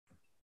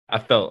I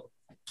felt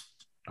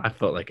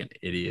like an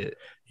idiot.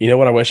 You know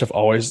what I wish I've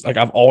always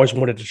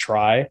wanted to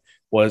try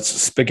was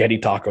spaghetti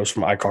tacos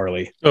from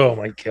iCarly. Oh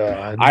my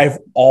god! I've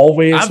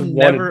always I've wanted.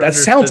 never That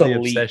understood sounds the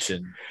elite.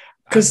 obsession.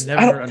 Because I've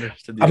never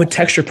understood the I'm a obsession.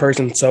 texture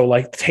person, so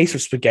like the taste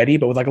of spaghetti,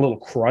 but with like a little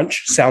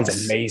crunch,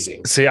 sounds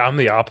amazing. See, I'm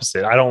the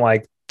opposite. I don't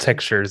like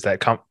textures that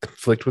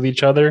conflict with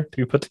each other to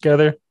be put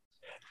together.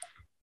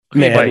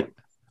 Man,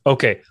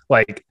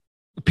 Like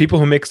people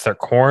who mix their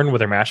corn with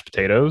their mashed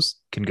potatoes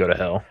can go to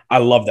hell. I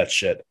love that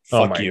shit.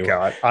 Oh Fuck my you.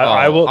 god!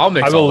 I'll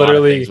mix a lot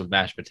of things with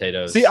mashed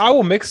potatoes. See. I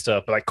will mix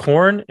stuff, but like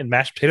corn and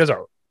mashed potatoes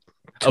are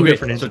two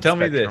different. So tell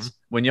me this: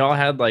 when y'all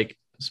had like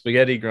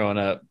spaghetti growing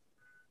up,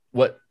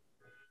 what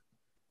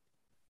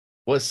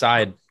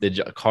side did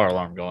a car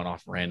alarm going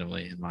off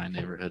randomly in my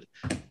neighborhood?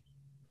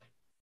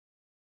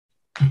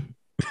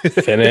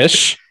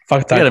 Finish.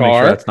 Fuck that I gotta car. make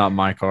sure that's not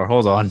my car.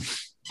 Hold on.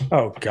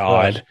 Oh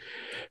god.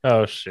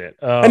 Oh shit.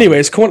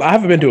 Anyways, corn. I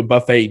haven't been to a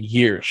buffet in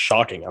years.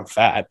 Shocking. I'm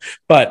fat,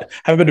 but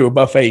I haven't been to a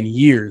buffet in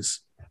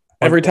years.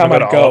 Every time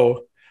I'd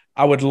go,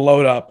 I would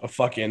load up a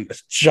fucking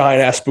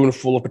giant ass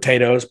spoonful of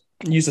potatoes,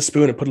 use a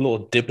spoon and put a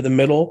little dip in the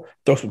middle,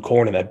 throw some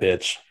corn in that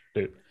bitch.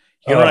 Dude,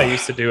 you know what I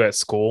used to do at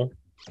school?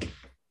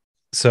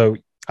 So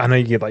I know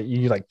you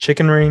get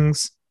chicken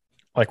rings,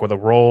 like with a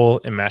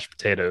roll and mashed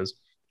potatoes.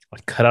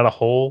 Like cut out a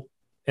hole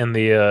in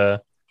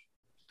the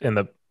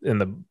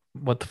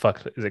what the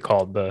fuck is it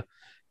called? I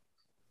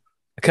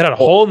cut out a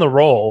hole in the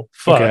roll.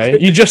 Fuck. Okay.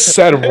 You just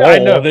said roll, I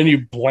know. then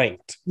you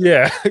blanked.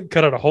 Yeah,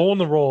 cut out a hole in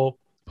the roll,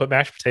 put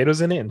mashed potatoes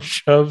in it, and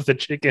shove the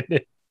chicken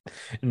in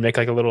and make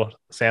like a little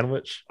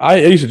sandwich. I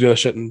used to do that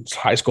shit in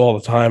high school all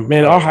the time.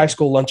 Man, our high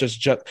school lunches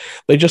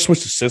they just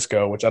switched to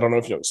Cisco, which I don't know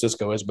if you know what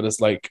Cisco is, but it's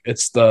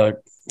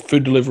the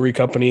food delivery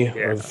company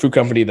or the food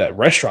company that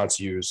restaurants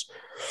use.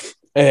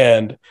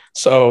 And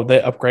so they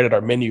upgraded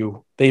our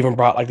menu. They even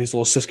brought like these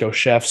little Cisco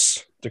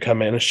chefs to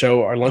come in and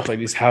show our lunch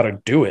ladies how to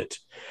do it.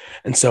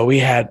 And so we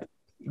had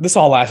this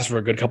all lasted for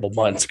a good couple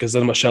months because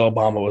then Michelle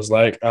Obama was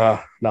like,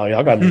 no,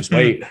 y'all got to lose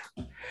weight.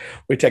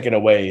 We're taking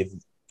away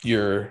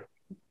your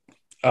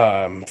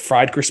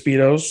fried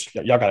Crispitos.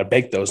 Y'all got to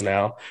bake those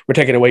now. We're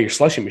taking away your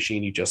slushy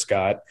machine you just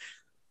got.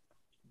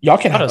 Y'all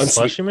can have a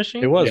slushy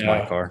machine? It was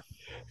my car.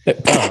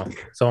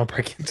 Someone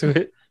break into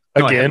it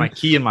again. I had my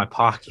key in my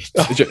pocket.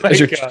 Is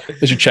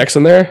your checks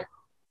in there?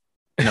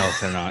 No,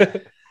 they're not.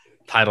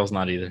 Title's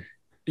not either.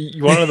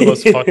 One of the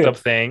most fucked up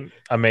thing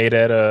I made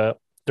at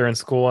during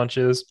school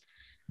lunches,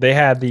 they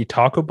had the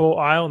taco bowl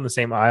aisle in the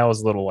same aisle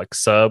as a little like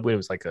sub. It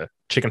was like a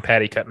chicken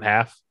patty cut in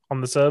half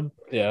on the sub.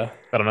 Yeah.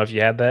 I don't know if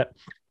you had that.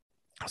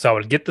 So I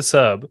would get the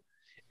sub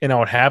and I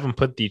would have them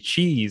put the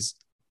cheese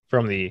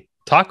from the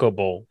taco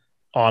bowl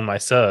on my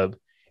sub.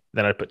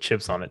 Then I'd put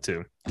chips on it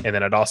too. And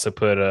then I'd also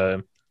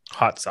put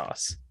hot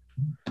sauce.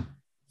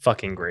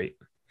 Fucking great.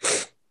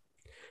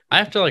 I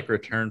have to like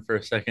return for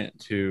a second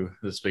to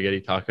the spaghetti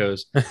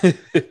tacos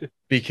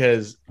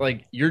because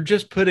like you're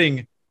just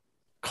putting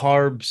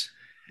carbs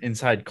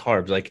inside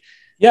carbs. Like,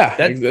 yeah,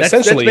 that's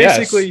essentially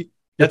basically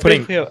yes.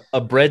 basically a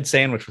bread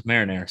sandwich with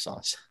marinara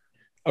sauce.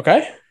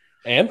 Okay.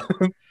 And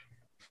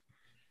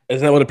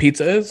isn't that what a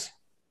pizza is?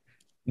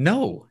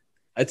 No,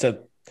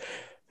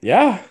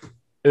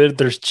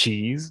 there's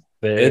cheese.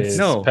 There's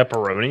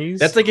pepperonis.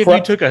 That's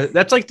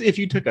like if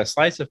you took a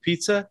slice of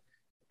pizza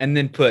and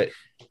then put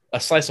a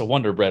slice of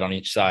Wonder Bread on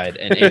each side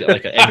and ate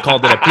it and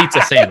called it a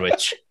pizza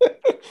sandwich.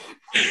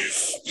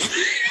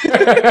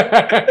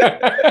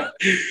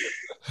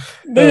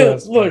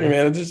 Look,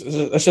 man,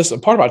 it's just a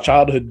part of my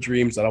childhood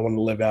dreams that I want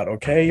to live out.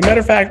 Okay.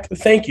 Matter of fact,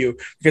 thank you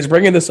because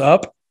bringing this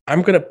up,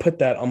 I'm gonna put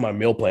that on my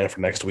meal plan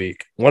for next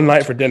week. One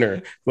night for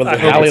dinner, whether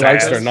Hallie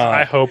likes it or not.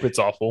 I hope it's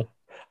awful.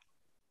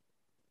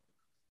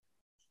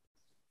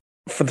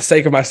 For the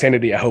sake of my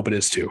sanity, I hope it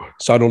is too.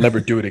 So I don't never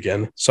do it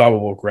again. So I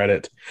will regret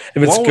it.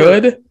 If it's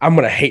good, I'm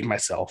gonna hate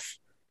myself.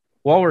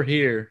 While we're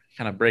here,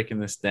 kind of breaking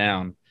this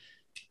down,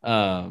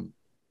 I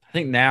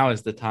think now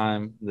is the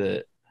time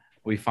that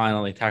we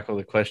finally tackle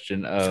the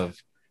question of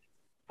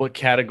what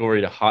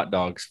category do hot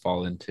dogs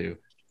fall into?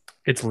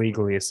 It's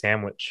legally a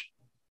sandwich.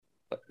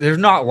 There's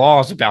not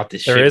laws about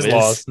this shit. There is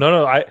laws.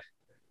 No,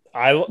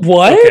 I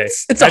what? Okay.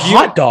 It's a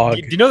hot dog.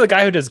 Do you know the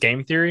guy who does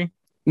game theory?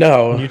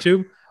 No. On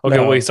YouTube? Okay,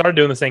 well, he started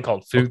doing this thing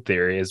called food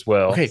theory as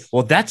well. Okay,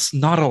 well, that's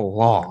not a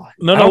law.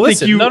 No, I don't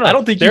think you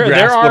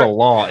grasp what a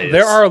law is.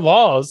 There are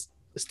laws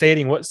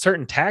stating what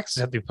certain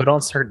taxes have to be put on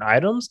certain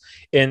items.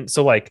 And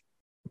so, like,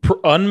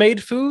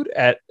 unmade food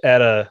at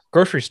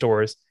grocery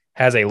stores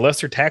has a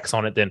lesser tax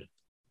on it than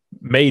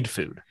made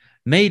food.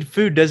 Made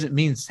food doesn't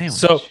mean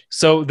sandwich.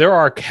 So there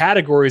are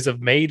categories of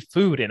made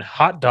food, and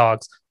hot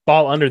dogs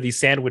fall under the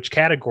sandwich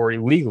category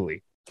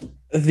legally.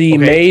 The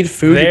made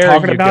food you're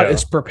talking about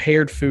is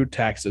prepared food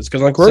taxes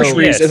because like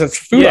groceries, if it's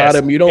food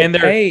item, you don't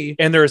pay.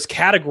 And there's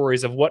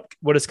categories of what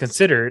is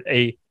considered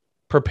a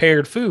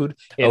prepared food.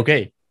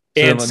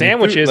 And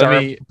sandwiches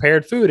are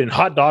prepared food, and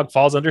hot dog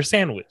falls under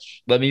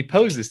sandwich. Let me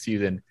pose this to you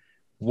then.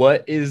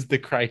 What is the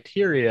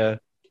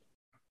criteria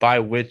by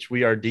which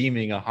we are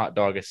deeming a hot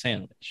dog a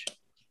sandwich?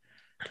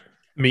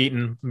 Meat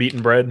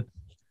and bread.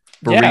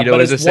 Burrito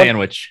but is a it's one-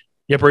 sandwich.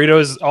 Yeah, burrito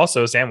is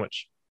also a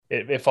sandwich.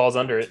 It falls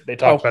under it. They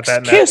talk about that.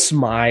 In that. Kiss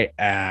my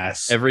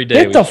ass. Every day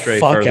Get we the stray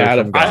fuck further out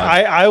from of- God.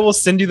 I will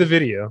send you the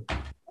video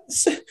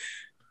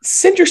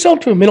Send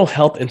yourself to a mental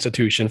health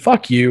institution.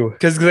 Fuck you.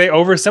 because they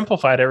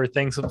oversimplified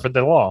everything for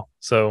the law.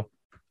 So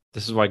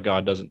This is why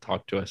God doesn't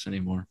talk to us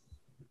anymore.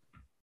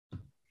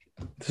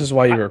 This is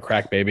why you're a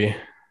crack baby.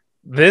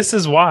 this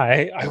is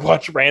why I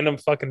watch random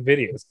fucking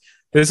videos.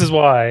 This is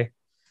why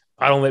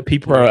I don't let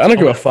people. Bro, I don't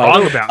give a fuck.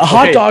 Wrong about A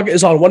hot okay, dog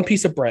is on one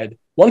piece of bread.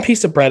 One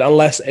piece of bread,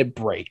 unless it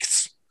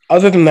breaks.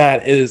 Other than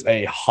that, it is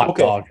a hot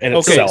Okay. dog in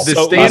Okay, itself. The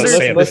So, standard,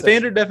 listen, the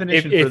standard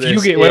definition for If this you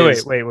get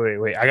is,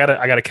 wait, I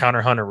gotta counter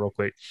Hunter real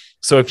quick.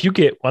 So if you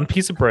get one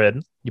piece of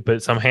bread, you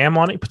put some ham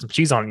on it, you put some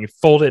cheese on it, you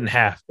fold it in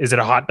half. Is it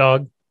a hot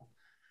dog?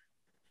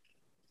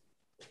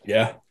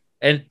 Yeah.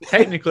 and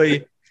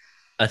technically,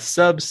 a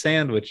sub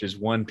sandwich is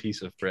one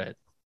piece of bread.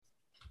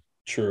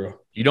 True.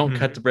 You don't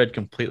cut the bread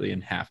completely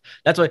in half.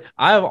 That's why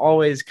I've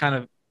always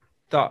kind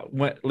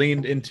of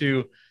leaned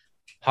into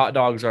hot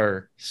dogs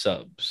are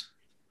subs.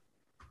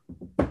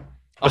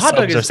 A hot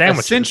dog subs are is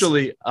sandwiches.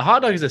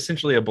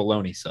 essentially a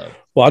bologna sub.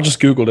 Well, I just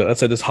Googled it. I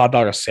said this hot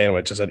dog a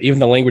sandwich. I said even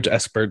the language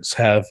experts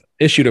have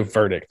issued a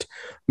verdict.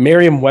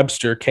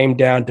 Merriam-Webster came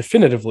down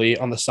definitively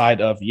on the side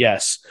of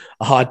yes,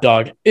 a hot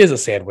dog is a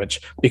sandwich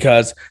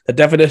because the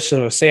definition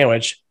of a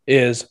sandwich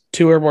is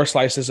 2 or more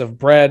slices of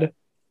bread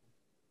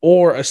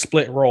or a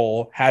split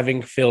roll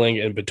having filling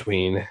in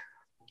between.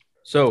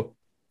 So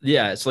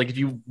yeah, it's like if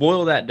you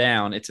boil that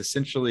down, it's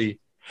essentially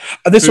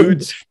This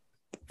foods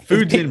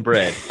in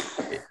bread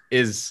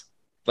is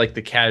like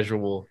the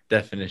casual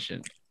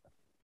definition.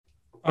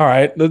 All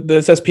right.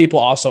 This says people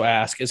also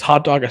ask, is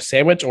hot dog a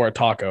sandwich or a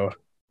taco?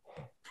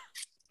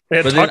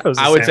 Yeah, But then taco's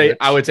a I would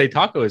sandwich. say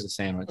taco is a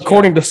sandwich.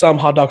 According to some,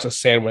 hot dog's a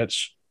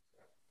sandwich.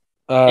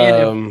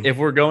 And if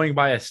we're going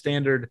by a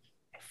standard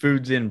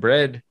foods in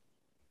bread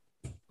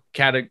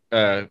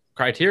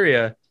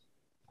criteria,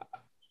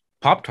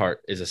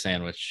 Pop-Tart is a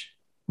sandwich.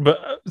 But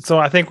so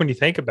I think when you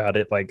think about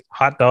it, like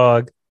hot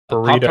dog,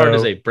 burrito, Pop-Tart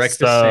is a breakfast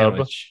sub,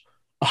 sandwich.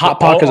 a hot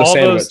pocket is a all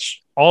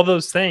sandwich. all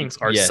those things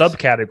are Yes.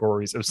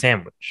 subcategories of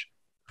sandwich.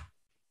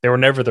 They were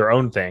never their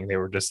own thing. They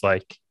were just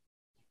like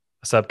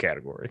a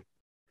subcategory.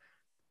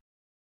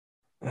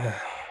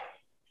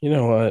 You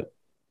know what?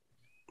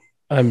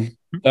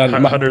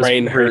 My Hunter's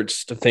brain re-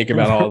 hurts to think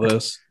about all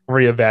this.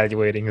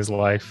 Reevaluating his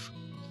life.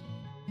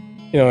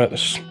 You know what?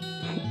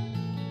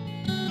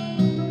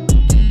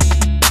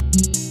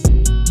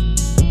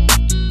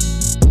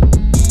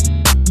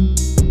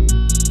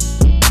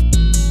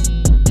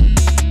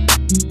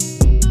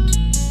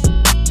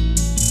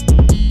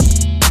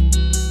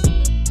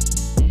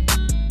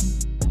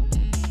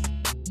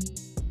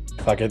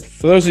 Fuck it.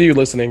 For those of you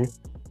listening,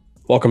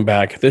 welcome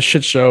back. This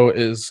shit show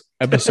is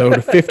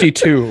episode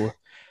 52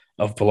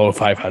 of Below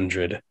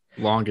 500.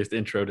 Longest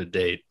intro to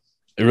date.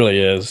 It really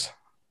is.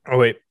 Oh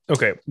wait,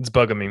 okay, it's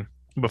bugging me.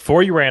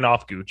 Before you ran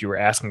off, Gooch, you were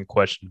asking a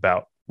question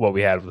about what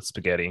we had with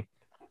spaghetti.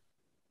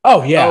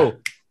 Oh, yeah. Oh,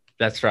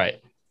 that's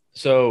right.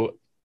 So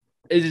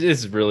it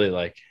is really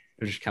like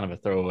it was just kind of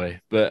a throwaway.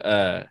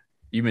 But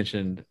you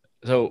mentioned,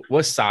 so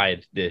what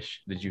side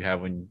dish did you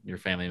have when your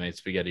family made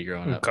spaghetti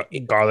growing up?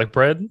 Garlic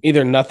bread,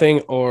 Either nothing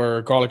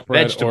or garlic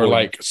bread Vegetable or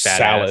like fat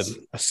salad. ass.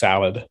 A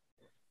salad.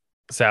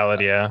 salad,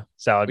 yeah,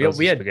 salad. We goes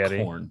had with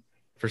spaghetti. corn.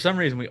 For some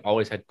reason, we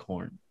always had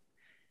corn.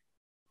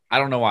 I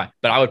don't know why,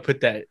 but I would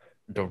put that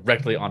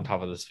directly on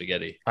top of the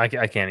spaghetti. I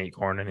can't eat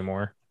corn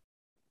anymore.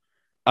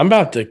 I'm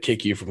about to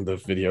kick you from the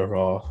video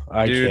call.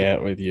 I Dude.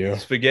 can't with you.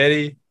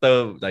 Spaghetti,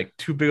 throw like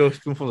 2 big old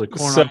spoonfuls of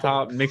corn So- on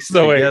top, mix it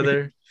so wait.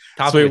 together.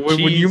 Top So it wait, with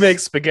when you cheese. make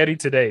spaghetti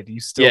today, do you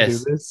still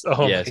Yes. do this?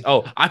 Oh, yes. my-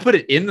 Oh, I put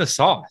it in the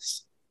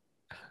sauce.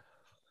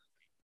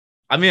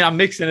 I mean, I'm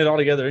mixing it all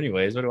together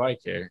anyways. What do I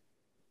care?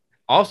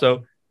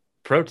 Also,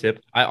 pro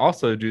tip, I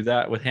also do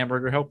that with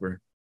Hamburger Helper.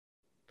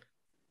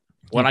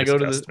 When You I go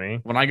to disgust the me.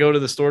 when I go to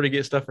the store to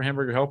get stuff for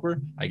Hamburger Helper,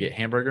 I get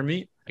hamburger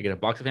meat, I get a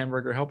box of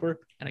Hamburger Helper,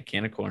 and a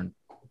can of corn.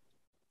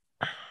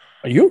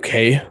 Are you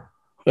okay?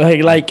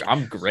 Like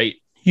I'm great.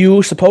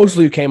 you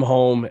supposedly came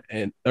home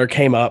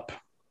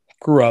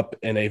grew up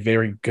in a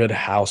very good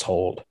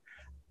household.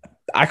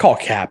 I call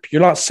cap.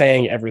 You're not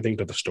saying everything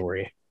to the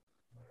story.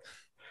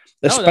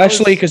 No, that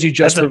Especially was- because you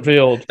just that's a-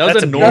 revealed That was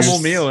That's a abuse. normal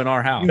meal in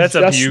our house. That's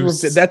just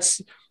abuse.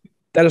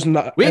 that is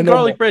not We a had normal-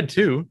 garlic bread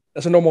too.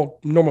 That's a normal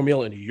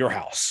meal in your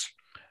house.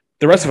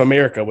 The rest of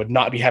America would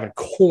not be having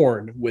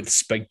corn with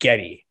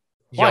spaghetti.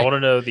 Y'all Why? want to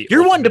know the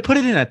You're wanting to ultimate- put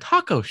it in a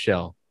taco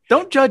shell.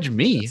 Don't judge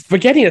me.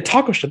 Spaghetti in a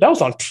taco shell, that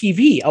was on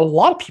TV. A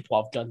lot of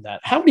people have done that.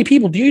 How many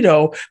people do you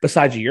know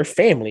besides your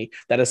family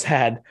that has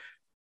had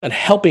a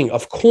helping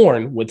of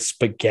corn with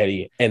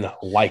spaghetti and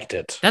liked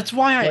it? That's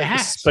why I like,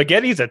 asked.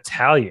 spaghetti's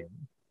Italian.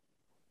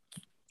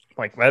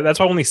 Like that's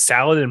why only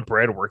salad and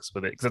bread works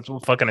with it because that's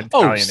what fucking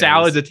Italian Oh,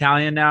 salad's is.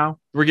 Italian now.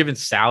 We're giving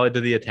salad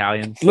to the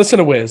Italians. Listen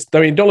to Wiz. I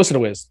mean, don't listen to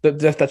Wiz.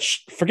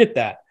 Forget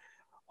that.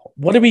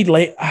 What did we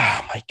lay?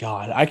 Oh my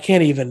god, I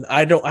can't even.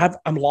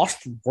 I'm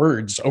lost for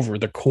words over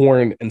the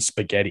corn and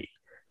spaghetti.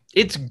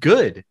 It's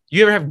good.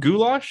 You ever have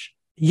goulash?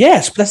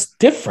 Yes, but that's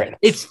different.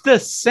 It's the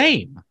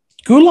same.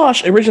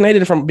 Goulash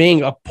originated from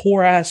being a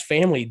poor ass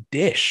family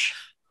dish.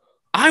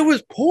 I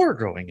was poor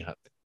growing up.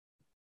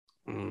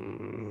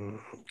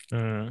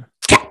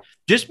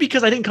 Just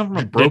because I didn't come from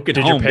a broken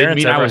did home your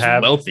parents didn't mean I ever was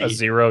have wealthy. a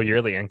 0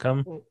 yearly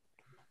income?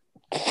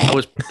 I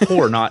was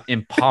poor, not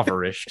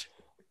impoverished.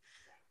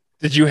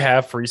 Did you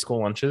have free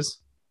school lunches?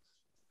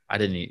 I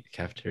didn't eat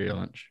cafeteria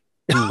lunch.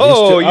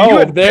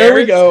 There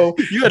we go.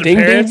 You had Ding,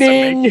 parents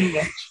ding, to ding.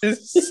 make you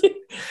lunches.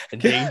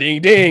 Ding,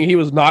 ding, ding. He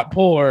was not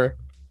poor.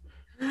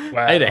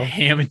 Wow. I had a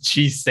ham and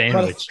cheese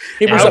sandwich.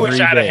 He was I a- wish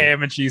I had a every day.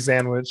 ham and cheese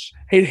sandwich.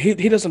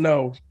 he doesn't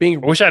know. I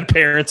wish I had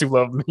parents who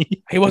loved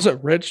me. He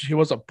wasn't rich. He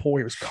wasn't poor.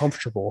 He was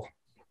comfortable.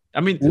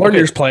 I mean,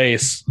 Learner's okay,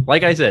 place.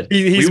 like I said,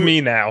 He's we,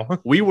 me now.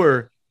 we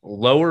were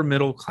lower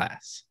middle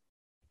class.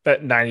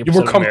 That 90%. You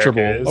were of comfortable.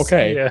 America is.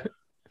 Okay. Yeah.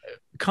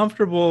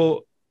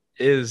 Comfortable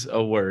is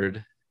a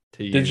word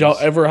to use. Did y'all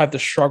ever have to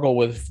struggle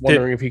with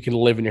wondering if you can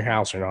live in your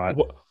house or not?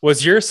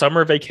 Was your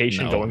summer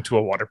vacation No. going to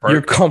a water park?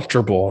 You're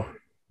comfortable.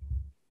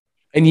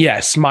 And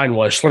yes, mine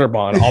was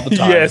Schlitterbahn all the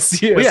time.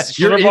 yes. Well, yeah,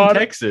 you're in Schlitterbahn.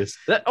 Texas.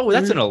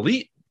 That's an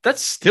elite.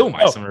 That's still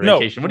my summer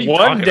vacation. What are you one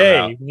talking day,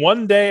 about?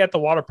 one day at the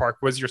water park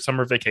was your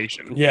summer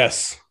vacation.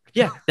 Yes.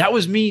 Yeah, that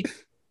was me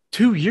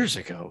 2 years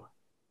ago.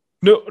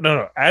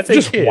 No. As a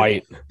Just kid,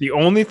 white. the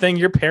only thing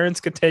your parents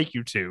could take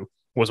you to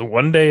was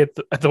one day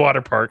at the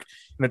water park,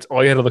 and that's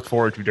all you had to look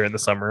forward to during the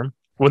summer.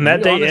 When that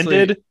We day honestly-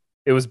 ended,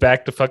 it was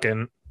back to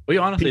fucking. We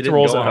honestly Pizza didn't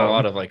rolls go at on a home.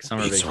 lot of like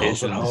summer Pizza rolls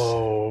vacations. at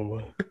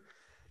home.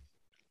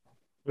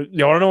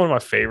 Y'all want to know one of my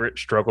favorite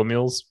struggle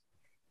meals?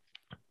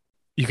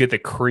 You get the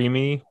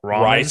creamy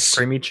ramen, Rice.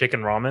 creamy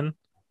chicken ramen,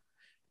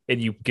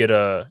 and you get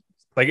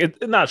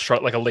it's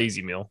not like a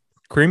lazy meal,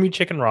 creamy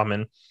chicken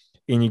ramen,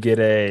 and you get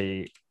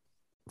a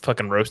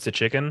fucking roasted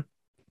chicken,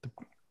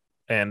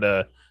 and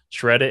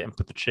shred it and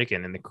put the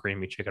chicken in the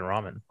creamy chicken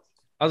ramen.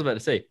 I was about to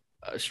say,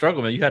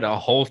 struggle, man. You had a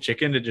whole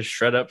chicken to just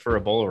shred up for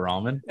a bowl of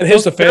ramen. In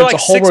his They're defense, like a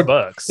whole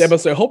 $6. yeah, but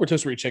say a whole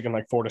rotisserie chicken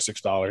like $4 to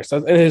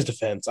 $6. In his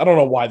defense, I don't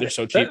know why they're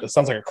so cheap. That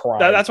sounds like a crime.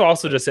 That's why I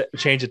also just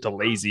change it to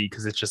lazy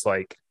because it's just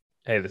like,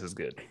 hey, this is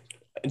good.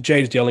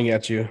 Jade's yelling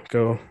at you.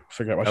 Go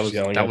figure out why she's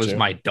yelling That at was you.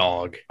 my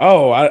dog.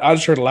 Oh, I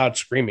just heard loud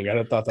screaming.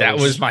 I thought That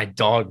was my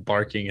dog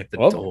barking at the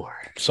Well, door.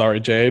 Sorry,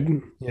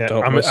 Jade. Yeah,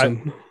 Don't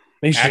listen.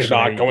 He's just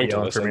not going to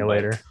yelling listen for me but-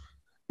 later.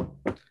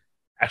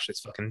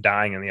 Ashley's fucking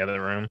dying in the other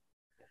room.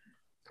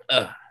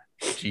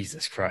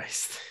 Jesus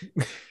Christ.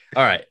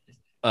 All right.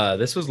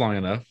 This was long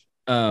enough.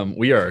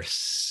 We are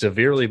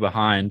severely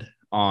behind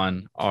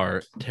on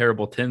our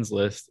terrible tens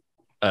list,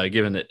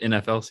 given that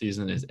NFL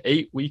season is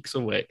 8 weeks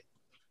away.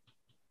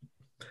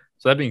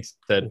 So that being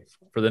said,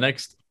 for the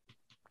next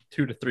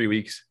 2 to 3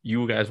 weeks,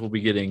 you guys will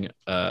be getting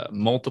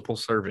multiple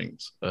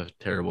servings of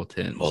terrible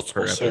tens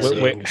Multiple per servings.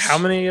 episode. Wait, how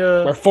many?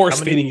 We're force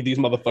how many- feeding these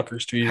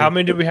motherfuckers to you. How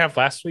many did we have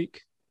last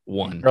week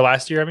One. or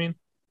last year? I mean,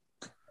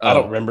 I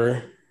don't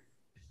remember.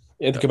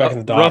 You have to go back in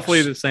the docs.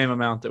 Roughly the same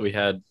amount that we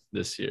had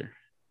this year.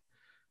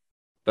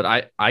 But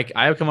I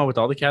have come up with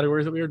all the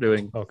categories that we are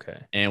doing, okay.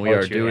 and I'll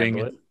let you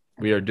handle it.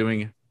 we are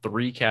doing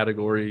 3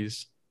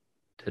 categories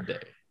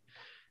today.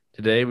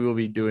 Today we will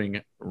be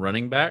doing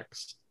running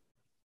backs,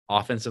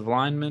 offensive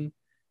linemen,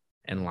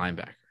 and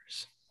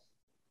linebackers.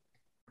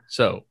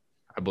 So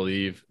I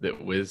believe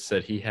that Wiz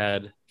said he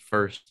had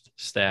first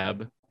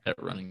stab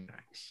at running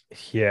backs.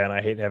 Yeah, and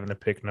I hate having to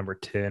pick number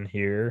 10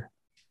 here.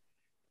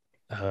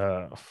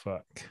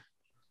 Fuck.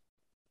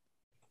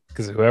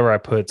 Because whoever I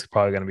put's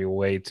probably going to be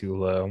way too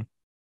low.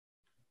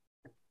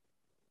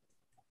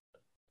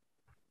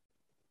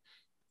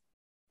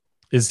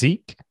 Is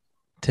Zeke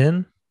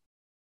 10?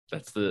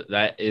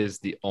 That is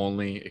the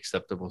only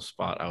acceptable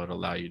spot I would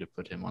allow you to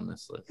put him on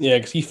this list. Yeah,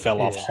 because he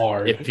fell off Yeah.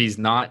 hard. If he's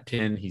not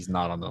 10, he's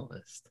not on the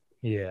list.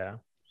 Yeah.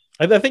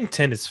 I think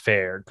 10 is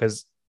fair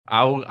because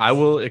I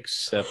will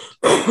accept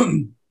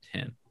 10.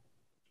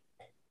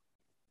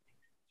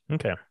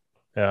 okay.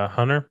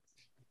 Hunter,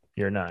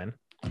 you're 9.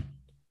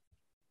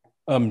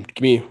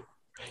 give me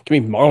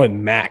Marlon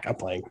Mack. I'm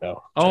playing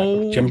no.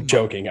 Oh, I'm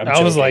joking. I'm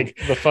I was joking. like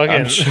the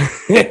fucking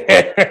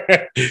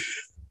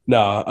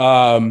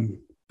no.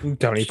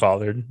 Tony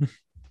Pollard.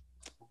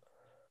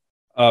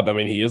 I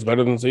mean, he is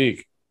better than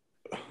Zeke.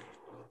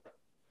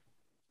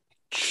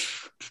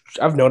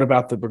 I've known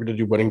about that we're going to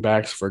do running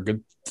backs for a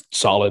good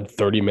solid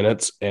 30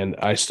 minutes, and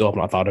I still have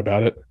not thought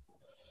about it.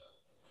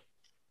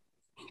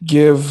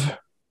 Give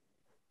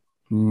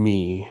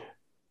me.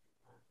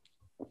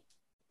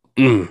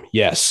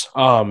 Yes.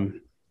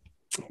 I'm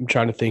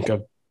trying to think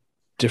of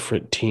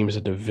different teams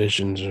and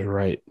divisions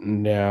right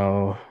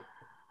now.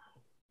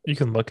 You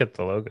can look at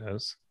the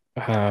logos.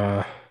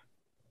 That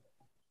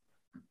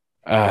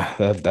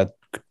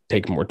could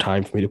take more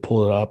time for me to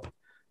pull it up.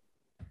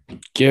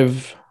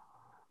 Give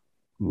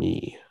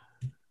me.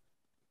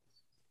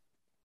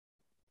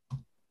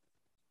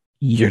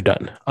 You're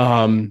done.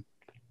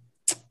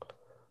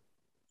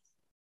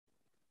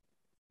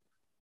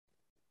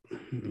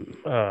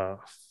 Oh,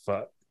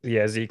 fuck.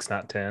 Yeah, Zeke's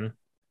not 10.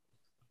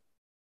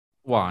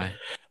 why?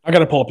 I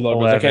gotta pull up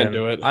logos. I can't 11.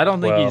 do it. I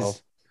don't think 12.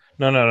 he's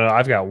No.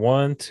 I've got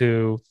 1,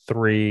 2,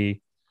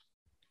 3,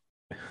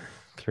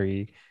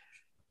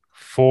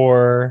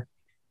 4,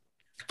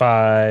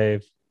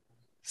 5,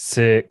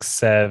 6,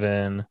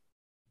 7,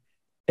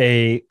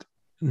 8,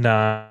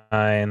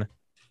 9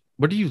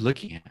 What are you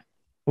looking at?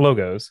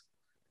 logos.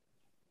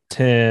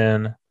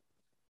 10.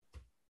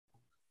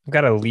 I've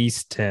got at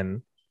least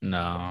 10.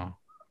 No,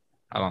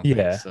 I don't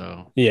Yeah. think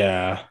so.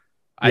 Yeah.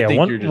 I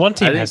think you're one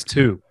team I think, has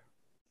 2.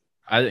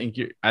 I think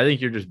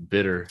you're just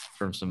bitter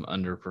from some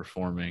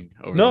underperforming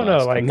over No, the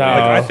last like, No.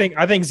 I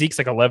think Zeke's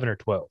like 11 or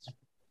 12.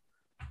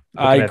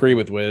 I Looking at- agree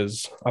with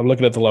Wiz. I'm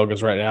looking at the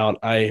logos right now, and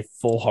I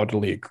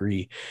full-heartedly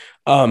agree.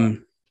 At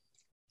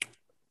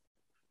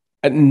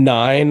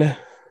 9,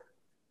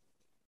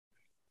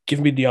 give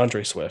me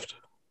DeAndre Swift.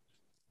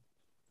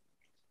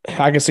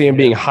 I can see him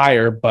being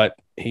higher, but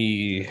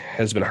he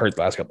has been hurt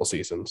the last couple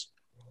seasons.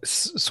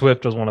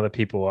 Swift was one of the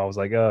people I was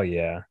like, oh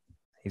yeah,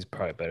 he's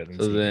probably better than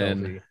So Zeke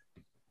then- healthy.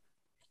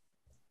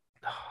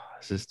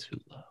 This is too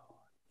low.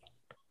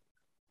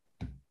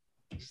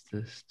 Is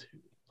this too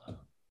low?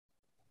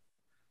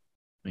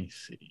 Let me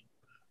see.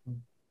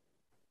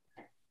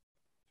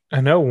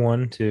 I know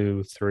 1,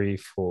 2, 3,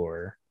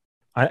 4.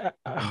 I've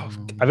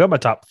got my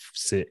top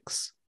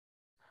 6.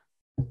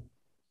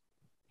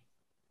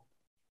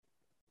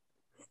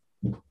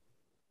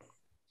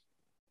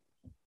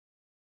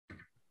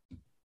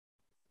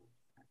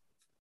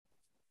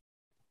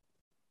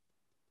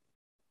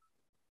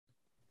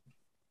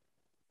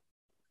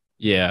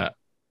 Yeah,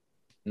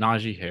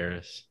 Najee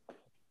Harris.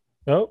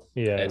 Oh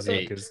yeah, At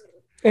Zeke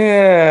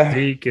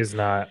 8. is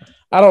not.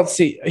 I don't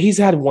see. He's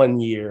had 1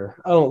 year.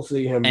 I don't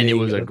see him. And it being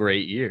was a good.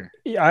 great year.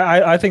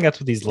 Yeah, I think that's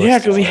what these lists. Yeah,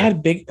 because he are.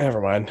 had big.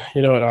 Never mind.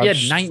 You know what? He had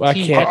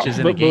 19 catches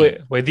in a But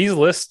game. wait, these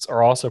lists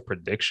are also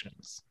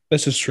predictions.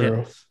 This is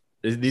true.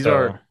 Yes. These So-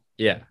 are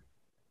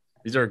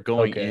These are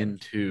going Okay.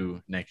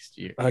 into next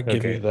year. I'll give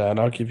Okay. you that.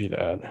 I'll give you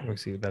that. Let me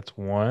see. That's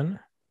 1.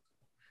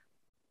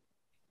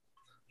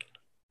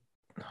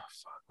 Oh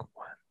fuck!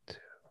 1, 2,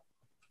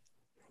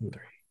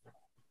 3,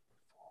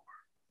 4,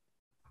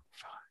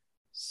 5,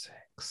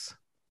 6.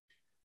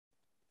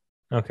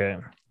 Okay,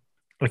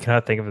 I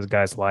cannot think of this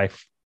guy's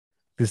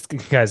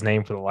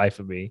name for the life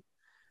of me.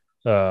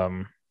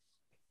 Aaron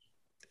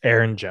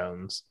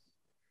Jones,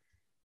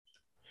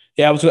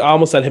 Yeah, I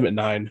almost had him at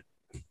 9,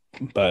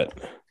 but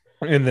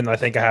and then I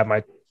think I have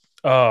my.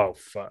 Oh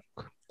fuck!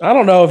 I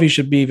don't know if he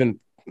should be even.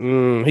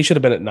 He should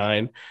have been at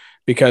 9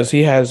 because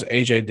he has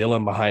AJ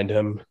Dillon behind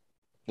him,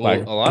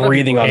 like a lot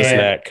breathing of on people his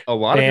are- neck. A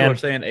lot of people And- are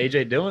saying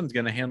AJ Dillon's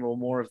going to handle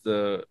more of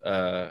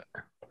the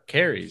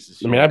carries.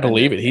 this I mean, year. I And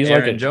believe then it. He's like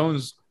Aaron a-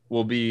 Jones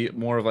will be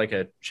more of like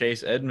a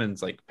Chase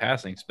Edmonds like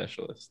passing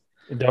specialist.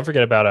 And don't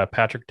forget about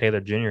Patrick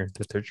Taylor Jr.,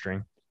 the 3rd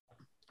string.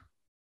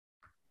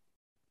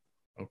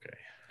 Okay.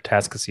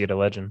 Tascasita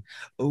legend.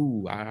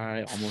 Oh,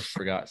 I almost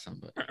forgot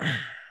somebody.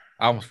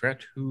 I almost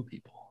forgot 2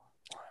 people.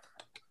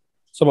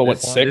 So about what,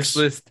 This 6?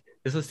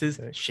 This list is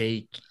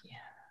shaky.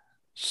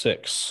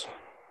 6.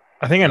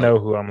 I think I No. know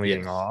who I'm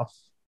leaving Yes. off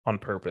on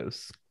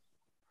purpose.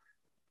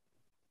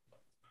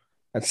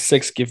 At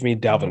 6, give me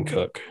Dalvin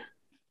Cook.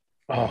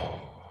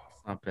 Oh,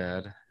 Not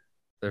bad.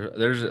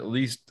 There's at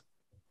least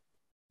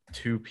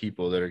 2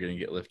 people that are going to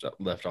get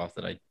left off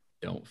that I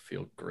don't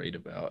feel great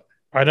about.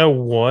 I know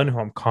one who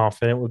I'm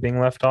confident with being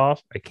left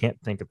off. I can't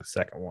think of the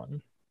second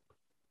one.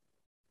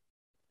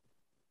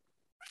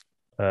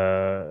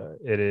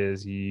 It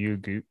is you,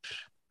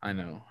 Gooch. I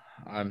know.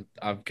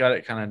 I've got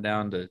it kind of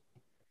down to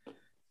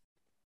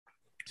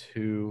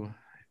 2,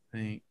 I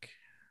think.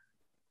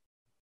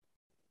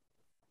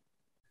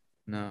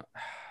 No,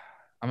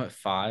 I'm at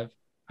 5.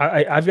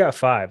 I've got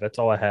 5. That's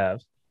all I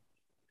have.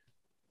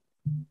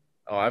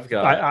 Oh, I've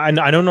got I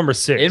know number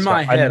 6. in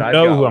my so head. I I've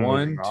know got who I'm 1,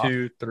 leaving off.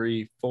 2,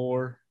 3,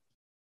 4,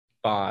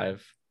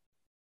 5.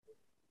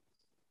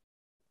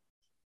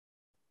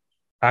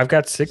 I've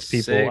got 6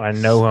 people. 6. I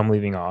know who I'm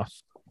leaving off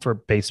for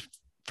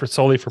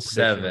solely for prediction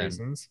 7.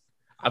 reasons.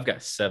 I've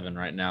got 7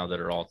 right now that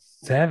are all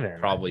 7.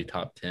 probably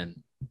top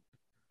 10.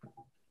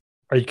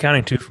 Are you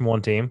counting 2 from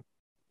one team?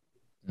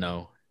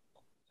 No,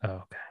 Oh,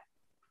 okay.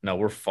 no,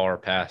 we're far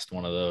past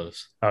one of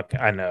those. Okay,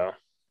 I know.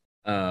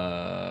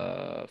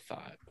 5.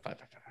 Wow.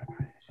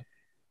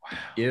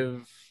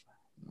 Give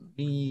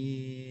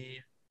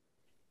me.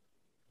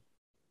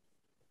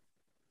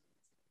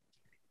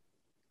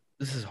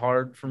 This is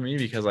hard for me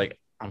because like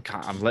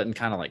I'm letting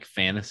kind of like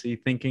fantasy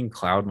thinking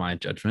cloud my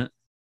judgment.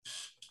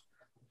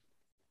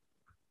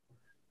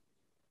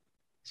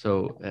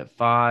 So at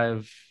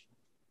 5,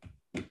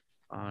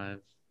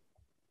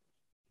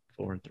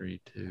 4,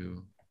 3,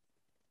 2.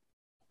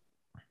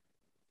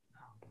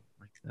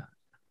 Like that.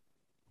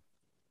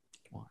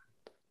 1.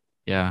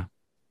 Yeah.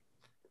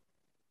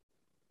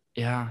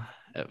 Yeah.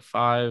 At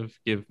 5,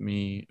 give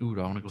me. Ooh,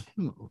 do I want to go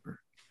him over?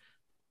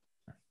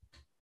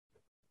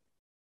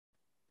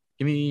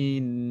 Give me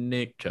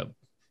Nick Chubb.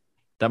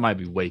 That might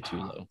be way too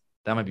low.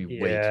 That might be way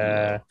too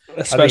Yeah. low.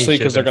 Especially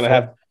because they're should've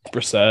going to been have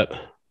Brissett.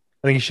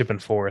 I think he's shipping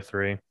 4 or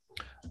 3.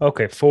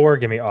 Okay, 4.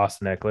 Give me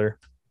Austin Eckler.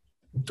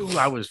 Dude,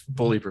 I was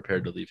fully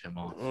prepared to leave him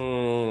off.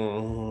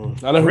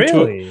 I know who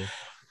two. Really?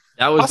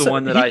 That was Also, the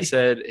one that I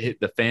said hit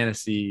the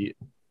fantasy.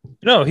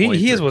 No, Points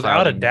he are is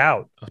without a clouding.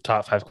 doubt a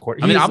top 5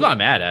 quarterback. I mean, I'm not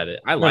mad at it.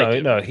 I like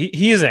it. No,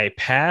 he is a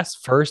pass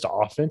first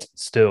offense.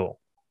 Still,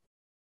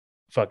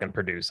 fucking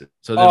produce it.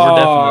 So then we're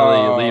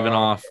definitely leaving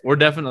off. We're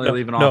definitely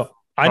leaving off. No,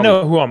 I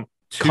know who I'm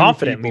two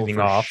confident people leaving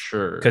for off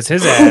sure. because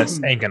his ass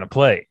ain't gonna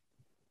play.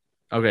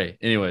 Okay.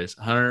 Anyways,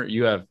 Hunter,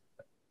 you have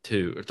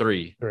 2 or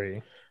 3.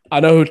 3. I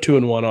know who 2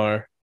 and 1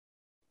 are.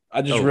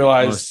 I just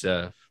realized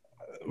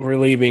we're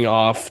leaving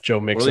off Joe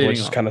Mixon, which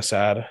is kind of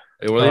sad.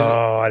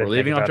 We're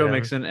leaving off Joe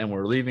Mixon, and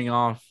we're leaving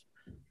off.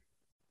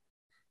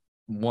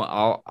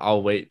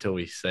 I'll wait till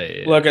we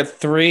say it. Look at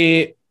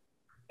 3,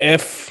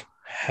 if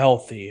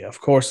healthy.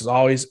 Of course, it's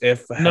always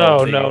if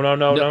healthy. No.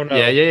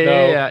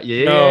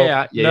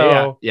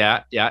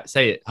 Yeah.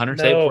 Say it, Hunter.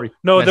 Say it before he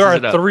No, there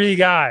messes it are up. 3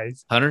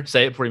 guys. Hunter,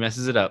 say it before he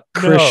messes it up.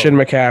 Christian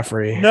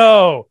McCaffrey.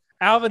 No,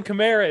 Alvin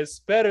Kamara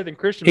is better than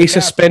Christian. He McCaffrey.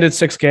 suspended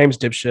 6 games,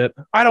 dipshit.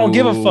 I don't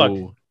give a fuck.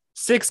 Ooh.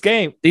 6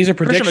 games. These are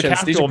Christian predictions.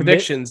 McCaffrey These are will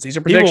predictions. These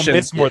are He will predictions.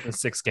 miss more than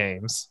 6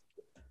 games.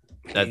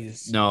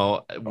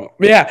 No.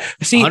 Yeah.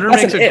 See, Hunter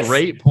that's makes an a if.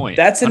 great point.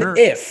 That's an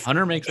if.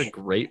 Hunter makes a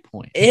great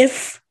point.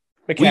 If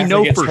McCaffrey We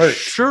know gets for hurt.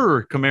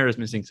 sure Kamara's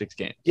missing 6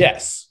 games.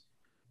 Yes.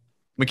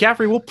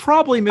 McCaffrey will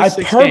probably miss I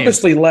 6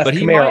 purposely games, left but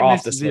he Kamara might off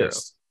miss this 0.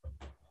 list.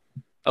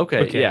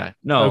 Okay, yeah.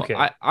 No, Okay.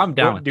 I'm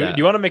down with Do that.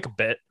 you want to make a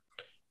bet?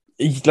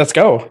 Let's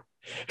go.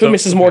 Who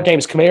misses more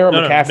games, Kamara or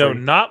McCaffrey? No,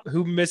 not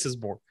who misses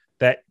more.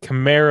 That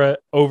Kamara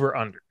over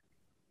under.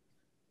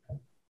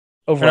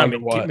 Over under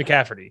what?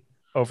 McCaffrey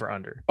over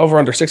under. Over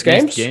under 6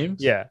 Missed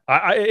games? Yeah,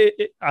 I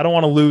don't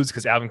want to lose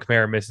because Alvin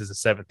Kamara misses the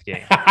 7th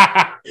game.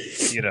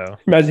 You know,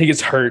 Imagine he gets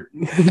hurt.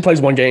 He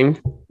plays 1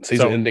 game,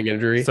 season-ending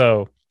injury.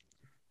 So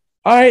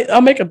All right,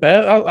 I'll make a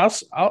bet.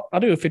 I'll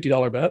do a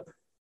 $50 bet.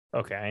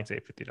 okay, I ain't say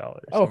 $50.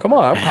 Oh, come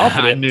on. I'm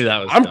confident. I knew that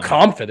was I'm coming.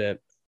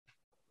 confident.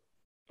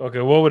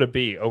 Okay, what would it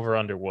be? Over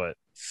under what?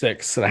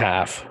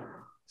 6.5.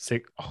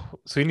 6. Oh,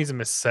 so he needs to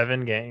miss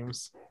 7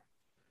 games.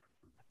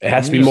 It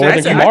has to be You more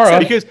than said- Kamara.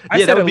 Because I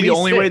that said would at be the least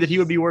only way 6. that he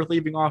would be worth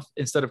leaving off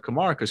instead of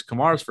Kamara, because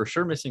Kamara's for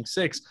sure missing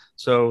 6.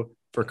 So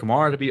for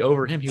Kamara to be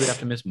over him, he would have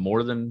to miss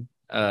more than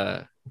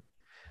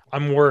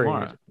I'm worried.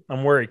 Kamara.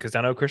 I'm worried because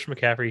I know Christian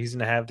McCaffrey, he's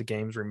going to have the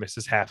games where he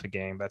misses half a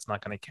game. That's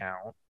not going to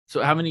count.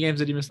 So how many games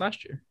did he miss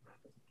last year?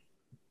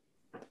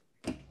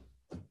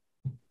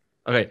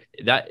 Okay,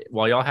 that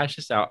while y'all hash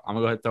this out, I'm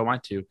gonna go ahead and throw mine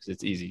 2 because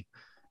it's easy.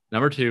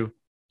 Number 2,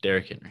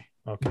 Derrick Henry,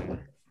 Okay.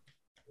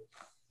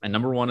 and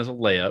number 1 is a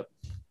layup.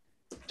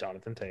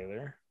 Jonathan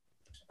Taylor.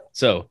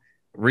 So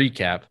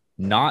recap: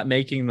 not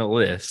making the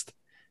list.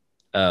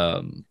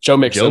 Joe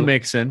Mixon. Joe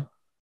Mixon,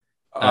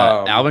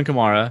 Alvin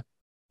Kamara,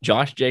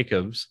 Josh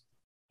Jacobs,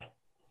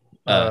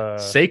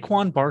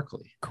 Saquon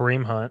Barkley.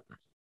 Kareem Hunt.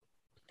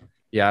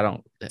 Yeah, I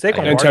don't.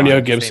 Saquon Antonio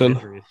Barkley has the same Gibson.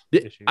 injury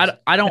issues. I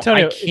don't.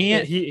 Antonio, I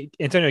can't.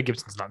 Antonio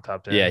Gibson's not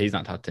top 10. Yeah, he's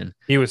not top 10.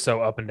 He was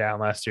so up and down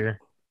last year.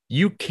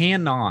 You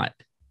cannot.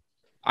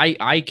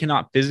 I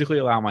cannot physically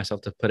allow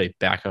myself to put a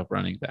backup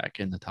running back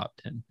in the top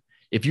 10.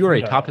 If you are a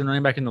No. top 10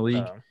 running back in the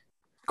league,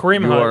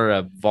 Kareem you Hunt. are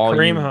a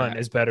volume. Kareem Hunt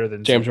back. is better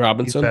than James He's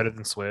Robinson. better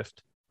than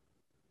Swift.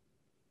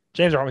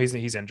 James Robinson,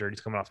 he's injured. He's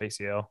coming off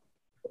ACL,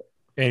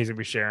 and he's gonna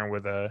be sharing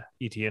with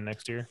ETN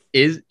next year.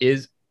 Is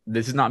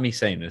this is not me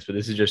saying this, but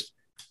this is just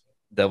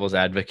devil's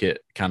advocate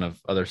kind of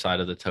other side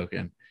of the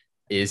token.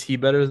 Is he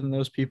better than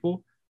those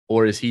people,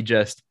 or is he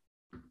just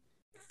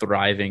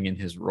thriving in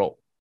his role?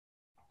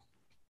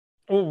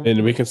 Oh,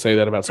 And we can say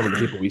that about some of the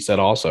people we said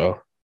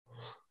also.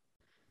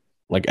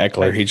 Like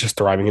Eckler, he's just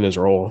thriving in his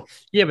role.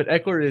 Yeah, but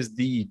Eckler is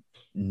the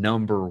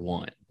number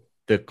 1,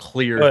 the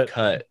clear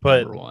cut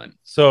but- number 1.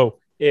 so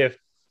if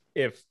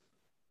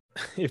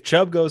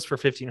Chubb goes for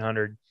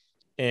 1,500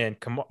 and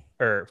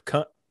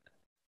Hunt.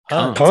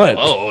 Hunt.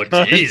 Oh,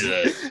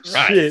 Jesus.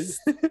 Shit.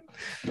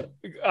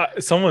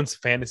 Someone's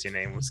fantasy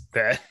name was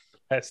that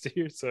last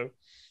year. So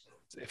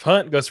if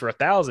Hunt goes for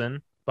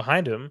 1,000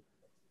 behind him,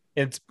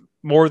 it's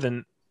more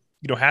than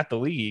half the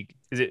league.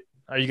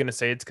 Are you going to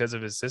say it's because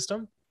of his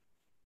system?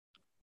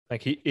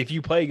 Like if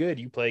you play good,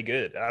 you play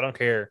good. I don't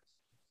care.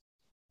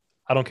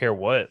 I don't care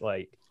what.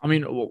 Like I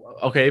mean,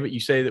 okay, but you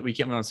say that we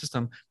can't win on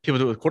system. People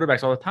do it with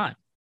quarterbacks all the time.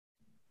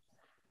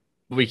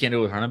 But we can't do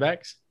it with running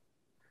backs.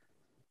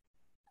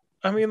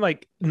 I mean,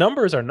 like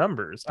numbers are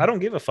numbers. I don't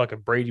give a fuck if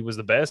Brady was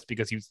the best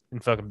because he was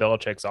in fucking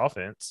Belichick's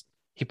offense.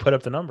 He put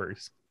up the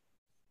numbers.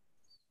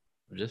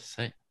 I'm just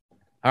saying.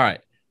 All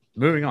right,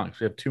 moving on.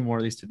 We have 2 more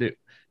of these to do.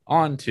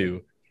 On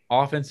to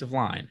offensive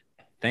line.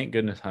 Thank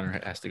goodness Hunter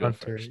has to go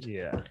first.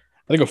 Yeah.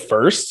 I go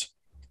first.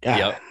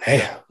 Yep.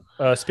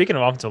 Damn. Speaking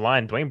of offensive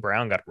line, Dwayne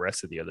Brown got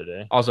arrested the other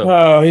day. Also,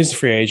 Oh, he's a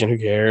free agent. Who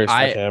cares?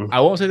 Fuck him.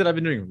 I won't say that I've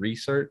been doing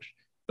research,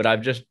 but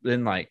I've just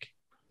been like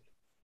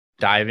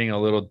diving a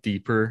little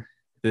deeper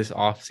this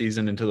off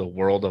season into the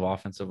world of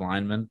offensive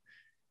linemen,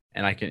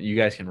 and you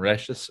guys can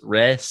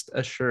rest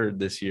assured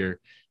this year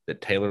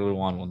that Taylor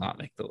Lewan will not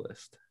make the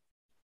list.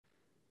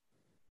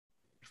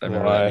 I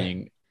remember that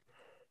Why?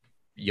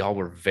 y'all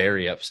were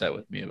very upset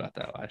with me about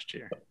that last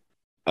year.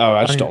 Oh,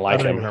 I just don't like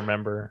I don't him. even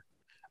remember.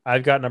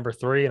 I've got number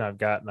 3 and I've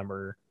got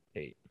number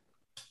 8.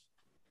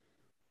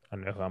 I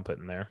don't know who I'm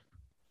putting there.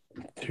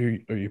 Who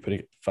are you putting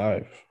at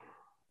 5?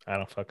 I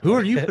don't fucking. Who know.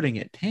 are you putting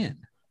at 10?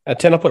 At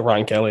 10, I'll put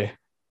Ryan Kelly.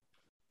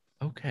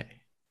 Okay.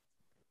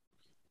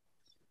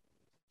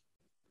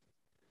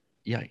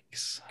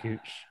 Yikes. Gooch.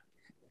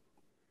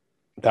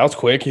 That was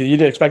quick. You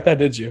didn't expect that,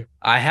 did you?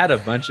 I had a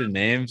bunch of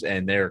names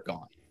and they're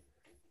gone.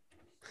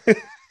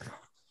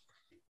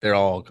 They're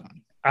all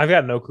gone. I've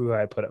got no clue who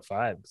I put at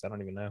 5 because I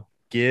don't even know.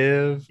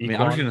 I'm just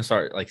Equan? gonna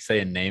start like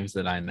saying names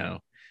that I know.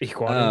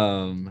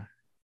 Equan.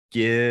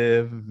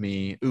 Give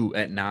me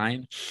at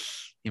 9.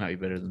 He might be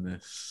better than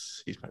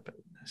this. He's probably better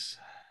than this.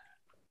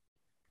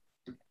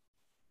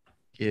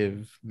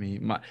 Give me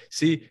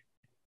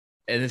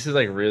and this is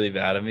like really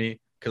bad of me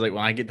because like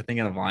when I get to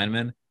thinking of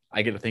linemen,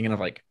 I get to thinking of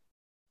like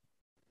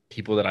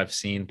people that I've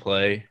seen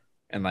play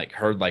and like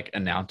heard like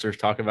announcers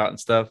talk about and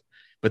stuff.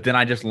 But then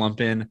I just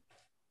lump in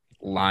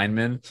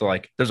linemen. So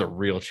like there's a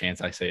real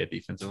chance I say a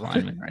defensive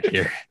lineman right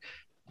here.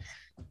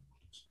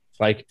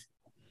 Like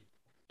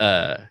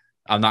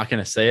I'm not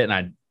gonna say it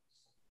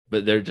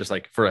but they're just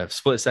like for a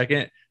split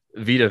second,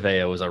 Vita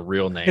Vea was a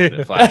real name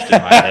that flashed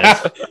in my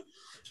head.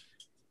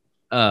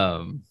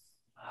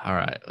 All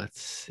right,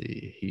 let's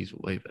see. He's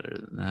way better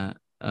than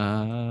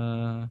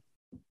that.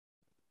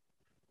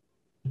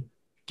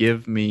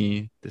 Give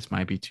me, this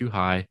might be too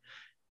high,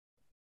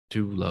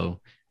 too low.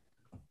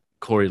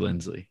 Corey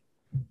Linsley.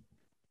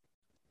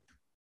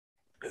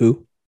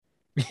 Who?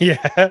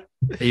 Yeah.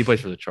 He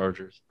plays for the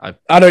Chargers. I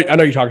know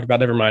you're talking about.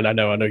 Never mind. I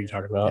know you're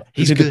talking about.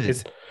 He's good.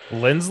 Is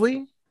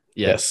Lindsley?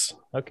 Yes.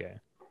 Okay.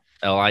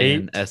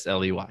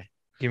 Linsley.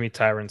 Give me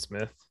Tyron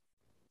Smith.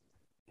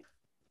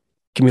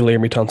 Give me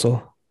Laramie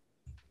Tunsil.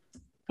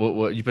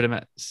 What you put him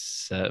at?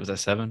 Was that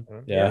 7?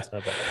 Yeah. It's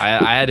not bad.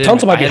 I had him,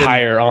 Tunsil might be I had him-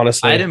 higher,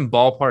 honestly. I had him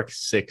ballpark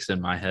 6 in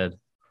my head.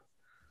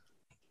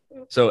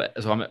 So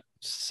I'm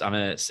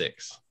at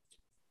 6.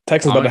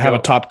 Texans I'm about to have gonna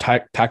a top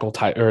tackle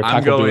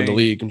dude in the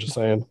league. I'm just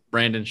saying.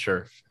 Brandon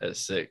Scherf at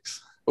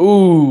 6.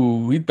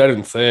 Ooh, he's better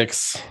than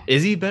 6.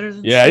 Is he better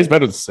than? Yeah, 6? he's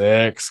better than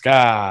 6.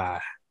 God.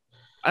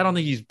 I don't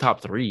think he's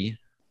top 3.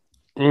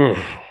 Mm.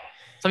 So,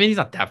 I mean, he's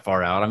not that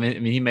far out. I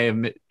mean, he may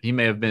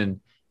have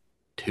been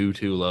too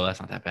low. That's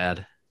not that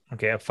bad.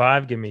 Okay, at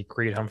 5, give me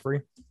Creed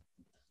Humphrey.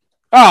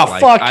 Oh,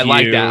 fuck I you.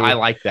 like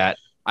that.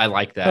 I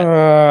like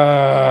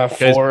that.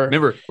 Because 4.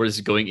 remember, we're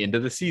just going into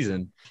the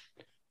season,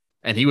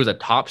 and he was a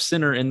top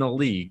center in the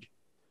league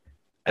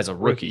as a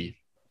rookie.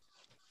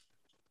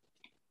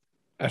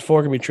 At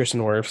 4, give me Tristan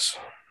Wirfs.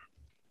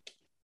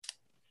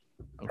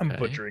 Okay, I'm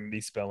butchering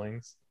these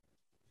spellings.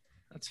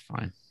 that's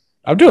fine.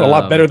 I'm doing a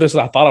lot better than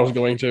I thought I was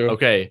going to.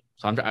 Okay,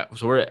 so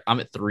I'm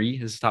at 3.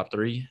 This is top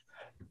 3.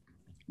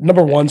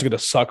 Number 1's going to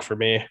suck for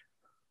me.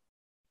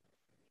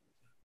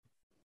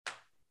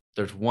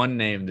 There's one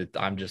name that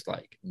I'm just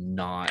like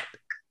not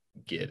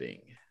getting.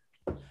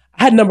 I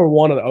had number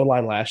 1 on the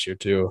O-line last year,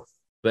 too.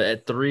 But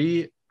at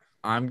 3,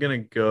 I'm gonna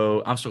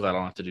go. I'm so glad I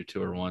don't have to do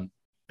 2 or 1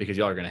 because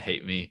y'all are gonna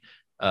hate me.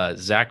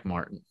 Zach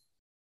Martin.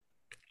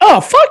 Oh,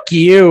 fuck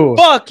you.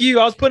 Fuck you.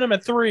 I was putting him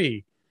at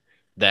 3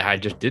 That I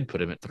just did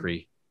put him at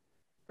 3.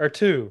 or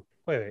 2.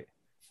 Wait.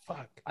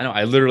 Fuck. I know.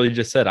 I literally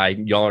just said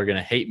y'all are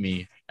gonna hate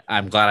me.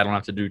 I'm glad I don't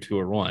have to do 2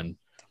 or 1.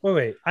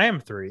 Wait. I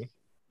am 3.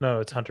 No,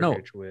 it's Hunter No.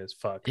 Rich Wiz.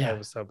 Fuck. Yeah. That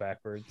was so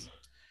backwards. I was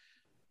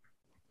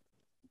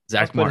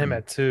Zach putting Martin him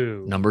at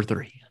 2. number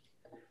 3.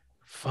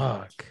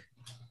 Fuck.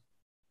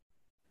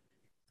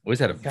 Always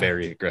had a God.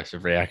 very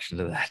aggressive reaction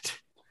to that.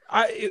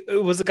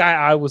 It was the guy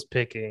I was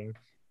picking.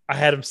 I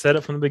had him set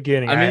up from the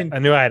beginning. I mean- I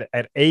knew I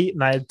had 8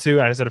 and I had 2.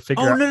 And I just had to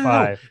figure out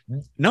 5.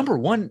 Number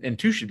 1 and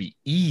 2 should be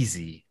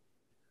easy.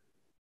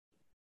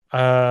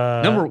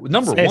 Number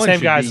Number same, 1 same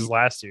should guys be, as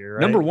last year,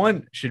 right? Number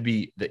 1 should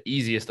be the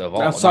easiest of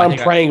all. So I'm I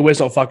praying Wiz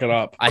don't fuck it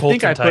up. I Colts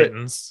think I and put.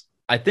 Titans.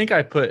 I think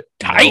I put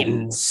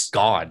Titans. No,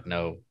 God,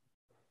 no.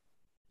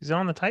 Is it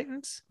on the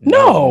Titans?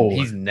 No.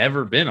 He's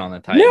never been on the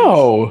Titans.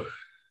 No.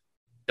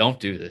 Don't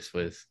do this,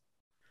 Wiz.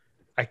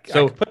 I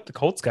So- could put the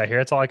Colts guy here.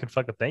 That's all I could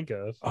fucking think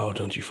of. Oh,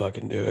 don't you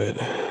fucking do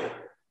it.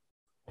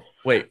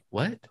 Wait,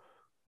 what?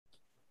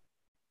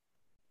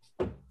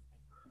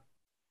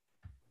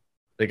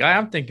 The guy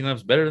I'm thinking of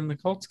is better than the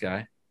Colts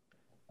guy.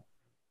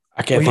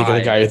 I can't think of the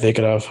Why? guy you're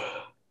thinking of.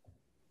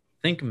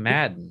 Think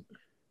Madden.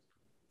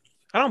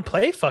 I don't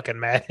play fucking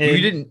Madden. You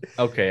didn't.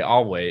 Okay,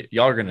 I'll wait.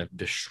 Y'all are gonna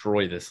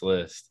destroy this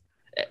list.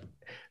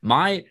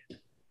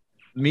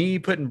 Me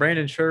putting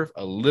Brandon Scherf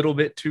a little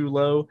bit too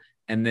low,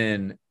 and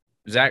then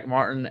Zach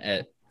Martin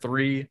at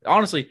 3.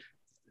 Honestly,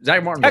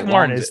 Zach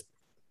Martin is at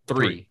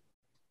 3.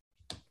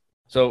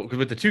 So, because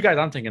with the 2 guys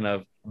I'm thinking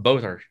of,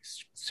 both are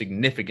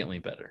significantly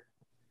better.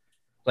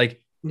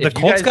 Like the if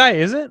you Colts guys- guy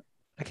isn't.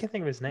 I can't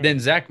think of his name. Then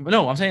Zach.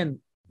 No, I'm saying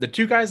the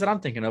 2 guys that I'm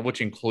thinking of,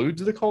 which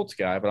includes the Colts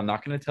guy, but I'm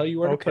not going to tell you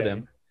where to put Okay. him,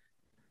 Can't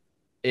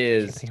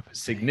is think of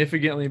his name.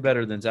 significantly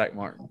better than Zach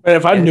Martin. And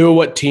if I knew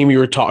what team you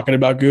were talking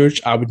about,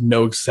 Gooch, I would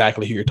know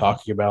exactly who you're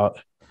talking about.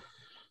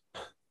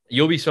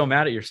 You'll be so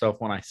mad at yourself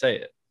when I say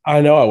it,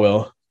 I know I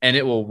will. and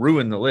it will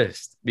ruin the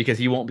list because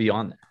he won't be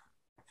on there.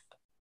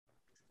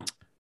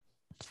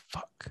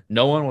 Fuck.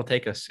 No one will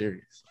take us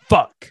serious.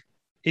 Fuck.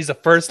 He's the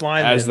first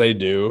lineman As they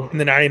do. in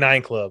the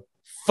 99 club.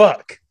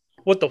 Fuck.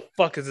 What the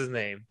fuck is his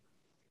name?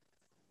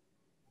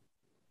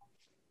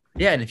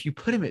 Yeah, and if you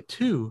put him at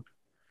 2,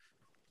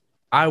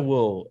 I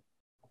will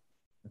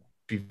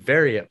be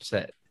very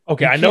upset.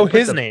 Okay, You I know can't put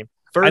his the name.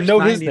 First I know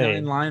his 99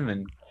 name.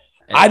 lineman.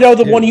 I know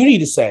the 2. one you need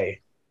to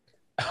say.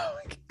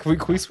 Can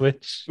we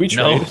switch? We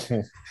No,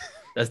 trade.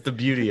 that's the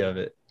beauty of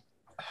it,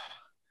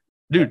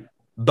 dude.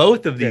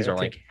 Both of these Okay, are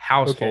okay. like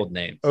household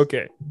names.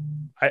 Okay.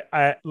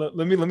 Let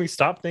me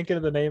stop thinking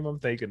of the name I'm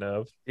thinking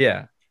of.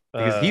 Yeah,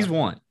 because he's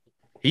won.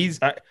 He's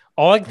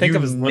all I can think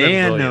of is Leonard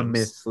Williams.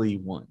 unanimously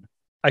won.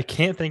 I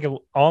can't think of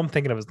all I'm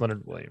thinking of is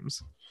Leonard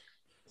Williams.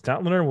 It's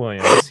not Leonard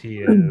Williams. He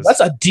is. That's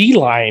a D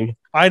line.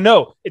 I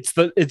know. It's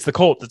the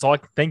Colts. That's all I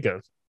can think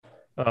of.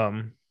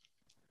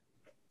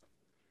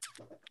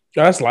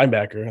 That's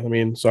linebacker. I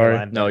mean, sorry.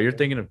 Linebacker. No, you're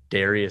thinking of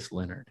Darius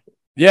Leonard.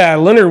 Yeah,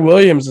 Leonard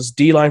Williams is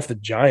D line for the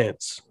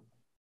Giants.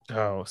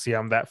 Oh, see,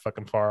 I'm that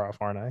fucking far off,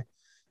 aren't I?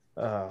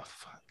 Oh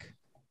fuck.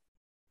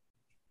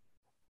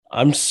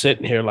 I'm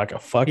sitting here like a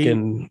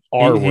fucking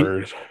R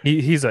word.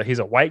 He's a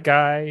white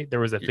guy. There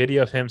was a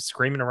video of him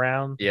screaming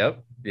around.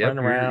 Yep. Running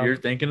around. You're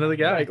thinking of the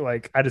guy.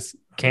 Like I just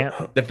can't.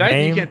 The fact that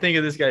you name- can't think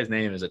of this guy's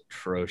name is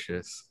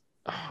atrocious.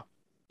 I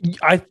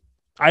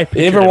You pictured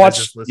ever him as watch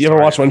this list you ever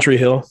watch started. One Tree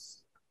Hill?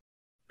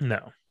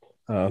 No.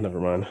 Oh, never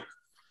mind.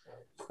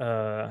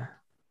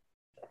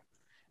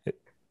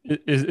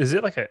 Is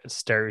it like a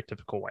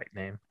stereotypical white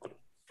name?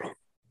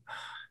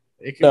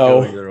 It could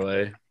No. go either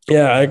way.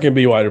 Yeah, it can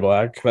be white or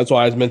black. That's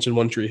why I mentioned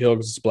One Tree Hill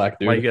because it's a black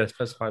dude. Why you gotta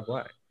specify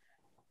black?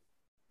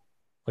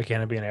 Like,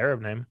 can it be an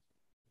Arab name?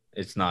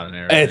 It's not an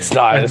Arab. It's name.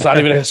 not. It's not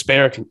even a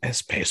Hispanic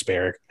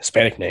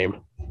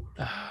name.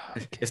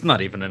 It's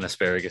not even an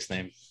asparagus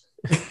name.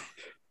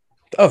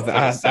 Oh, Like it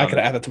I sounded. could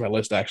add that to my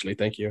list. Actually,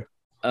 thank you.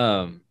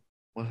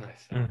 What did I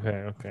say?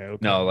 Okay.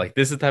 No, like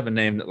this is the type of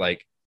name that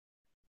like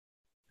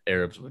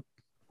Arabs would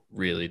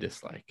really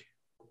dislike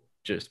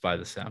just by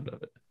the sound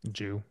of it.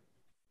 Jew.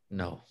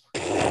 No.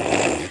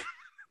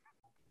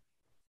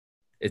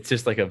 It's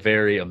just like a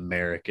very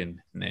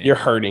American name. You're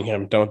hurting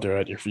him. Don't do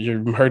it.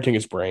 You're hurting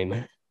his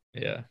brain.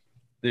 Yeah.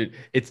 Dude,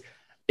 it's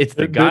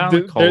the guy on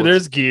the Colts.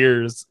 There's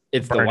gears.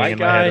 It's the burning white in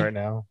my head guy right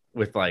now.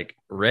 with like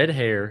red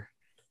hair.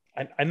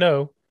 I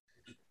know.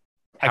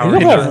 How You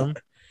don't are have-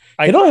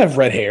 You don't have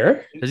red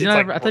hair. Does he not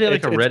have, I thought he had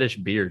like a it's- reddish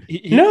beard.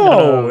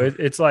 No.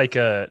 it's like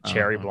a Oh,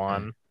 cherry okay.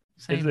 blonde.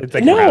 Same. It's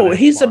like No, brownish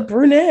he's a blonde.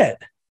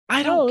 brunette.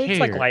 I No, don't care. it's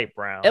like light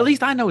brown. At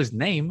least I know his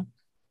name.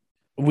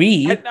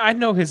 I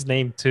know his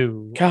name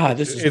too. God,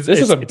 this is It's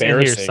in here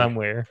embarrassing.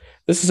 somewhere.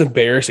 This is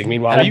embarrassing.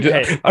 Meanwhile, Have I'm, you-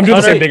 do- I'm doing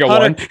the same thing at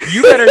one.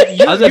 You better.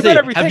 You, I was you gonna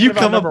better be say, have thinking you about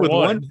come up number with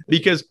one?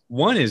 Because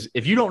one is,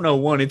 if you don't know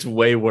one, it's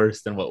way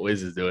worse than what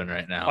Wiz is doing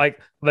right now.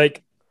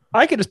 Like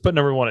I could just put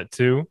number 1 at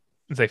 2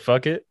 and say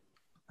fuck it,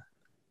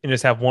 and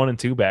just have 1 and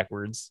 2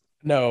 backwards.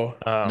 No,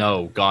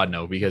 no, God,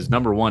 no, because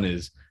number one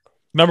is,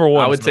 number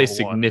 1. I would is say,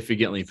 number one.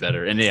 significantly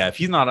better. And yeah, if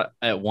he's not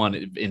at 1,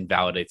 it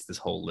invalidates this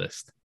whole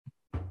list.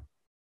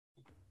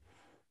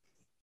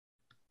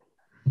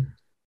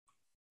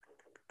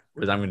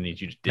 Because I'm going to need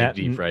you to dig That-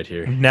 deep right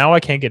here. Now I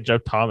can't get Joe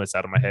Thomas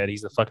out of my head.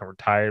 He's a fucking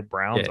retired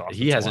Browns. Yeah, he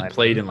offensive hasn't lineman.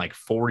 played in like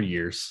 4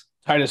 years.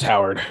 Titus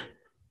Howard.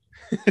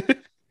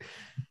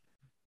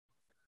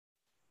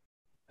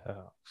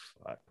 Oh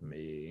fuck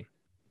me!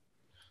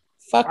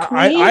 Fuck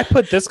I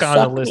put this guy on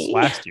Fuck the list me.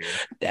 last year.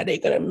 That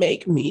ain't gonna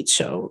make me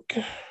choke.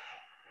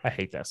 I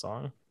hate that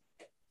song.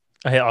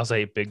 I also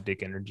hate Big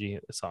Dick Energy.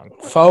 The song.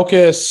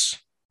 Focus.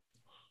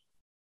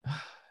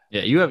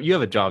 Yeah, you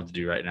have a job to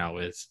do right now,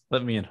 Wiz.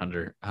 Let me and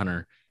Hunter. Oh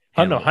no,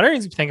 handle it. Hunter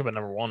needs to be thinking about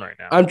number 1 right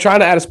now. I'm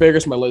trying to add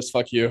asparagus to my list.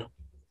 Fuck you.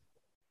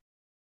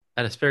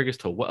 Add asparagus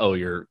to what? Oh,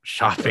 your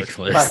shopping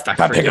list. I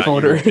My forgot pickup you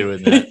order. were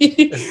doing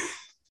that.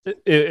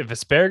 If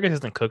asparagus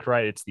isn't cooked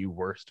right, it's the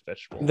worst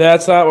vegetable.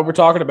 That's not what we're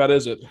talking about,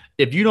 is it?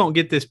 If you don't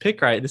get this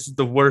pick right, this is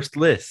the worst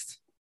list.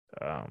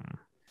 Let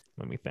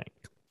me think.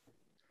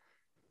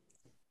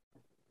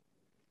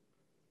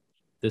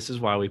 This is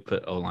why we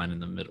put O-line in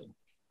the middle.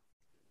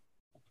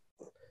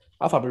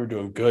 I thought we were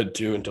doing good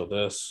too until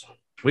this.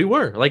 We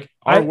were like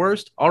our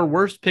worst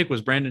pick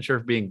was Brandon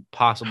Scherf being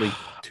possibly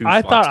 2 I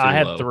spots thought too I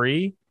had low.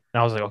 3,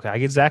 and I was like, okay, I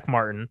get Zach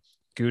Martin.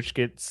 Gooch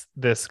gets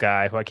this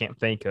guy who I can't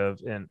think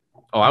of, and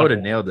Oh, I would have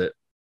nailed it.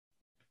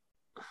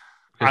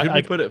 'Cause who'd I-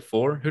 we put at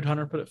 4? Who'd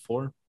Hunter put at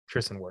 4?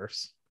 Tristan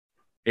Wirfs.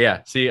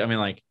 Yeah. See, I mean,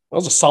 like That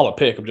was a solid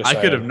pick. I'm just I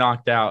saying. could have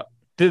knocked out.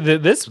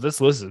 This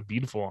list is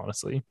beautiful,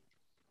 honestly.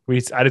 I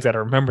just got to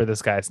remember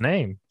this guy's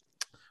name.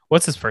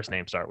 What's his first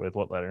name start with?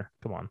 What letter?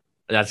 Come on.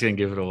 That's gonna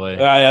give it away.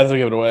 Yeah, that's gonna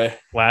give it away.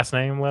 Last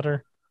name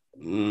letter?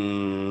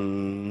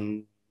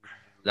 Mm,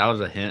 That was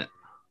a hint.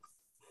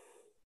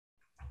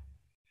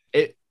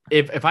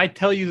 If I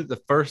tell you that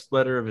the first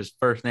letter of his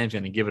first name is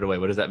going to give it away,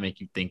 what does that make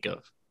you think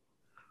of?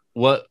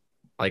 What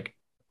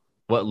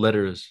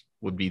letters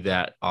would be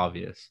that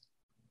obvious?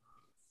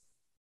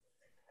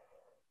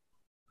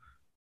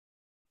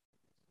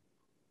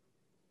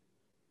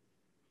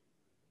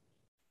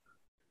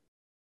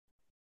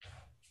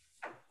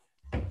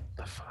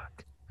 The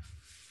fuck?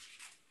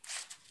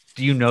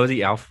 Do you know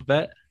the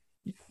alphabet?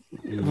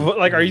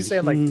 Like, are you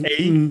saying like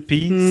A,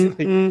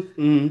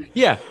 B?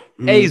 Yeah,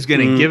 A is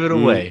gonna give it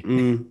away.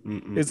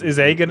 Is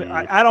A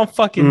gonna? I don't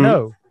fucking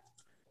know.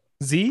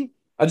 Z?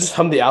 I just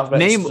hummed the alphabet.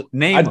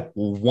 Name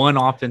one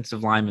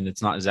offensive lineman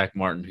that's not Zach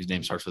Martin, whose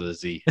name starts with a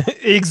Z.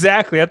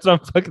 Exactly. That's what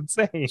I'm fucking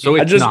saying. So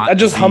I it's not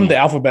just Z. hummed the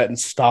alphabet and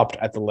stopped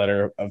at the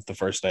letter of the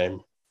first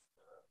name.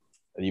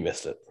 And you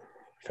missed it.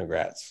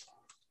 Congrats.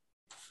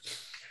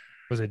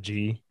 Was it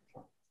G?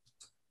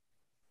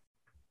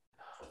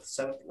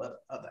 Seventh letter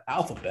of the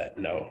alphabet.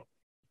 No.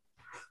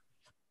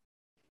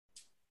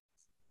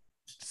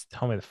 Just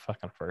tell me the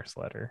fucking first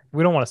letter.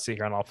 We don't want to sit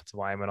here on offensive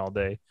lineman all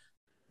day.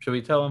 Should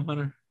we tell him,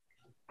 Hunter?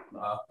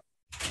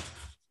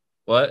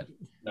 What?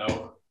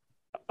 No.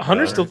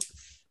 Hunter's still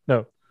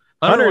no.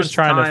 Hunter Hunter's wants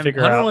trying to time-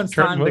 figure Hunter out wants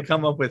Trent time to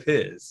come up with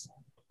his.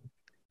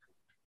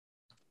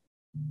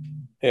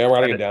 Yeah, I'm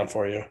writing it down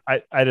for you.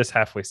 I just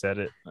halfway said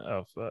it.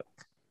 Oh fuck.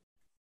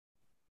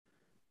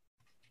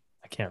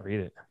 I can't read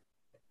it.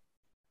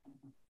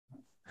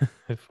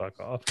 Fuck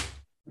off.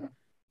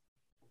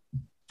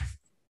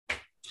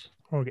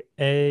 Okay,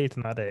 A, it's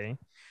not A.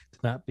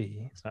 It's not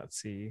B. It's not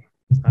C.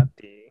 It's not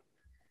D.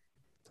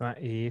 It's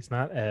not E. It's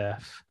not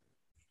F.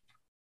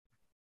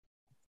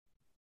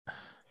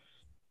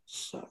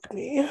 Suck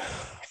me.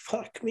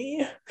 Fuck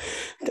me.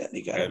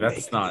 Daddy got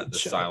That's not the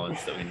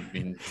silence that we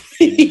need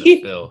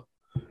to fill.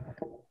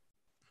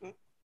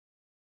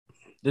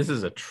 This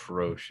is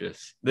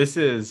atrocious. This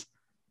is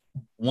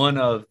one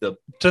of the.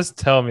 Just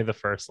tell me the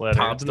first letter.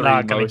 Top It's three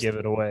not going most- to give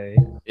it away.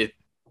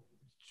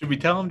 Should we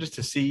tell him just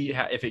to see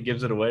if it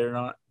gives it away or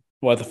not?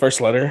 What, the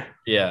first letter?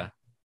 Yeah.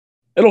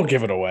 It'll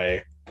give it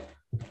away.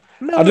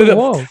 No, I'll do it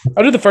won't.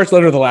 I'll do the first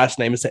letter of the last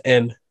name. It's an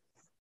N.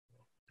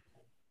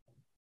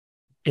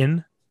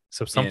 In.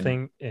 So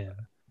something in.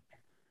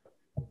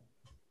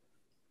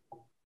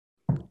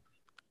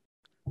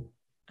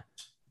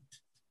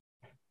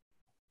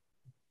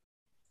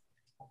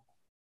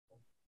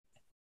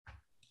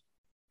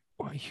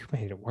 Well, you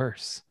made it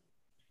worse.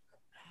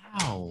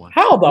 How?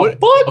 How the What-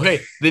 fuck? Okay,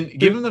 then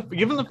give him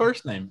the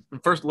first name, the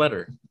first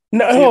letter.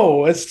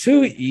 No, it's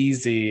too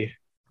easy.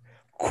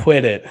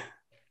 Quit it.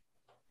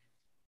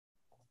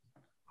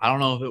 I don't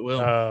know if it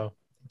will.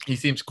 He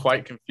seems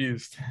quite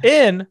confused.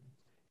 In.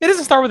 It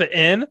doesn't start with an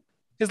N.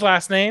 His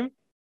last name.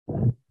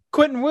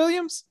 Quentin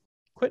Williams.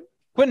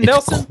 Quentin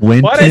Nelson.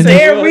 Quentin Why did I say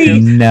There we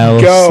Williams?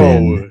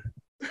 Nelson.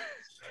 Go.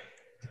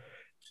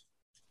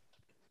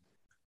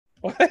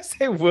 Why did I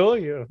say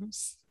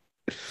Williams?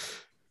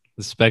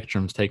 The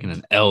Spectrum's taking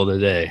an L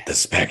today. The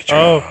spectrum.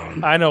 Oh,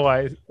 I know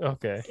why.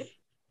 Okay.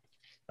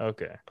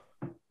 Let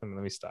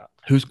me stop.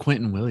 Who's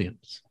Quentin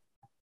Williams?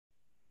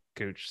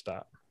 Gooch,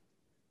 stop.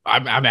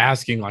 I'm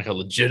asking like a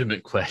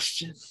legitimate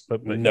question.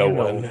 But no you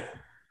know- one.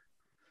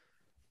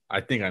 I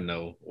think I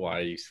know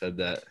why you said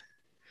that.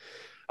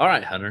 All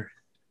right, Hunter.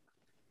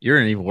 You're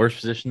in an even worse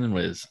position than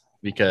Wiz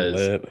because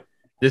Lit.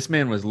 this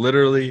man was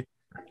literally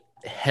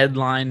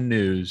headline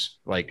news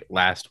like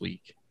last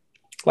week.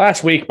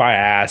 Last week, my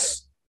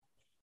ass.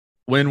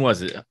 When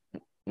was it,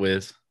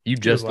 Wiz? You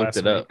just looked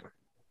it up.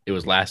 It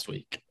was last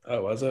week.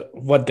 Oh, was it?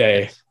 What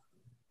day?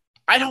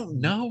 I don't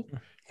know.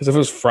 Because if it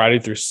was Friday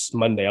through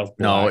Monday, I was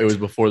No, blacked. it was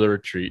before the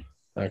retreat.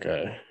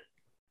 Okay.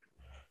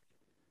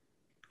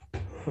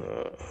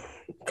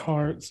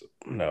 Cards?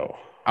 No.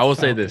 I will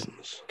say this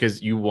Falcons.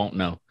 because you won't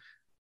know.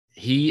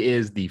 He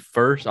is the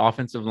first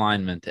offensive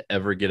lineman to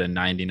ever get a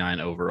 99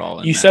 overall.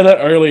 in You that. said that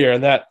earlier,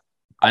 and that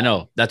I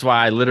know. That's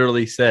why I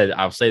literally said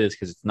I'll say this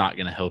because it's not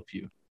going to help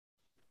you.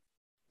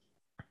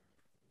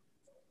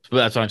 But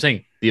that's what I'm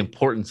saying. The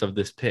importance of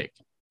this pick.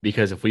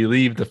 Because if we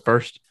leave the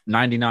first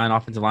 99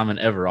 offensive lineman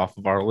ever off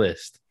of our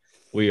list,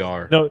 we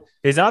are No,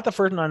 he's not the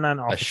first 99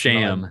 a offensive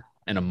sham lineman.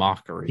 and a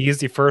mockery. He is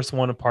the first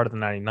one a part of the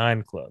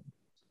 99 club,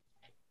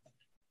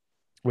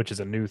 which is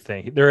a new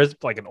thing. There is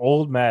like an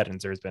old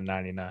Madden's, there's been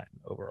 99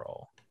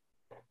 overall.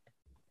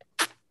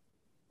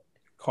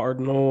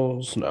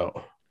 Cardinals?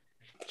 No.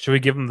 Should we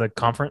give him the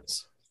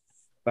conference?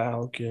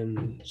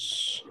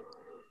 Falcons?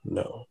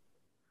 No.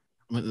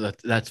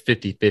 That's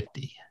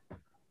 50-50.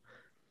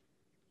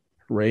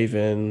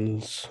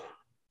 Ravens?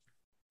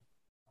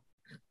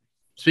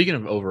 Speaking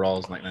of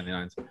overalls, like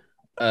 99s,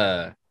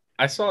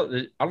 I saw.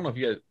 I don't know if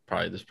you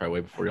guys this is probably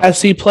way before you.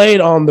 Has he played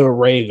on the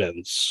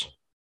Ravens?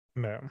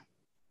 No.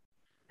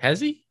 Has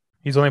he?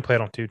 He's only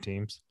played on 2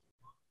 teams.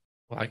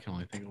 Well, I can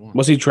only think of one.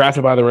 Was he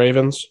drafted by the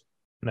Ravens?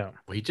 No.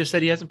 Well, he just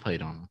said he hasn't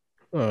played on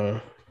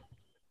them.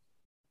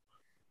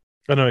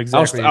 I know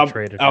exactly who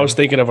traded I was him.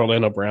 thinking of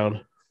Orlando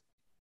Brown.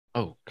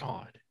 Oh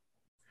God!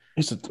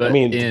 I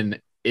mean, in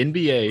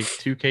NBA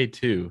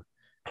 2K2,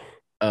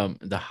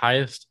 the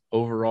highest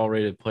overall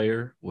rated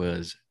player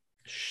was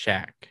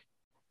Shaq.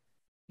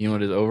 You know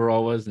what his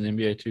overall was in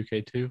NBA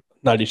 2K2?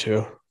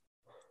 92.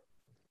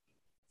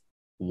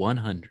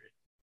 100.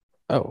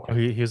 Oh, Oh,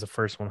 he was the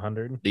first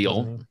 100. The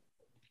wasn't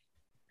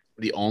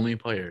only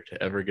player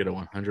to ever get a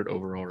 100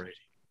 overall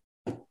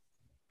rating.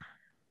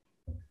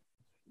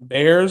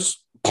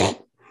 Bears?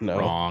 No.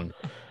 Wrong.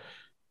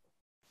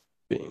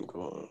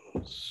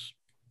 Bengals.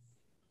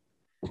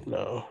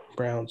 No.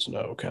 Browns,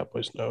 no.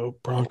 Cowboys, no.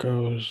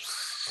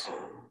 Broncos,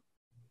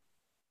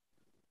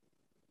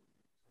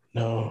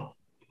 no.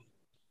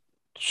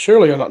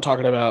 Surely I'm not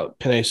talking about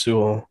Penei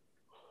Sewell.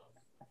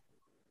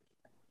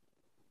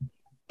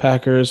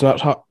 Packers, not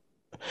talk.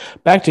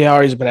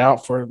 Bakhtiari's been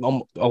out for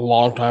a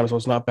long time, so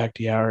it's not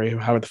Bakhtiari.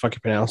 How the fuck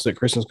you pronounce it?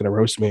 Kristen's gonna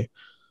roast me.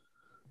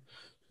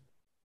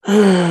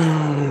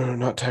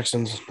 Not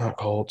Texans, not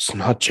Colts,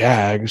 not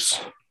Jags,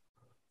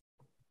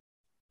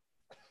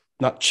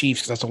 not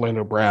Chiefs because that's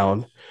Orlando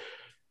Brown.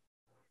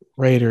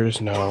 Raiders,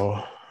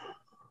 no.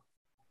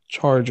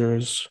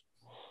 Chargers,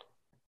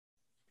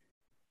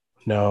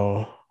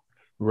 no.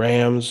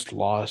 Rams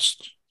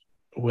lost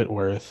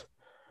Whitworth.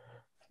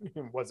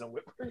 It wasn't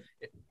Whitworth.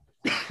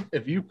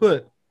 If you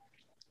put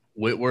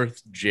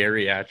Whitworth's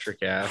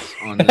geriatric ass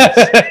on this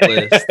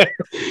list,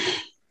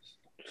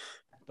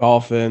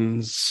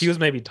 Dolphins. He was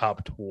maybe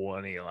top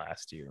 20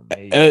 last year.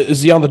 Maybe.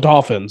 Is he on the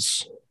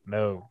Dolphins?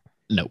 No.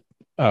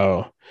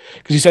 Oh,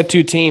 because you said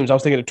two teams. I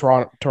was thinking of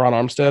Teron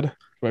Armstead.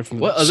 Right from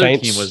what the other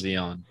Saints. team was he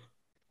on?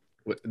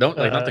 Don't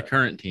like not the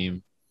current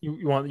team.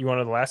 You want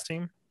the last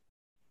team?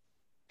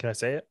 Can I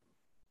say it?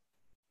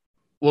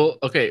 Well,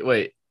 okay,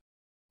 wait.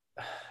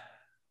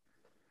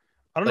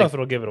 I don't know if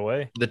it'll give it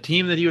away. The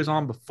team that he was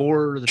on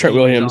before the Trent team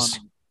he was Williams.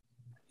 on-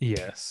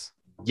 Yes.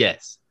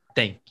 Yes,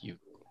 thank you.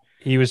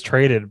 He was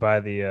traded by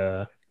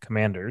the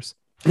Commanders.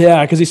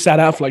 Yeah, because he sat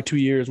out for like 2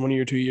 years, 1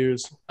 year, 2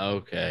 years.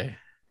 Okay,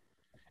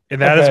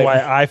 And that is Okay. why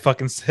I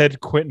fucking said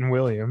Quentin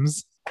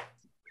Williams.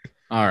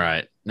 all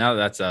right. Now that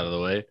that's out of the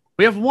way,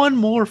 we have one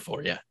more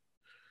for you.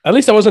 At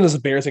least that wasn't as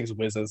embarrassing as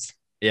Wiz's.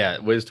 Yeah,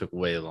 Wiz took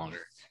way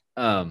longer.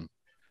 No.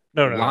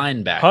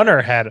 Linebacker.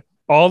 Hunter had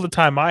all the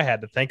time I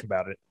had to think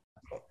about it.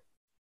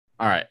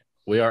 All right,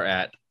 we are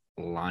at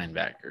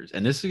linebackers,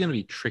 and this is going to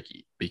be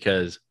tricky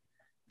because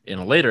in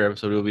a later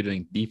episode we'll be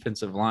doing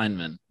defensive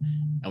linemen,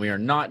 and we are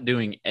not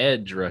doing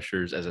edge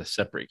rushers as a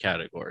separate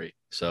category.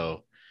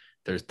 So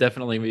there's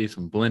definitely going to be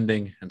some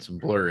blending and some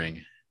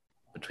blurring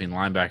between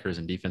linebackers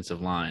and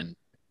defensive line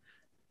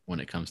when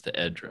it comes to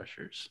edge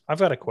rushers. I've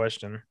got a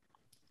question.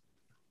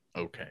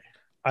 Okay.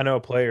 I know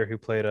a player who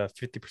played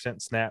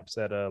 50% snaps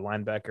at a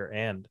linebacker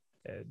and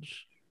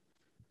edge.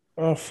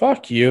 Oh,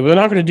 fuck you. We're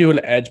not going to do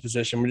an edge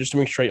position. We're just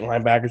doing straight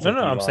linebackers. No, and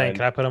I'm D-line. saying,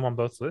 can I put him on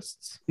both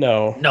lists?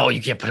 No. No,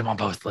 you can't put him on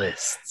both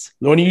lists.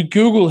 When you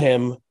Google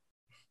him,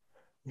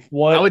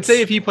 what? I would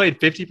say if he played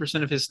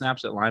 50% of his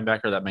snaps at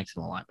linebacker, that makes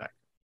him a linebacker.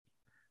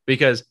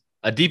 Because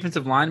a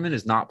defensive lineman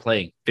is not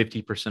playing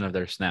 50% of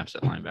their snaps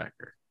at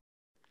linebacker.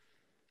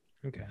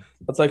 Okay.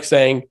 That's like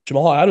saying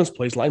Jamal Adams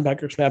plays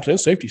linebacker snaps and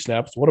safety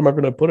snaps. What am I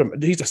going to put him?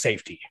 He's a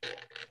safety.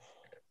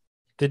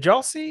 Did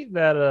y'all see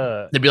that?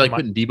 It'd be like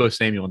putting Debo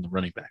Samuel on the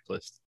running back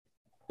list.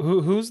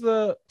 Who's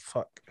the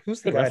Good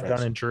guy reference.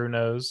 Dunn and Drew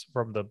knows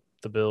from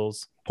the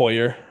Bills?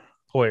 Poyer.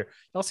 Hoyer.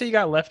 Y'all see he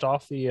got left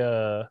off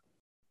the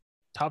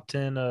top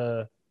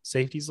 10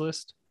 safeties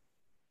list?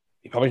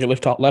 He probably get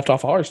left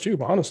off ours too,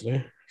 but honestly,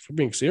 if we're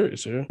being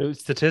serious here.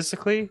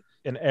 Statistically,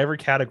 in every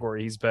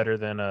category, he's better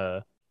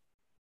than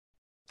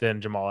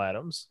Jamal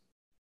Adams.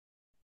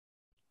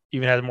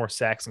 Even has more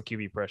sacks and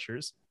QB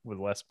pressures with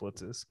less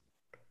blitzes.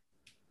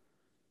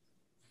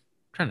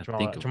 I'm trying to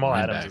think of Jamal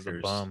Adams is a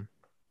linebackers. bum.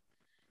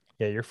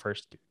 Yeah, you're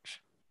first.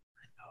 Gooch.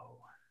 I know.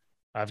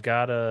 I've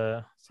got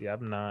I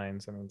have 9,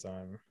 so that means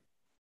I'm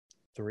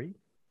 3.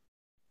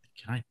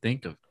 Can I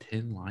think of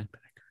 10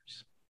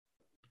 linebackers?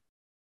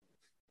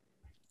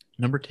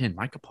 Number 10,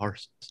 Micah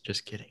Parsons.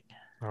 Just kidding.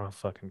 I'll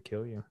fucking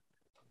kill you.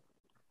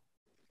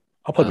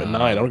 I'll put him at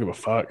 9. I don't give a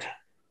fuck.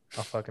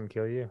 I'll fucking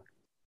kill you.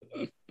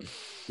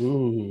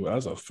 Ooh,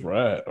 that's a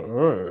threat.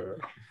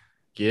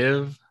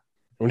 Give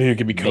When do you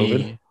give me COVID?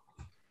 me,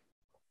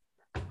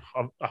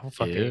 I'll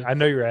fucking. Yeah. I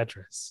know your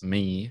address.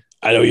 me.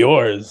 I know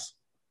yours.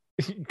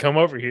 Come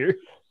over here.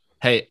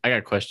 Hey, I got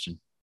a question.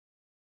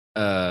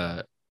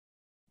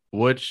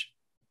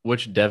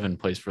 Which Devin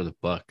plays for the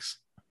Bucks?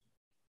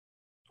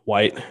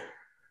 White.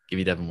 Give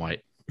me Devin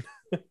White.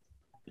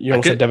 You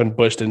almost said could- Devin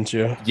Bush, didn't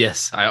you?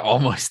 Yes, I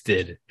almost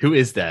did. Who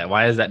is that?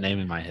 Why is that name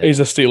in my head? He's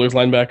a Steelers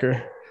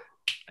linebacker.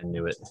 I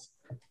knew it.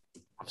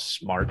 I'm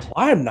smart.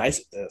 I'm nice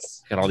at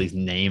this. Got all these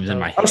names in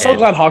my head. I'm so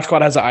glad Hawk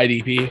Squad has an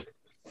IDP.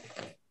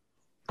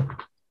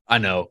 I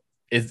know.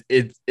 And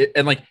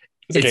like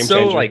It's a game it's so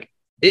changer. like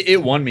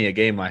it won me a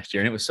game last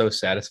year, and it was so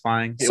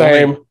satisfying.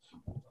 Same.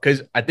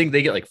 Because I think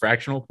they get like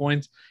fractional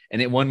points,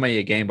 and it won me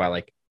a game by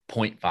like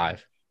 0.5.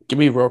 Give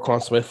me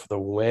Roquan Smith for the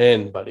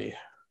win, buddy.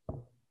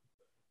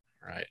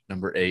 All right,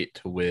 number 8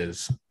 to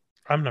Wiz.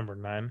 I'm number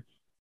 9.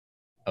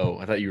 Oh,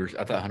 I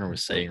thought Hunter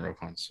was saying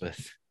Roquan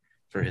Smith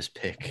for his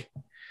pick.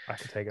 I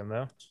can take him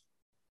though.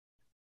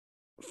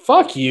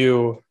 Fuck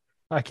you.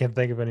 I can't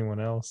think of anyone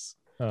else.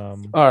 All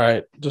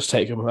right, just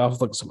take him.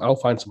 I'll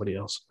find somebody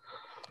else.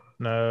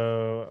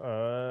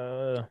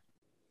 No.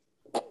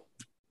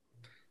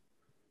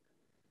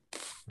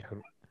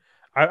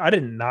 I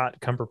did not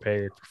come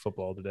prepared for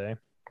football today.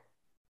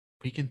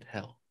 We can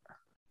tell.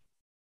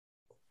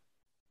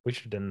 We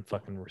should have done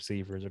fucking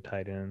receivers or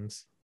tight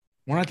ends.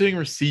 We're not doing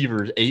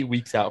receivers 8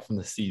 weeks out from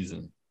the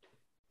season.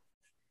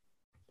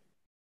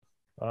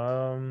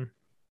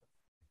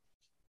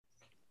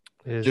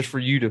 Just for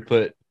you to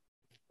put.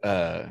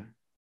 Was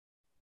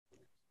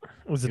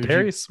it who'd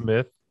Terry you-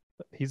 Smith?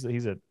 He's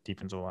a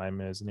defensive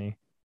lineman, isn't he?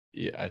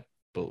 Yeah, I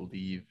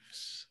believe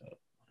so.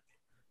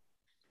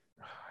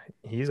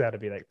 He's got to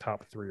be like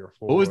top 3 or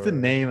 4. What was the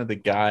name of the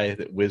guy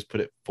that Wiz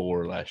put at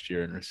 4 last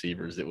year in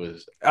receivers? It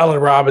was Allen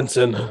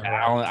Robinson.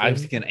 Allen. I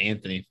was thinking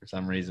Anthony for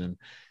some reason.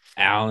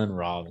 Allen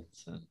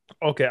Robinson.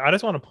 Okay, I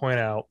just want to point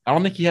out. I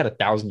don't think he had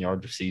 1,000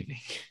 yards receiving.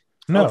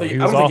 No, I he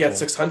don't was think he had awful.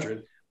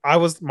 600. I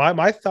was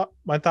my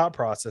thought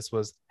process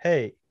was,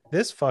 hey,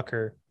 this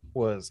fucker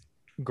was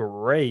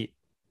great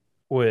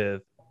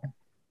with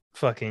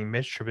fucking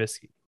Mitch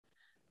Trubisky.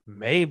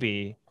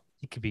 Maybe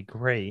he could be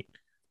great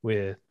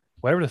with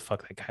whatever the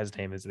fuck that guy's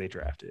name is that they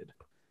drafted.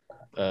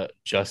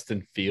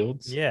 Justin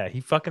Fields. Yeah, he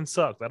fucking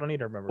sucked. I don't need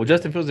to remember. Well, his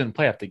Justin name. Fields didn't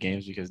play half the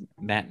games because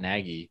Matt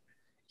Nagy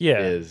Yeah,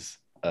 is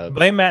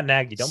blame Matt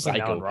Nagy. Don't blame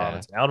Allen psychopath.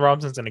 Robinson. Allen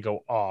Robinson's gonna go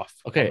off.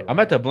 okay. I'm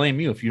about to blame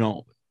you if you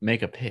don't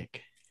make a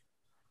pick.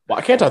 Why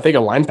can't I think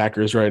of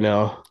linebackers right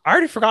now? I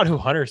already forgot who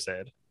Hunter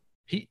said.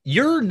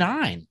 You're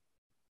 9.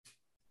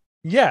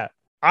 Yeah,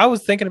 I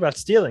was thinking about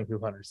stealing who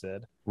Hunter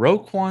said.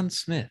 Roquan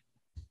Smith.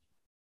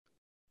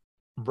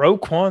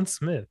 Roquan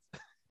Smith.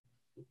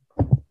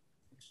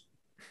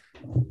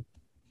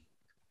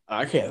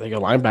 I can't think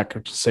of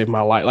linebacker to save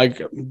my life.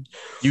 Like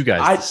You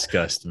guys I-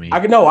 disgust me.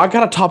 I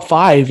got a top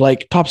 5,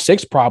 like top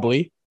 6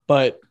 probably,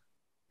 but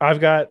I've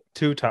got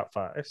 2 top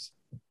 5s.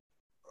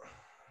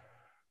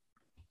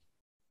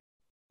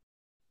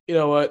 you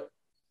know what?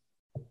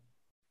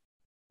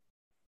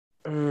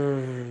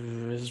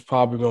 This is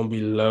probably going to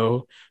be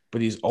low,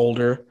 but he's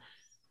older.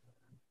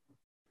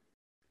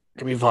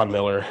 Give me Von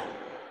Miller.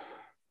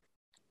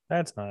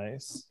 That's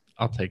nice.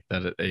 I'll take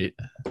that at 8.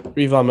 Give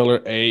me Von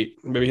Miller 8.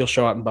 Maybe he'll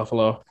show out in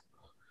Buffalo.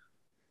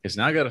 Because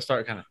now I got to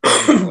start kind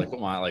of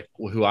like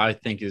who I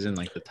think is in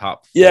like the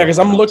top. Yeah, 4 because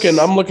I'm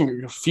looking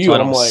rounds. at a few, So I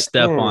and I'm don't like,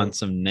 step on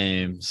some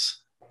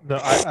names. No,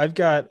 I've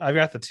got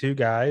the 2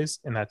 guys,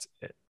 and that's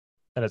it.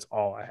 That is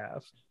all I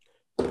have.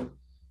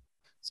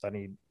 So I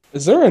need.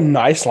 Is there a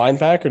nice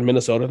linebacker in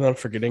Minnesota that I'm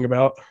forgetting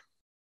about?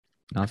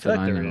 Not I feel that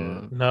I like there know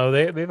is. of. No,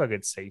 they have a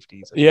good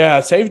safeties. Yeah,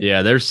 save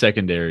Yeah, their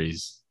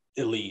secondaries.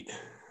 elite.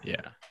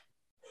 Yeah.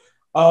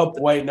 Oh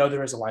wait, no,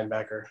 there is a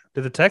linebacker.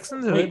 Did the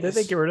Texans Wait, did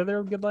they get rid of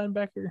their good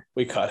linebacker?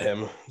 We cut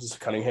him. This is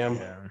Cunningham.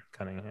 Yeah,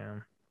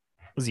 Cunningham.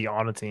 Was he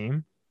on a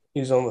team?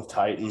 He's on the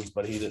Titans,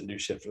 but he didn't do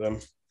shit for them.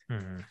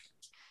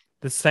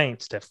 The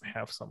Saints definitely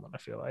have someone. I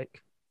feel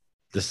like.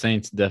 The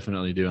Saints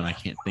definitely do, and I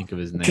can't think of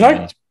his name. Can I-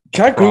 and he's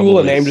Can I Google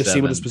a Probably name to see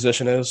what his 7.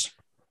 position is?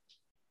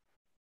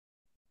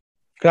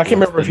 'Cause I can't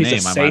what's remember if the he's a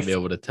name. I might safe. be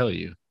able to tell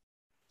you.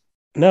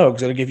 No,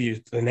 because it'll give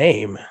you the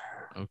name.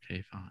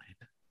 Okay, fine.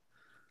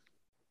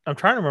 I'm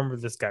trying to remember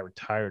if this guy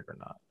retired or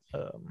not.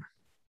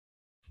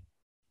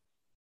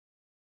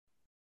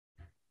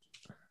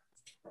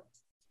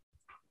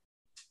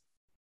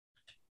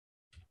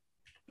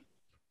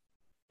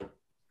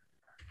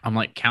 I'm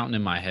like counting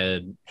in my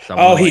head. So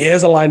Oh, he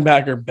is a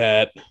linebacker.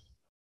 Bet.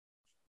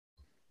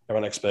 Have my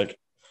next pick.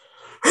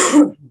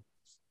 I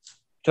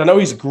know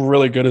he's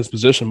really good at his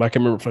position, but I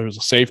can't remember if he was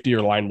a safety or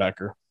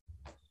linebacker.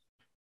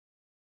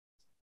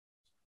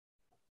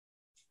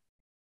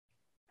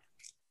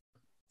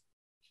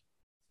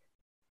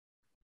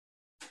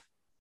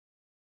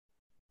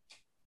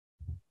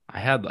 I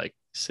had like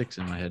 6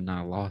 in my head, and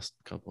I lost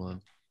a couple of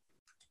them.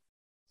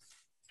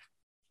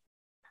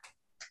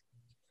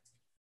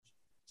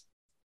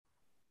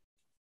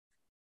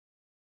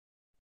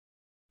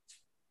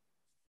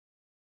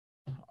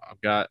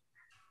 I've got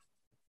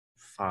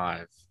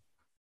 5,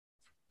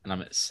 and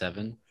I'm at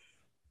 7.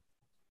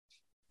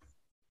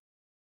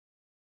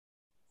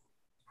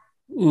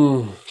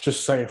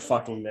 Just say a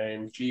fucking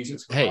name.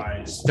 Jesus Hey,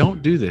 Christ.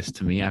 don't do this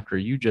to me after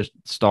you just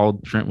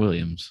stalled Trent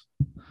Williams.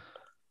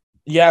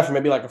 Yeah, for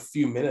maybe like a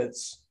few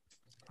minutes.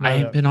 I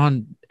ain't been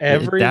on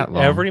every that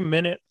long. every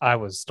minute I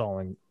was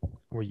stalling.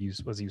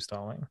 Was you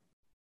stalling?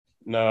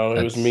 No,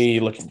 it was That's- me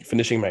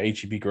finishing my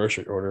HEB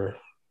grocery order.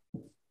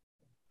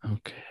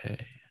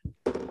 Okay.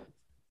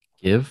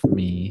 Give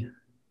me,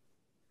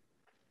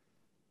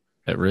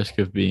 at risk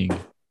of being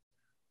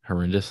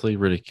horrendously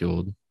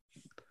ridiculed,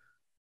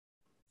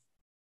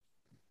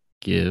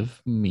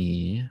 give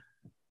me.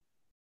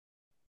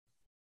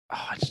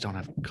 Oh, I just don't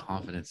have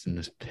confidence in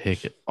this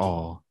pick at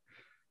all.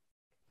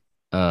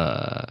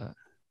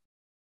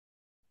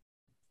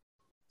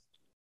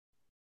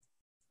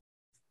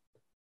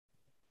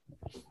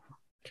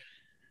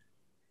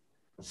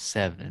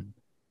 7.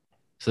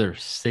 So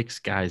there's 6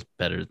 guys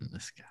better than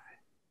this guy.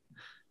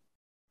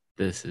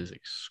 This is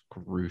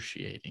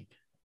excruciating.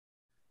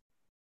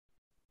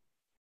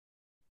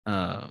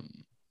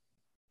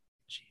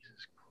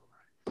 Jesus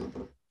Christ.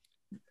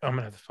 I'm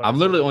gonna have to. I'm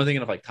literally only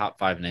thinking of like top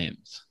 5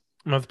 names.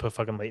 I'm gonna have to put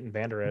fucking Leighton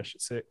Vander Esch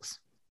at 6.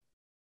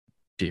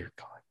 Dear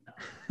God,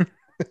 no.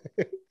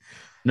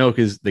 No,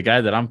 because the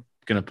guy that I'm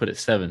gonna put at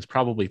 7 is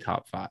probably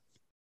top 5.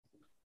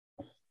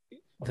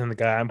 Then the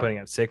guy I'm putting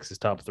at 6 is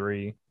top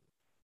 3.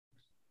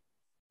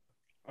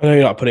 I know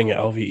you're not putting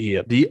LVE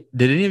up. Did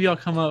any of y'all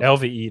come up?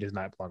 LVE does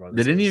not belong on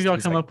this. Did any of list. y'all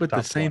He's come like up with the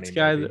top Saints 20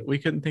 guy maybe. that we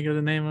couldn't think of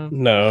the name of?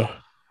 No.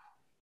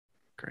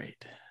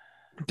 Great.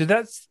 Did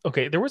that's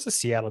okay? There was a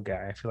Seattle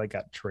guy. I feel like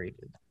got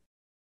traded.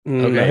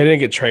 No, Okay. he didn't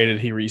get traded.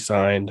 He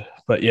re-signed.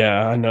 But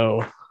yeah, I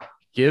know.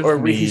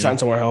 He signed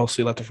somewhere else.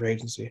 He left the free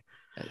agency.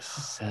 at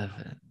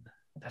 7.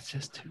 That's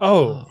just too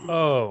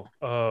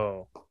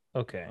Oh.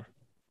 Okay.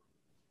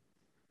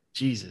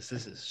 Jesus,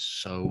 this is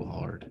so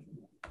hard.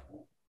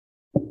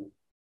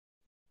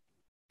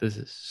 This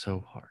is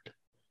so hard.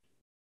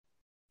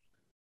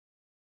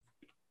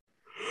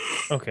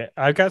 Okay.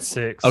 I've got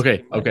 6.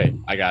 Okay,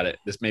 I got it.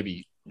 This may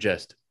be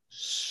just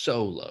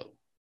so low.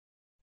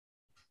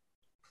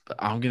 But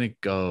I'm going to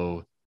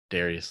go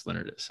Darius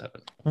Leonard at 7.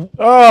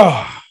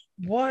 Oh,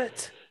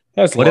 What?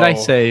 that's What did I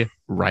low. say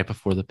right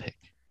before the pick?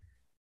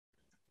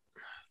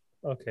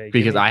 Okay.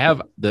 Because I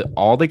have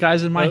all the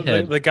guys in my The-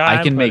 head. the guy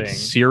I can I'm make putting-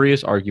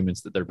 serious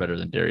arguments that they're better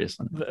than Darius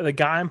Leonard. the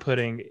guy I'm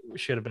putting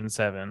should have been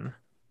 7.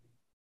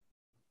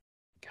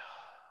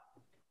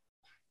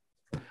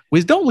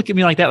 Wiz, don't look at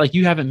me like that. Like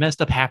you haven't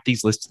messed up half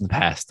these lists in the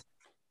past.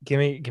 Give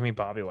me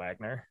Bobby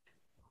Wagner.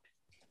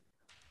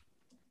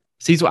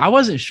 See, so I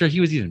wasn't sure he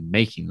was even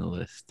making the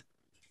list.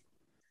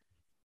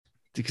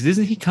 Because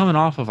isn't he coming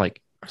off of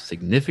like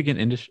significant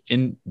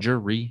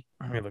injury?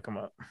 Let me look him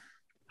up.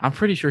 I'm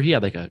pretty sure he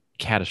had like a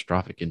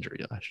catastrophic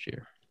injury last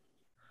year.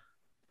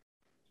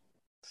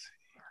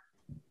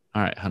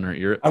 All right, Hunter,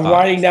 you're. I'm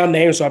writing down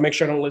names so I make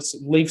sure I don't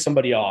leave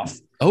somebody off.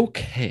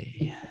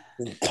 Okay.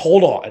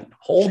 Hold on.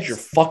 Hold your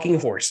fucking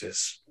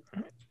horses.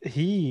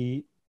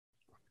 He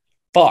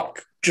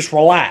Fuck. Just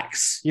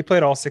relax.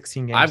 played all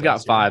 16 games. I've got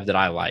last year. 5 that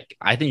I like.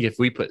 I think if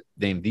we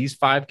name these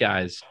 5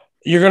 guys,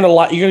 You're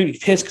gonna be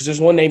pissed because there's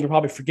one name you're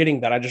probably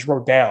forgetting that I just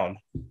wrote down.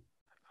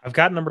 I've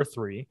got number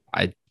 3.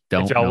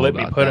 don't If y'all know let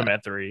me about put that. him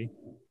at 3.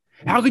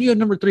 How can you have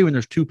number 3 when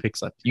there's 2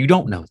 picks left? You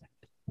don't know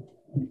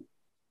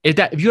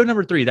that. If you have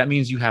number 3, that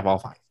means you have all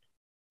 5.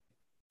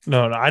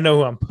 No, I know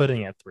who I'm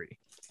putting at 3.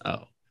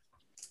 Oh.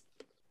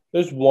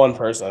 There's one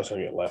person that's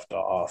gonna get left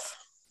off.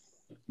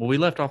 Well, we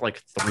left off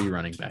like 3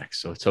 running backs,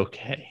 so it's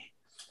okay.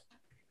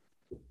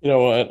 You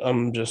know what?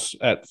 I'm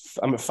at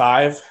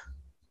 5.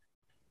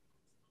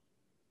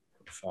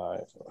 5.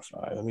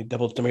 Let me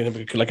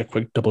like a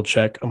quick double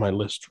check on my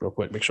list real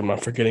quick. Make sure I'm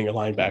not forgetting a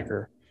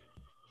linebacker.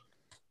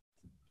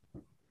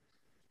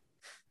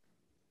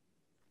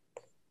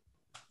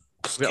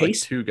 We got like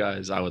 2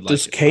 guys I would like.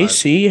 Does at 5.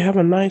 KC have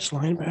a nice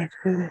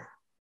linebacker?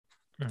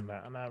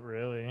 Not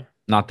really.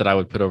 Not that I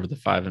would put over the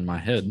 5 in my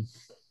head.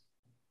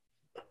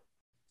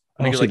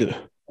 I think Honestly, like,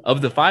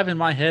 of the 5 in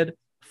my head,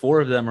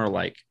 4 of them are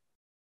like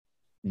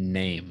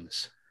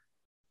names.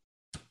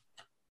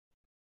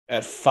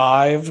 at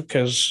 5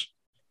 because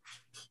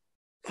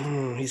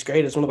he's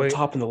great. It's one of the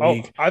top in the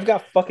league. I've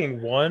got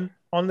fucking 1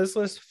 on this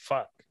list.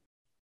 Fuck.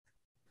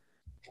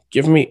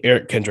 Give me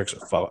Eric Kendricks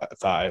at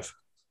 5.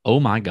 Oh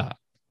my God.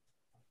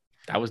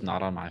 That was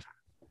not on my 5.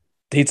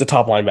 He's the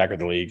top linebacker in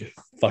the league.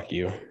 Fuck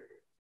you.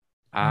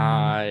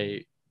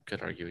 I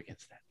could argue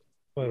against that.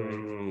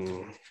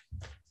 Wait.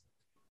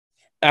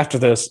 After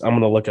this, I'm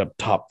gonna look up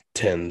top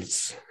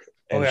 10s.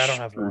 and I don't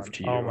have prove one.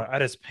 to Oh you. my! I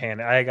just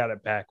panicked. I got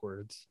it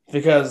backwards.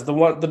 Because the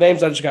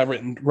names I just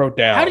wrote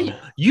down. How do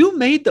you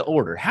made the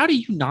order? How do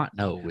you not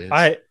know, Wiz?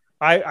 I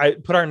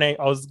put our name.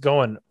 I was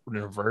going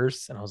in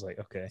reverse, and I was like,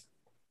 okay.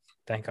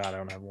 Thank God I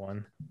don't have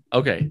 1.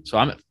 Okay, so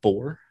I'm at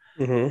 4.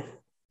 Mm-hmm.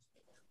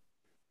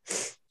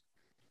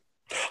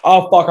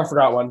 Oh fuck! I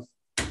forgot one.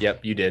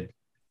 Yep, you did.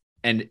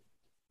 And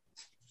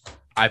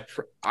I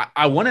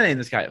want to name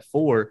this guy at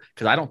 4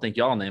 because I don't think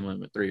y'all name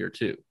him at 3 or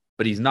 2.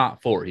 But he's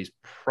not 4. He's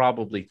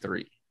probably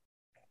 3.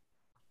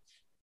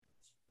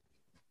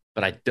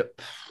 But I do.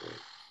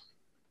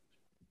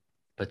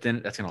 But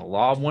then that's gonna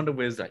lob one to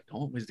Wiz that I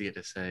don't want Wiz to get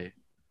to say.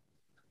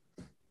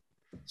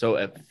 So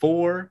at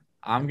 4,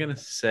 I'm gonna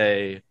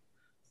say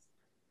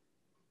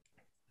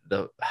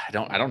I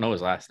don't know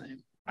his last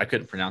name. I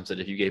couldn't pronounce it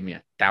if you gave me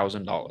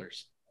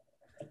 $1,000.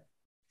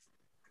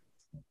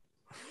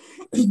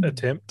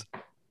 Attempt.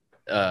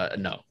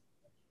 No.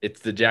 It's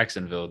the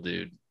Jacksonville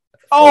dude.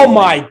 Oh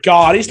my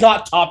God! He's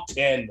not top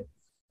 10.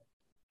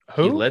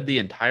 Who? He led the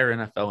entire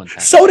NFL in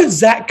tackles. So did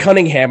Zach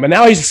Cunningham, and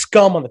now he's a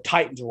scum on the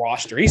Titans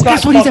roster. He's Well, not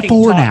guess what? He's at fucking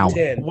 4 top now.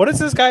 10. What is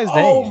this guy's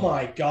Oh name?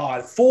 my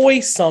God,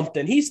 Foy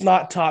something. He's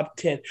not top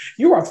 10.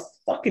 You're a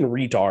fucking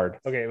retard.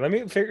 Okay, let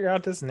me figure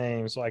out this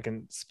name so I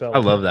can spell. I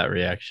love that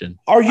reaction.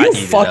 Are I you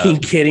need it fucking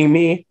up. kidding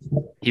me,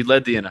 He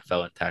led the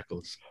NFL in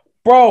tackles.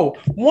 bro?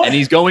 What? And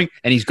he's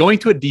going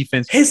to a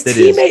defense His that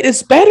is teammate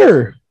is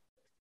better.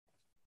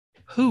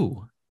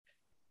 who?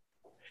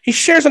 He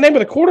shares the name of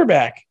the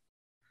quarterback.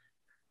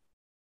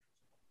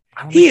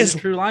 I don't He think he's is a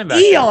true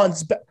linebacker.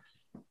 Eons.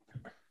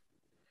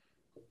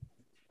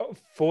 Oh,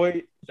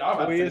 Foy.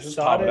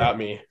 Without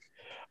me.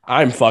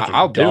 I'm fucking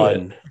I'll do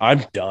done.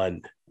 I'm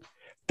done.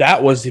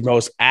 That was the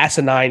most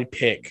asinine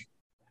pick.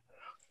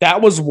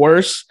 That was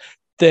worse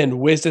than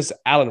Wiz's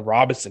Allen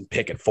Robinson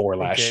pick at 4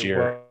 last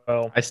year.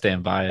 Well, I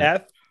stand by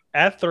it.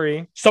 at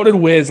 3, So did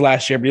Wiz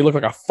last year, but he looked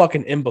like a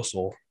fucking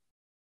imbecile.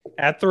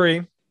 At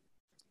 3,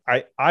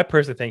 I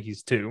personally think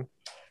he's 2.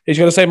 He's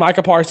going to say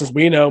Micah Parsons.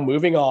 We know.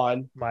 Moving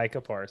on.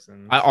 Micah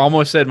Parsons. I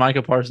almost said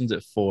Micah Parsons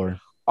at 4.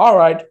 All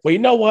right. Well, you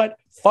know what?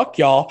 Fuck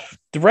y'all.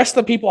 The rest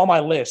of the people on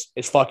my list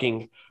is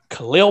fucking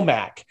Khalil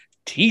Mack,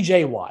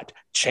 TJ Watt,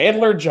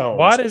 Chandler Jones.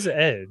 Watt is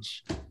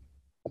edge.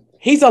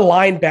 He's a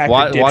linebacker.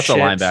 Watt's a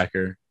dipshit.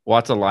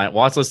 linebacker.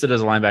 Watt's listed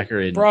as a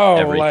linebacker in Bro,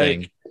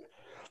 everything. like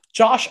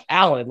Josh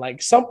Allen,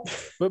 like some.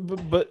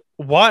 But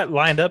Watt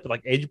lined up at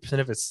like 80%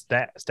 of his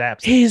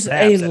stats. He's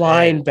a snaps at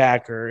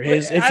linebacker.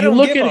 edge. If I you don't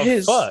look give at a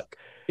his, fuck.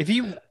 If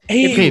you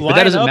Okay, but that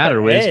line doesn't up matter,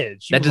 at Wiz.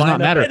 edge, you That does not line up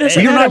matter. at It doesn't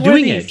edge. We're matter not where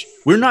doing he- edge.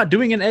 We're not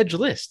doing an edge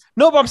list.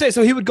 No, but I'm saying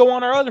so he would go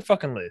on our other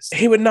fucking list.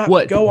 he would not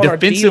What, go on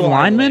defensive our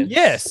D-line lineman? list.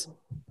 Yes.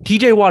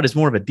 TJ Watt is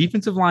more of a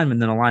defensive lineman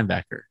than a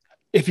linebacker.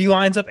 If he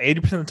lines up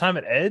 80% of the time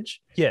at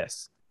edge,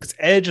 yes. Because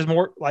edge is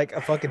more like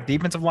a fucking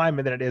defensive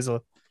lineman than it is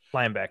a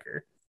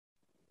linebacker.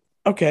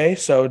 Okay,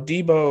 so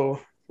Debo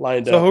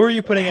lined So up who are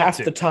you putting half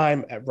at the 2?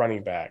 time at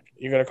running back.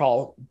 You're going to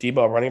call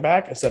Debo a running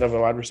back instead of a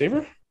wide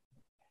receiver?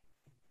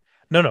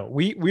 No.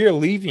 We are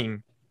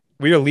leaving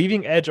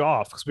edge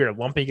off because we are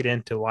lumping it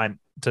into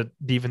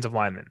defensive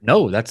linemen.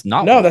 No, that's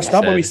not. No, what that's we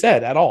not said. what we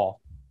said at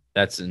all.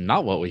 That's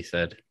not what we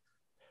said.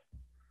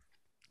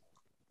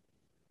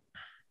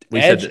 We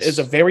Edge said is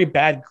a very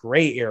bad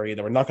gray area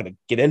that we're not going to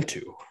get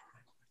into.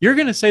 You're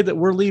going to say that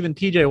we're leaving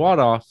TJ Watt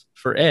off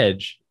for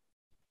edge,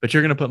 but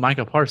you're going to put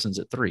Micah Parsons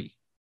at 3.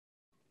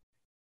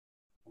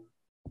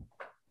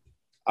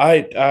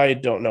 I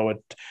don't know what.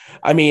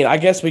 I mean, I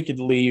guess we could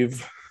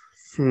leave.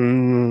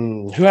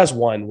 Who has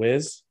 1?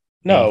 Wiz?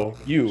 No,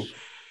 you.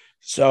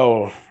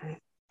 So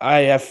I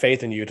have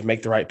faith in you to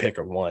make the right pick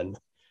of 1.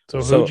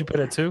 So So- who'd you put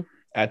at 2?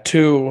 At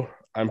 2,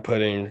 I'm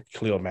putting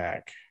Khalil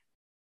Mack.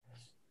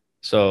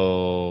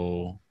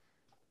 So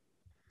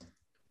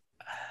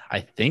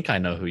I think I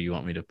know who you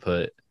want me to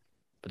put,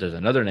 but there's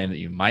another name that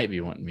you might be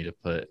wanting me to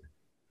put.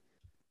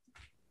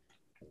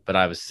 But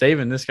I was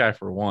saving this guy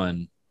for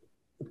 1.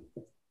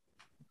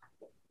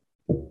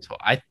 So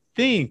I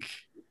think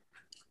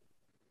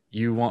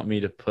you want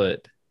me to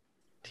put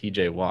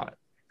TJ Watt.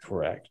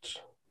 Correct.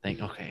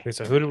 Okay. Okay,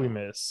 so who did we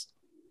miss?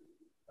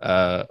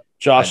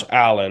 Josh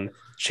Allen,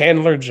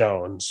 Chandler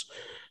Jones.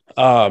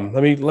 Let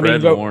me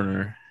Fred go.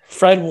 Warner.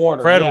 Fred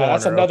Warner. Fred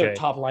That's Warner, another okay.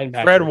 top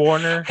linebacker. Fred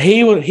Warner.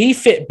 He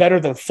fit better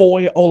than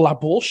Foy Ola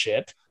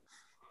bullshit.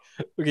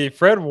 Okay,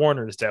 Fred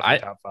Warner is definitely I-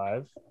 top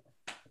 5.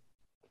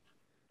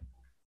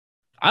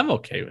 I'm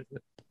okay with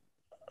it.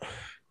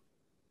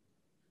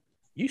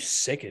 You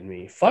sicken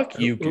me. Fuck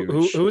you, Who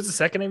Gooch. was the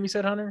second name you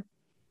said, Hunter?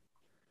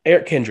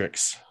 Eric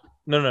Kendricks.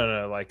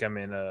 No. Like, I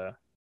mean,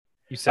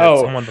 you said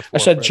Oh, someone before.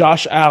 I said Fred.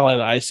 Josh Allen.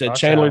 I said Josh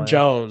Chandler Allen,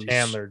 Jones.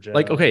 Chandler Jones.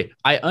 Like, okay,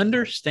 I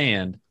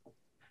understand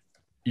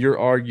your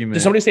argument.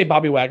 Did somebody say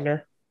Bobby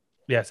Wagner?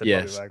 Yeah, I said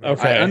Yes. Bobby Wagner.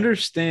 Okay. I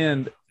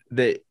understand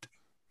that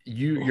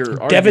your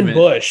Devin argument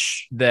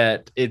Bush.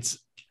 that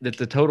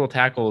the total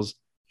tackles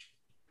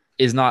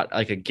is not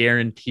like a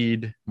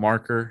guaranteed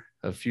marker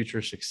of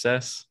future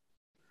success,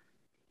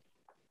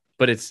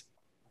 but it's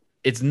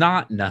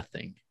not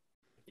nothing.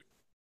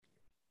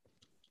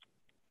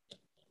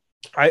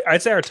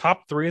 I'd say our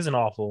top 3 isn't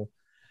awful.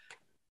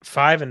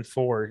 5 and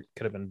 4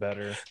 could have been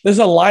better. There's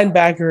a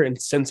linebacker in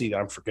Cincy that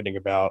I'm forgetting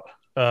about.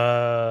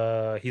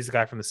 He's the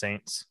guy from the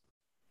Saints,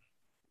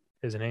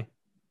 isn't he?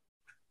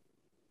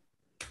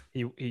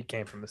 He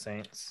came from the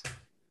Saints.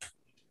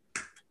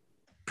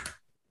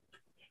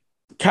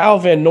 Kyle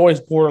Van Noy's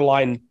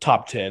borderline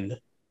top 10.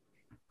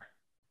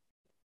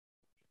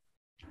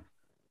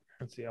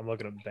 Let's see. I'm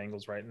looking at the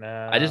Bengals right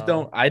now.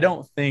 I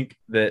don't think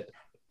that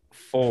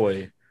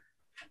Foy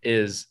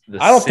is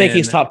the I don't think sin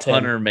he's top 10.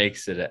 Hunter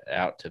makes it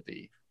out to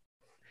be.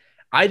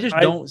 I just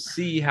I- don't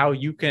see how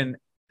you can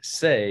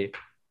say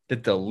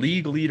that the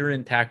league leader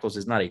in tackles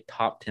is not a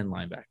top 10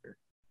 linebacker.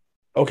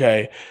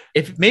 Okay.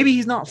 If maybe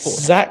he's not Foy.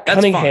 Zach That's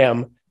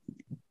Cunningham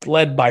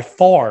led by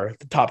far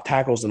the top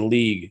tackles in the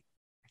league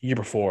year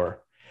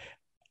before.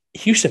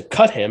 Houston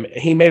cut him, and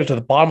he made it to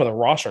the bottom of the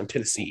roster in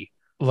Tennessee.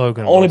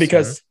 Logan Only Wilson.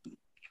 because,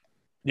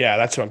 yeah,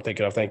 that's what I'm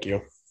thinking of. Thank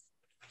you.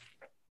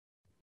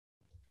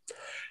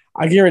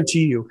 I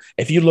guarantee you,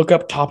 if you look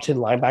up top 10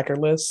 linebacker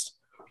lists,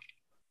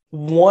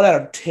 1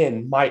 out of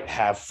 10 might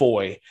have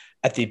Foy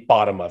at the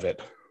bottom of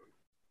it.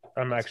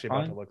 I'm actually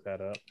about fine. to look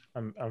that up.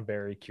 I'm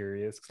very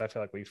curious because I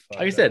feel like we fucked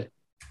Like I up. said,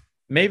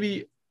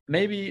 maybe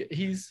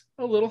he's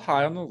a little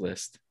high on the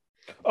list.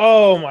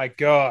 Oh my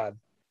god.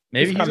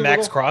 Maybe He's he's got a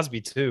Max little,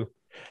 He's too.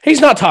 He's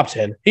not top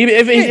 10.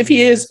 If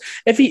he is,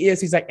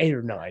 he's like 8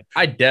 or 9.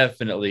 I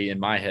definitely in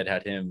my head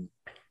had him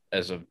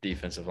as a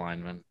defensive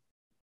lineman.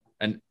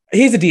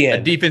 He's a A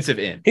DN. defensive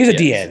end. He's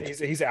a Yes.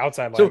 DN. He's an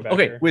outside So linebacker.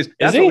 okay, Wiz, Is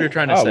that's he? what we were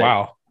trying to Oh, say.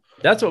 wow.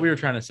 That's what we were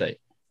trying to say.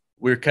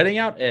 We're cutting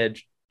out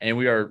edge and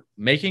we are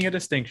making a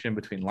distinction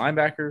between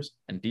linebackers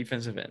and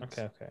defensive ends.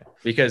 Okay.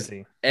 Because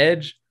See.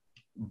 edge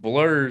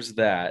blurs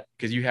that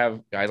because you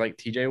have guys like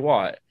TJ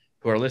Watt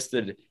who are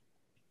listed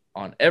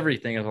on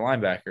everything as a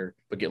linebacker,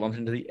 but get lumped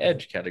into the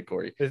edge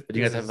category. This- But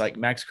you guys this have is- like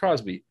Max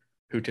Crosby,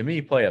 who to me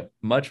play a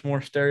much more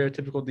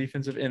stereotypical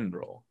defensive end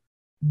role.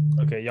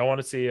 Okay, y'all want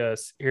to see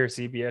us here?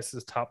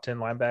 CBS's top 10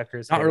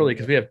 linebackers. Not really,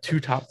 because we have 2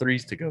 top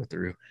 3s to go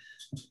through.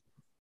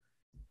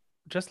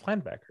 Just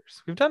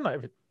linebackers. We've done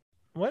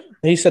what?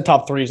 He said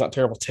top 3 is not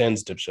terrible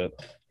 10s, dipshit.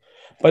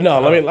 But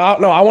no,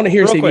 I want to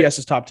hear Real quick,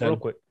 CBS's top 10. Real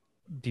quick,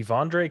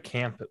 Devondre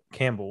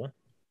Campbell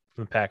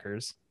from the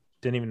Packers.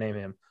 Didn't even name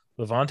him.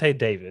 Levante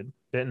David.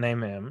 Didn't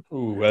name him.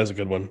 Ooh, that's a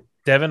good one.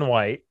 Devin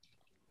White.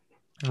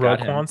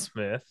 Got him. Roquan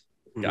Smith.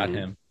 Got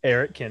him.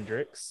 Eric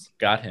Kendricks.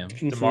 Got him.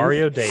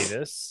 Demario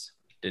Davis.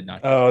 Did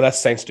not. Oh, that's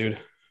Saints, dude.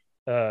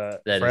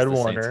 That Fred is the Saints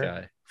Warner.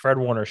 guy. Fred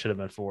Warner should have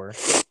been 4.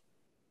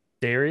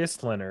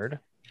 Darius Leonard.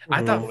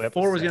 I thought Ooh,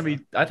 4 was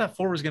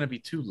gonna be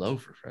too low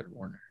for Fred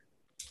Warner.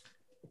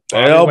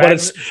 Well, but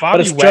it's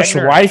just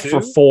right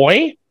for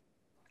Foy.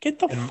 Get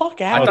the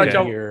fuck out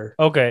of here.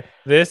 Okay,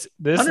 this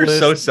Hunter's list,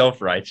 so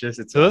self-righteous.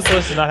 so this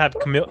list does not have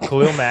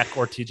Khalil Mack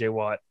or TJ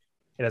Watt.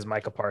 It has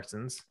Micah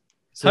Parsons.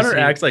 So Hunter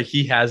acts like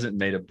he hasn't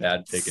made a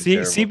bad pick. In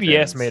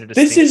CBS made a This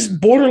distinction. is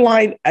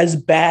borderline as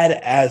bad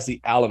as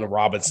the Allen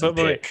Robinson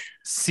pick.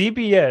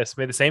 CBS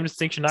made the same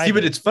distinction I See,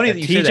 but did. it's funny that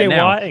you say TJ that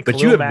now. Watt and But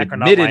Khalil you have Mack are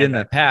not admitted in the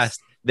linebackers.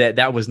 past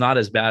that was not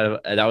as bad.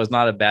 That was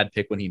not a bad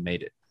pick when he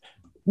made it.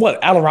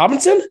 What, Allen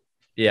Robinson?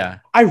 Yeah,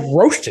 I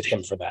roasted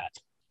him for that.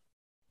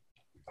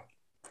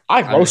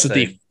 I roasted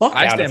the fuck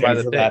out of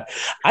him for that.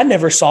 I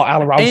never saw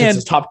Allen Robinson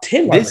as top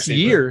 10 wide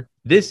receiver.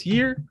 This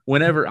year,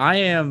 whenever I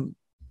am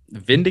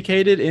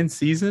vindicated in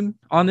season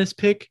on this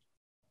pick,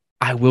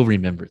 I will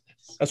remember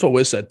this. That's what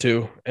Wiz said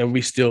too, and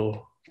we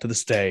still to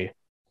this day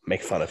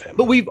make fun of him.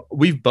 But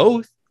we've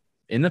both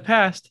in the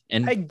past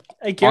and I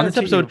on this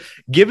episode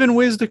given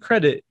Wiz the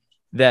credit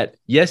that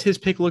yes, his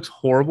pick looks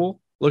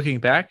horrible looking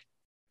back,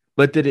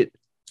 but that it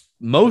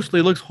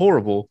mostly looks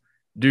horrible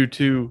due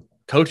to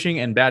coaching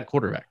and bad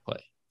quarterback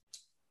play.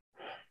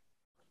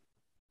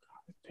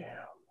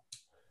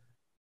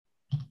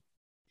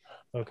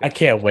 Okay. I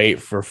can't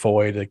wait for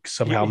Foy to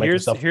somehow make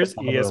himself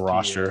on the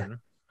roster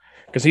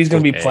because he's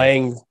going to be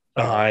playing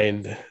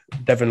behind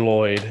Devin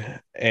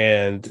Lloyd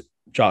and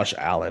Josh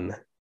Allen.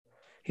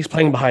 He's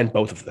playing behind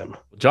both of them.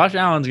 Josh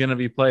Allen's going to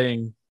be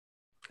playing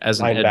as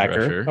an edge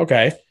rusher.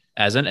 Okay.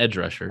 As an edge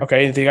rusher.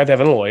 Okay. And you got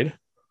Devin Lloyd.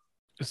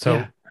 So,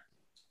 yeah.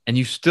 And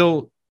you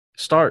still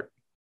start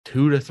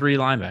 2 to 3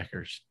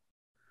 linebackers,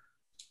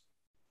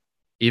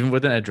 even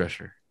with an edge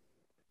rusher.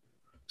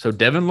 So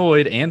Devin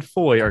Lloyd and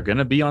Foy are going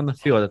to be on the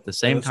field at the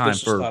same time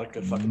for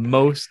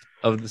most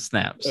of the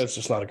snaps. It's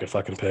just not a good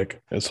fucking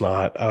pick. It's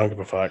not. I don't give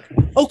a fuck.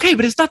 Okay,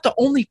 but it's not the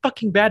only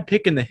fucking bad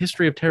pick in the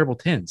history of terrible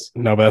 10s.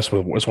 No, but it's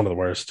one of the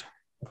worst.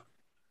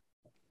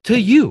 To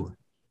you.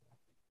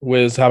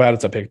 Wiz, how bad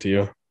is that pick to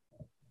you?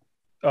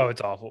 Oh,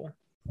 it's awful.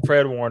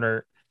 Fred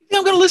Warner.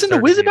 I'm going to listen to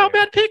Wiz about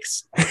bad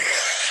picks?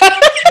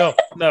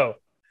 No.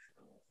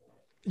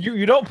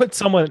 You don't put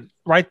someone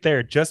right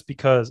there just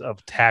because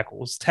of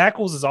tackles.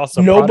 Tackles is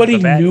also nobody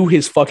knew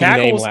his fucking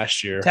name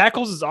last year.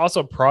 Tackles is also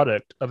a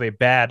product of a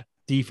bad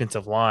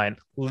defensive line,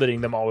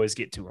 letting them always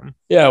get to him.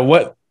 Yeah,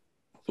 what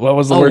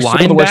was the worst? Some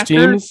of the worst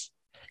teams.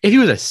 If he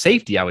was a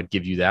safety, I would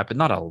give you that, but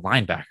not a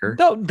linebacker.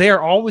 No,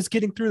 they're always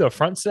getting through the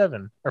front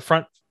 7 or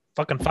front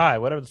fucking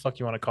 5, whatever the fuck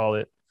you want to call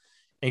it,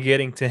 and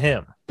getting to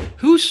him.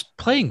 Who's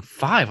playing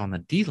 5 on the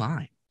D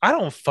line? I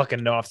don't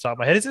fucking know off the top of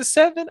my head. Is it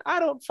 7? I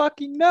don't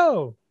fucking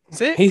know.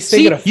 He's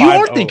thinking of 5. You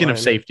are thinking of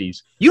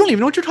safeties. You don't even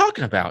know what you're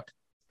talking about.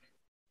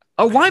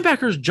 A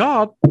linebacker's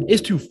job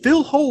is to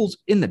fill holes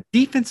in the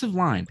defensive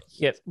line.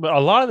 Yes, but a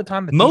lot of the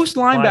time, most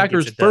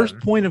linebackers' first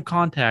point of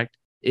contact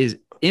is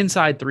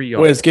inside 3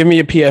 yards. Wiz, give me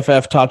a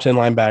PFF top 10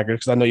 linebacker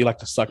because I know you like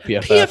to suck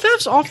PFF.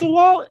 PFF's off the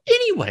wall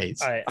anyways.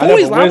 Right.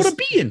 Always allowed to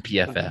be in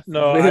PFF.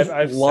 No,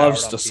 I've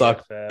loves to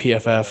suck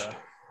PFF.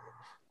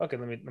 Okay,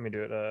 let me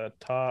do it.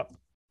 Top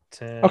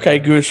 10. Okay,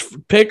 Goose,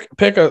 pick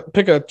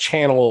a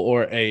channel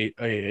or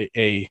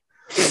a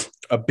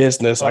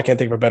business. I can't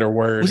think of a better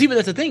word. Well, see, but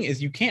that's the thing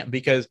is you can't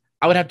because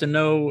I would have to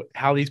know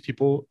how these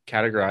people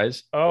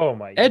categorize. Oh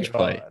my edge God.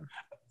 play.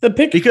 The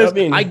pick because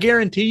I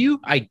guarantee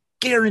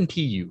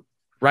you,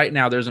 right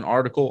now there's an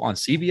article on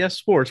CBS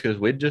Sports because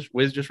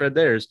Wiz just read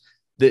theirs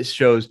that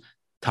shows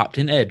top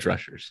 10 edge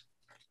rushers.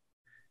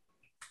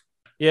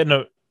 Yeah,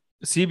 no,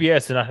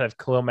 CBS did not have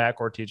Khalil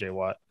Mack or TJ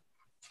Watt.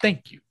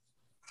 Thank you.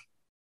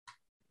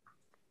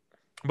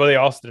 But they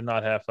also did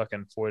not have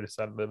fucking Foy to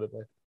side whatever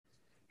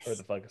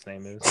the fuck his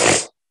name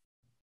is.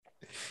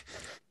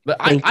 But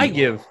I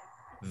give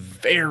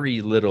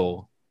very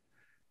little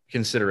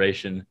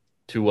consideration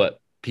to what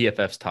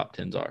PFF's top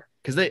 10s are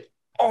because they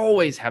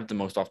always have the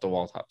most off the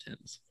wall top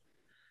 10s.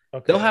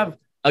 Okay. They'll have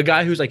a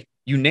guy who's like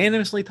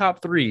unanimously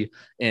top 3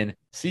 in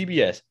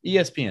CBS,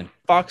 ESPN,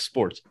 Fox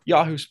Sports,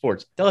 Yahoo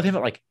Sports. They'll have him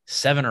at like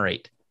 7 or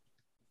 8.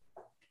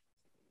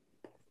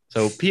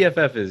 So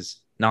PFF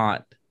is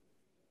not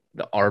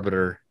the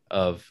arbiter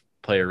of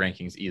player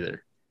rankings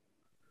either.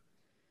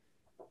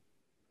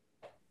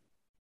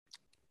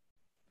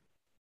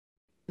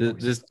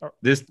 This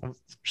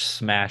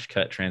smash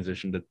cut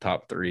transition to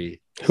top 3.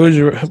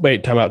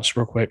 Wait, time out just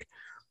real quick.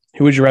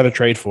 Who would you rather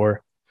trade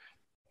for?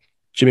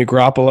 Jimmy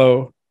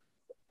Garoppolo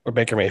or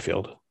Baker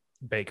Mayfield?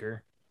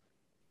 Baker.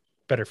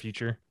 Better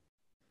future.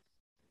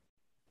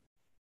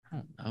 I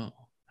don't know.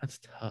 That's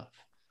tough.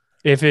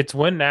 If it's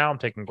win now, I'm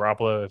taking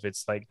Garoppolo. If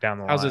it's like down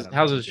the How's line, his I'm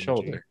How's taking his Jimmy G.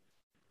 shoulder?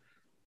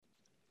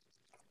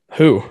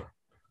 Who?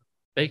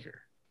 Baker.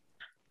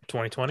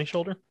 2020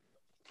 shoulder.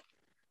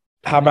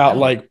 How about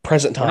No. like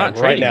present We're time not right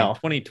trading in now?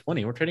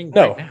 2020. We're trading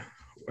No. right now.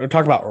 We're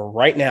talking about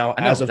right now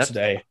I know, as of that's-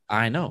 today.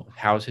 I know.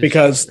 How's his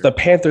Because shoulder? the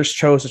Panthers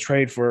chose to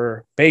trade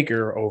for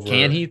Baker over.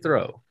 Can he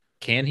throw?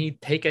 Can he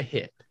take a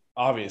hit?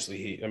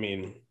 Obviously, I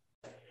mean,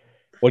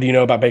 what do you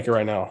know about Baker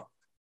right now?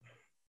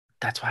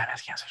 That's why I'm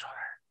asking how's his shoulder.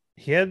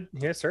 He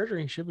had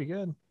surgery. He should be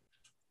good.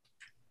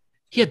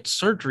 He had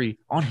surgery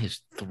on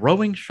his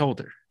throwing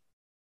shoulder.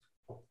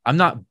 I'm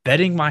not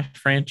betting my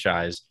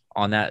franchise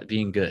on that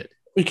being good.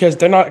 Because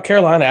they're not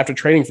Carolina after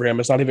trading for him.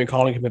 It's not even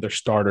calling him their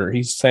starter.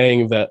 He's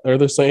saying that, or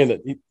they're saying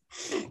that.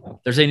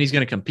 They're saying he's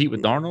going to compete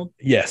with Darnold.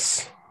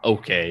 Yes.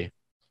 Okay,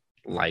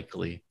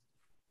 likely.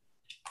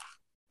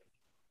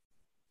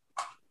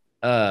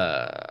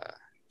 I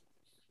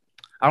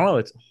don't know.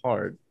 It's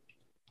hard.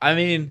 I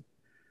mean,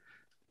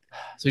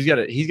 so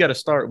he's got to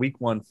start week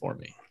 1 for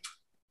me.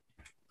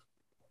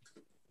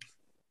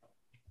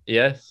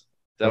 Yes, is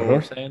that what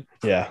we're saying?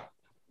 Yeah.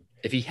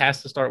 If he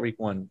has to start week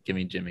 1, give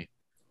me Jimmy.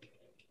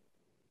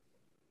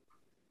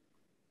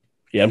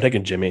 Yeah, I'm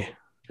taking Jimmy.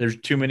 There's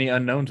too many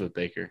unknowns with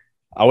Baker.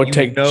 I would You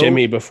take know-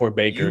 Jimmy before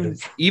Baker.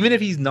 Even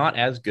if he's not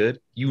as good,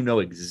 you know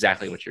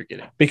exactly what you're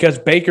getting. Because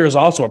Baker is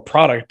also a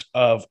product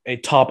of a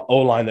top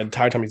O-line the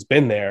entire time he's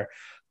been there,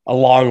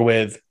 along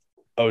with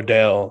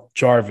Odell,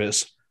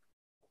 Jarvis,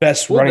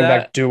 best Well, running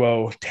that- back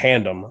duo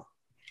tandem.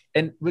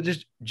 But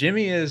just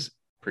Jimmy is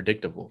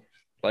predictable.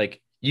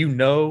 Like, you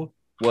know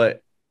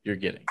what you're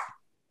getting.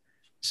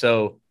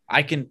 So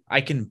I can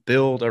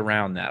build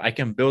around that. I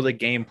can build a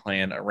game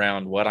plan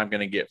around what I'm going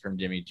to get from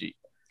Jimmy G.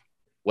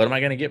 What am I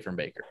going to get from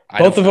Baker?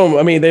 Both of them,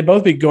 I mean, they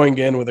both be going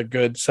in with a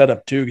good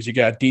setup too, because you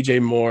got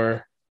DJ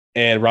Moore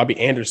and Robbie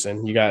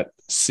Anderson. You got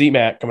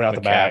C-Mac coming out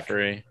the back.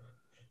 McCaffrey.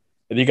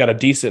 And you got a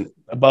decent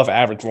above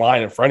average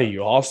line in front of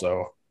you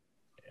also.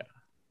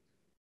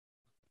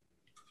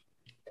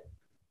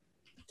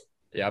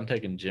 Yeah, I'm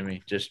taking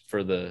Jimmy just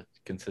for the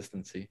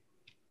consistency.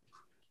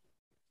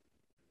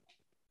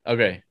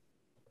 Okay.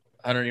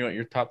 Hunter, you want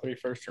your top 3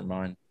 first or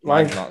mine?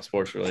 Mine's not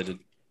sports related.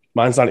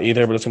 Mine's not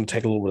either, but it's going to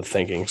take a little bit of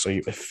thinking. So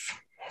if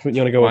you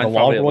want to go with Mine's a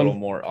probably long a one, little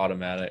more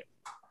automatic.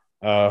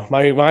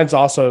 mine's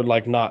also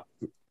like not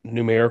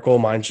numerical.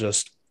 Mine's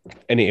just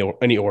any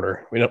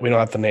order. We don't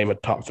have to name a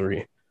top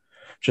 3.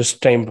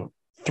 Just name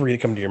 3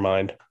 that come to your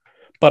mind.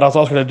 But I was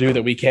also going to do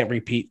that we can't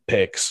repeat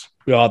picks.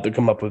 We all have to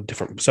come up with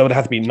different. So it'd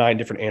have to be 9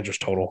 different answers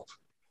total.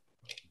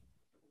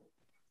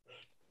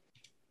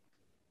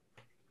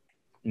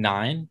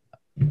 9?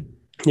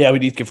 Yeah, we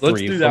need to give 3.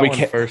 Let's do that but we one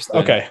can't. first.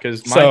 Okay,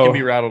 Because mine so- can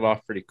be rattled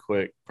off pretty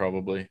quick,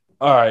 probably.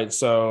 All right,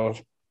 so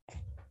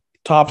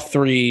top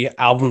 3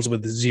 albums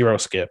with 0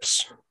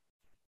 skips.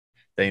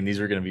 Dang, these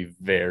are going to be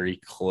very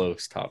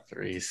close top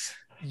 3s.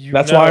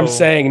 That's why I'm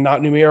saying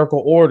not numerical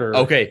order.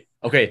 Okay.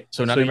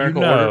 So not So you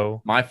numerical order.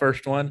 know- My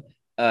first one,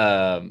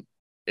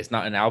 it's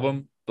not an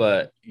album,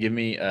 but give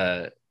me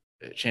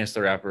Chance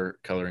the Rapper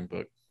coloring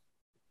book.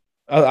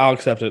 I'll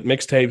accept it.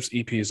 Mixtapes,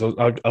 EPs,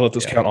 I'll let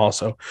this Yeah. count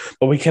also.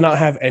 But we cannot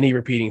have any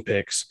repeating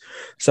picks.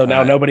 So now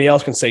All right. nobody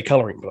else can say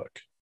coloring book.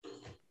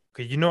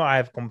 Okay, you know I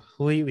have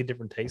completely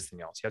different taste than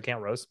y'all. So y'all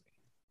can't roast me.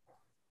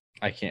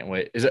 I can't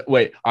wait.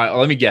 Wait? All right,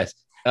 let me guess.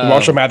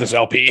 Marshall Mathers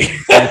LP.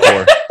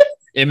 Encore.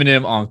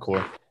 Eminem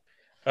Encore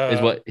is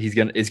Uh, what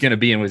it's gonna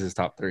be in with his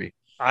top 3.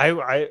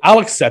 I'll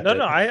accept it.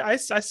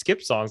 I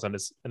skip songs on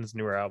his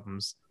newer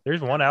albums.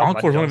 There's one album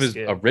Encore is one I of don't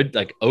his skip.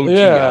 like OG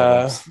Yeah.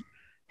 albums.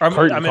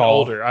 Curtain I'm an Call.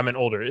 older. I'm an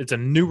older. It's a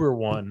newer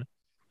one.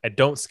 I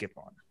don't skip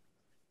on.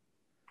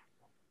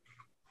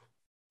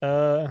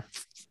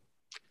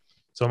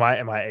 So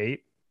am I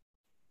 8?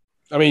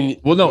 I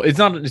mean, Well, no, it's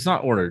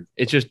not ordered.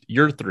 It's just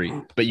your 3,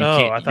 but you Oh, I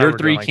can't. thought we Your were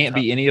 3 doing, like, can't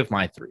be any of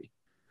my 3.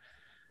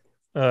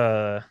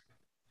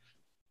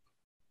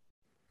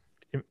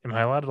 Am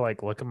I allowed to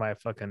like look at my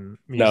fucking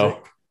music?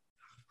 no.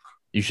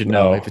 You should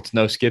know. No. If it's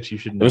no skips, you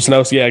should know. There's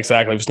no, yeah,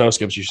 exactly. If there's no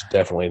skips, you should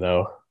definitely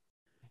know.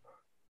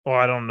 Well,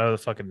 I don't know the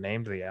fucking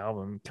name of the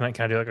album. Can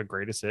I do like a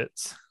greatest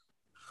hits?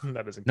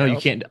 That doesn't. No, you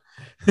count.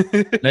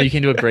 can't. No, you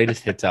can't do a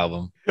greatest hits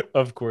album.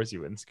 Of course,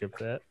 you wouldn't skip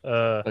that.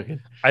 Okay.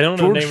 I don't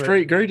know George the name.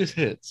 Strait greatest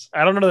hits.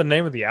 I don't know the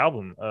name of the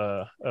album.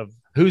 Of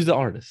Who's the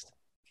artist?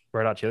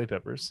 Red Hot Chili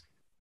Peppers.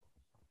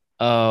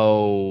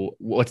 Oh,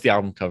 what's the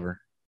album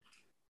cover?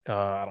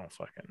 I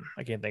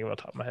can't think of it off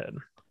the top of my head.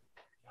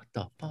 What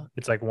the fuck?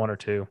 It's like 1 or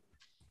 2.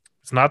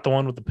 It's not the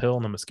one with the pill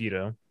and the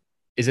mosquito.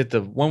 Is it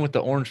the one with the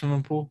orange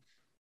swimming pool?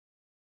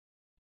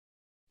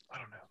 I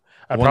don't know.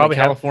 I I probably probably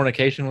have.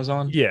 Californication was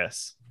on.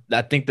 Yes.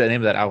 I think the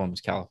name of that album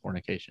is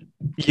Californication.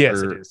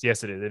 Yes, Or- it is.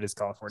 Yes, it is. It is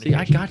California. See,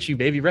 I got you,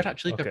 baby. Red Hot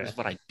Chili Okay. Peppers is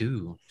what I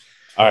do.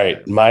 All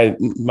right. My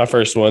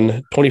first one,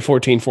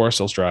 2014 Forest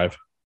Hills Drive.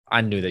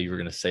 I knew that you were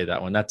going to say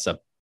that one. That's a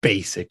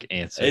basic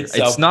answer. It's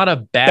It's a not a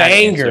bad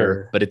banger.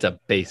 answer, but it's a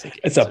basic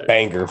It's answer. a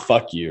banger.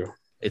 Fuck you.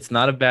 It's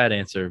not a bad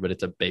answer, but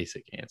it's a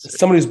basic answer.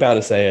 Somebody's bound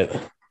to say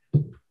it.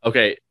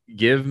 Okay,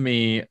 give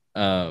me.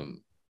 Hold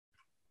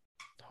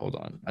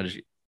on. I just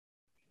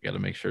got to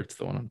make sure it's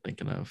the one I'm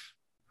thinking of.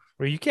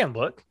 Well, you can't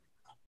look.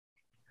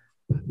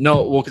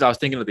 No, well, because I was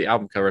thinking of the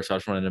album cover, so I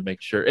just wanted to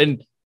make sure.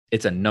 And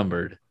it's a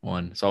numbered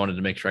one, so I wanted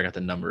to make sure I got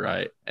the number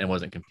right and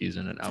wasn't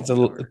confusing an album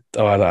cover.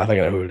 I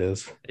think I know who it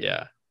is.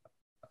 Yeah.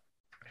 I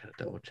gotta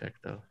double check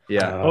though.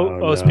 Yeah.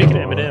 Oh, speaking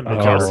of Eminem,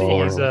 did y'all see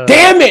he's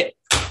Damn it!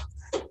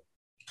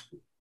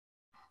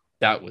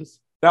 That was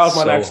my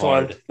so next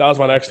hard. one. That was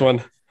my next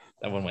one.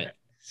 That one went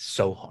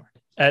so hard.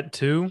 at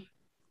 2?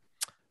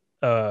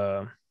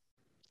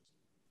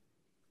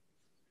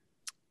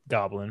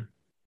 Goblin.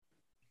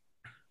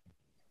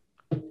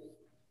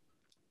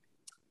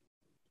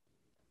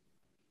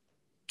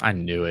 I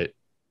knew it.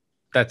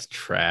 That's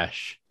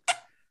trash.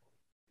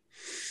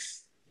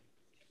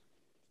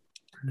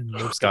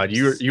 God,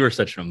 you were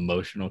such an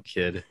emotional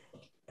kid.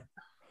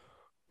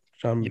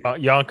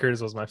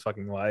 Yonkers was my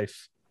fucking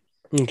life.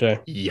 Okay.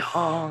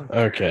 Yonkers.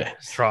 Okay.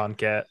 Tron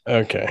Cat.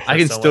 Okay. I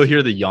can still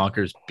hear the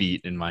Yonkers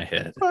beat in my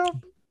head.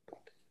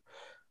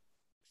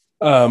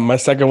 My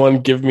second one,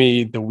 give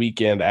me The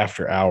Weeknd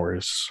After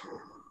Hours.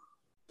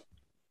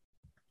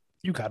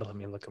 You gotta let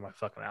me look at my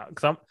fucking out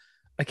because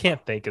I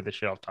can't think of the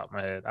shit off the top of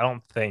my head. I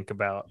don't think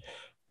about.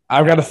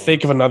 I've got to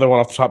think of another one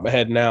off the top of my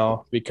head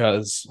now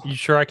because You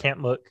sure I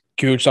can't look?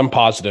 Gooch, I'm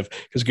positive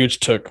because Gooch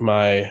took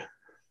my.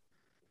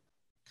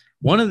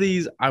 One of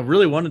these, I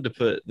really wanted to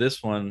put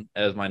this one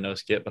as my no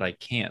skip, but I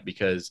can't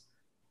because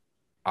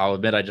I'll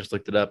admit I just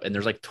looked it up and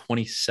there's like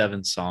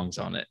 27 songs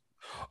on it.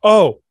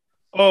 Oh,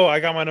 I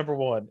got my number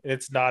one.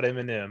 It's not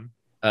Eminem.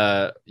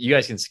 You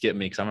guys can skip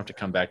me because I'm gonna have to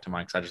come back to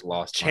mine because I just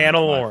lost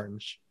Channel mine.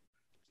 Orange.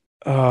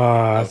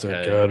 Oh, that's Okay.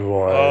 a good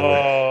one.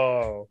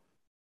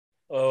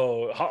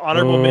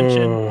 Honorable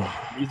mention.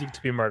 Music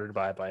to be Murdered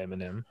by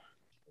Eminem.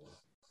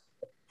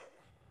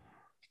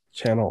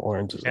 Channel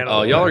Orange.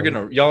 Channel Y'all are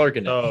Orange.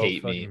 gonna So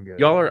hate me. fucking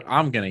good.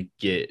 I'm gonna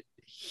get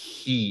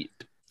heat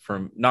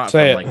from not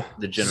Say from it. like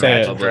the general Say it.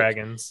 Imagine public.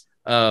 Dragons.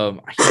 I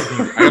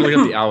gotta look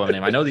up the album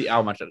name. I know the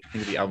album. I should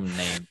think of the album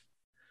name.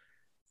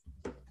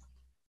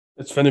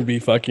 It's finna be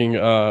fucking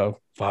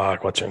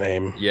fuck, what's her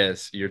name?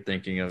 Yes, you're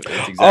thinking of. It's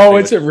exactly Oh,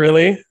 what- is it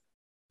really?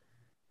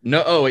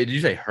 No. Oh wait, did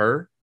you say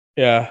her?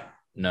 Yeah.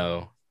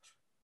 No.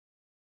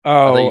 I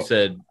thought you Oh,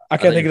 said I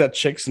thought can't think you- of that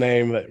chick's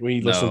name that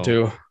we listened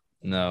to.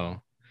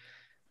 no.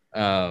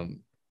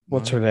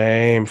 What's her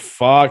name?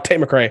 Fuck, Tate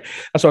McRae.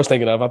 That's what I was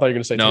thinking of. I thought you were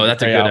gonna say No, Tate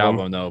that's a McRae good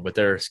album though, but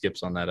there are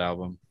skips on that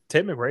album.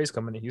 Tate McRae's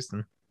coming to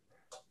Houston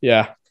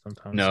Yeah.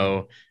 sometimes.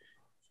 No,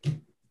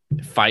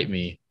 fight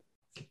me,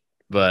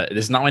 but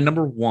this is not my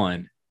number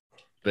one.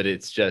 But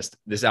it's just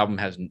this album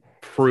has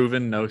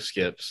proven no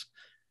skips.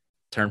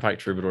 Turnpike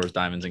Troubadours,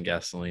 Diamonds and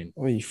Gasoline.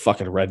 Oh, you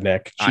fucking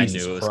redneck. I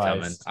Jesus knew it was Christ.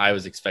 coming. I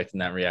was expecting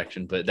that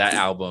reaction, but that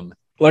album,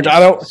 Like is I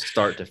don't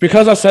start to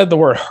because I said the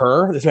word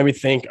her. This made me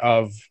think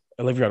of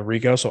Olivia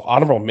Rodrigo. So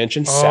honorable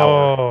mention,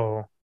 Sour.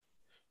 Oh,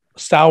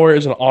 Sour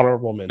is an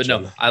honorable But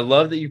mention. no, I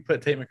love that you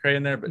put Tate McRae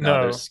in there. But no,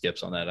 No. there's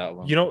skips on that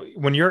album. you know,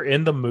 when you're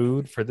in the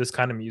mood for this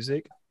kind of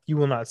music, you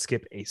will not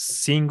skip a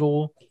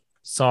single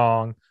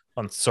song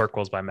on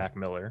Circles by Mac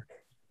Miller.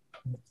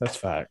 That's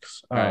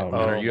facts. All right,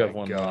 Hunter, you my have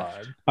one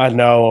left. I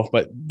know,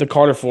 but the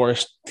Carter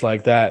Forest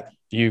like that,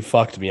 you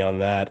fucked me on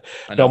that.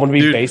 I No, I wanna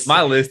be Dude, basic.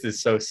 my list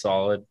is so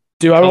solid.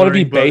 Dude, I want to be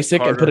Coloring Book,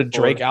 basic and put a Carter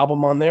Drake Forest.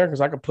 album on there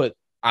because I could put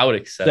I would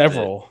accept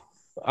several.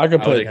 I could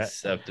it. I would put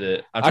accept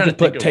it. I'm I trying could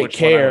to think put of Take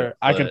which one I Care. would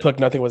I could put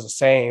Nothing Was the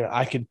Same.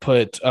 I could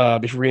put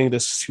If You're Reading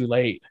This Is Too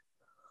Late.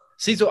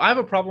 See, so I have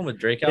a problem with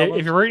Drake albums.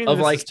 If you're reading of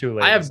this, like it's too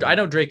late. I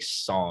know Drake's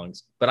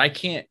songs, but I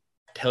can't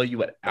tell you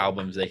what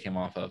albums they came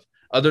off of,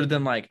 other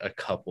than like a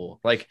couple.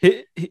 Like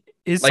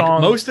his like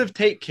song, most of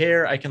Take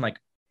Care, I can like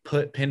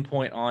put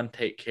pinpoint on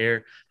Take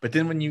Care, but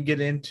then when you get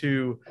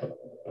into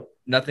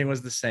Nothing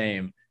Was the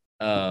Same,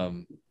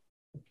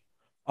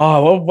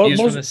 Oh, what Views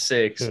from was the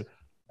Six,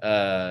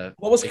 what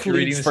was If You're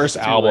Reading Khalid's This first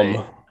Is Too album?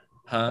 Late.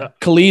 Huh?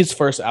 Khalid's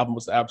first album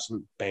was the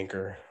absolute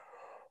banker.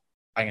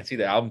 I can see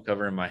the album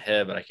cover in my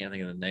head, but I can't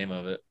think of the name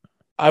of it.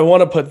 I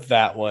want to put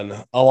that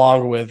one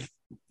along with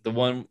The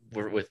one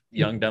with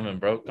Young, Dumb, and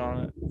Broke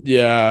on it,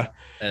 yeah,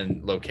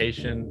 and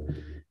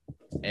Location,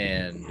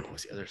 and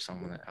what's the other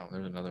song on that album?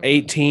 There's another one.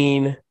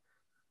 18.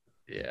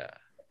 Yeah.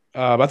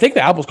 I think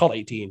the album was called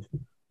 18.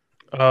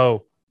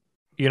 Oh,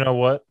 you know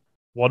what?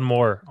 One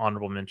more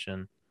honorable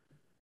mention.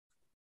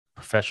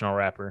 Professional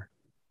rapper,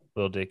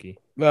 Lil Dicky.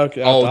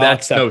 Okay, Oh, I'll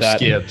that's accept no that.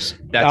 skips.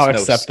 That's I'll no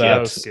accept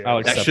that. skips. I'll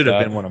That That accept should have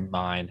that. been one of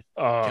mine.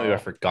 I Oh, can't believe I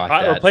forgot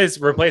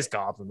that. replace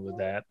Goblin with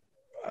that.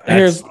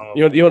 Here's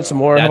you want some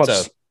more? That's how,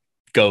 about, a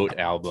goat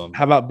album.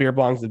 how about Beer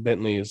Bongs and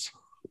Bentleys?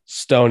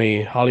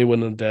 Stony, Hollywood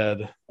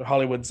Undead,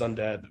 Hollywood's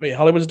Undead. Wait,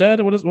 Hollywood's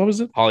Dead? What was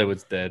it?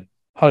 Hollywood's Dead.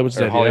 Hollywood's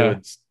Or Dead.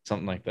 Hollywood's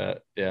something like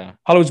that. Yeah.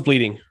 Hollywood's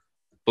Bleeding.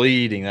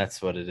 Bleeding.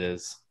 That's what it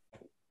is.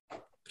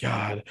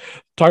 God,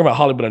 talking about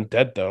Hollywood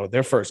Undead though,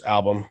 their first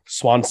album,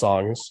 Swan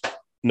Songs,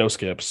 no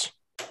skips.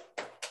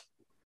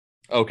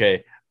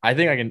 Okay. I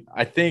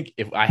think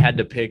if I had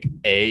to pick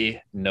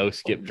a no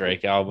skip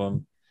Drake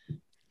album,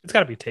 It's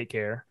got to be Take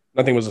Care.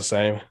 Nothing was the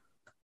same.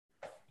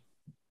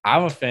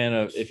 I'm a fan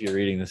of If You're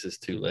Reading This Is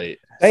Too Late.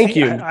 Thank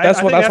you. I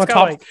think That's my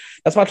top. like,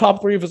 that's my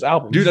top 3 of his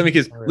albums, Dude, I mean,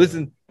 because Really?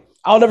 listen,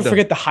 I'll never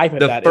forget the hype of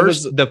that.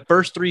 the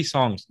first three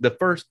songs,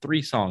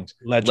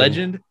 Legend.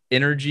 Legend,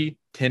 Energy,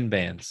 10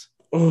 Bands.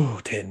 Ooh,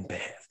 10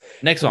 Bands.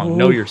 Next song, Ooh.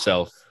 Know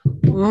Yourself.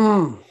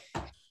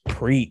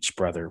 Preach,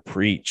 brother,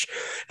 preach.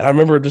 And I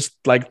remember just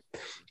like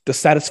the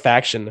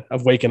satisfaction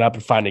of waking up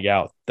and finding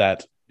out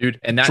that Dude,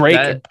 and that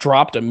Drake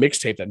dropped a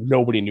mixtape that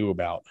nobody knew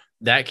about.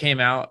 That came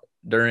out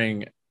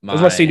during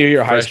my senior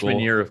year of high freshman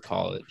school. year of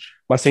college.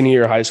 My senior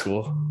year of high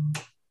school.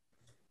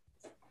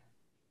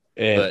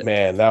 And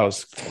man, that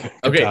was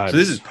okay. times. So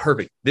this is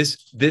perfect.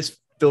 This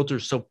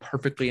filters so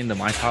perfectly into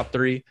my top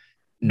 3.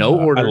 No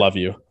order. I love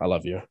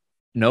you.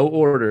 No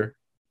order.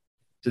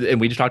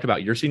 And we just talked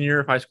about your senior year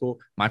of high school,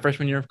 my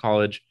freshman year of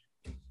college.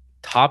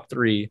 Top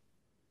 3.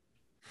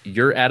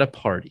 You're at a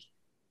party.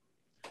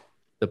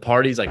 The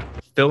party's like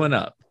filling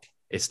up.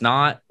 It's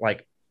not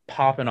like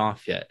popping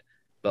off yet,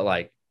 but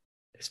like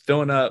it's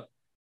filling up.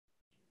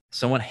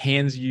 Someone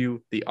hands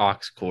you the aux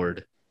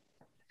cord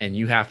and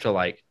you have to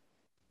like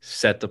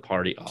set the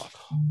party off.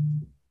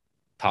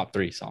 Top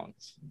 3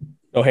 songs.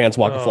 No Hands,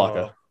 Waka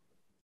Flocka.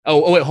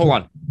 Oh, wait,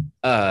 hold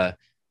on.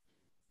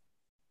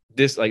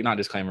 This like not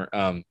disclaimer,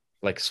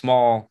 like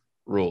small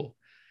rule.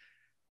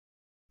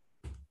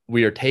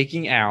 We are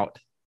taking out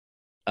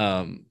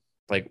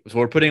like so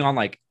we're putting on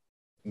like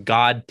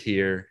God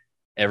tier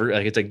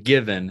like it's a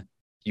given.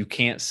 You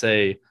can't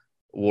say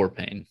War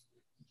Pain.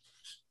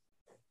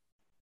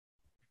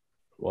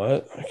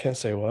 What? I can't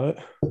say what?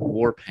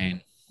 War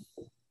Pain.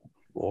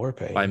 War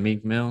Pain. By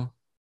Meek Mill.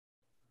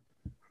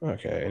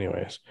 Okay,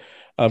 anyways.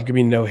 Give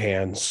me No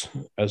Hands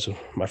as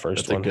my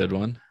first one. That's a good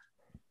one.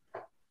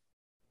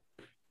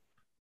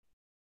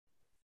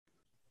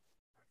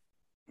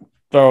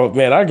 Oh,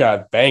 man, I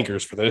got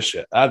bangers for this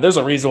shit. There's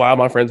a reason why all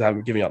my friends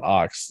haven't given me an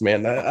aux.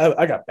 Man,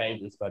 I got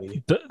bangers,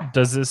 buddy.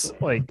 Does this,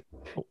 like...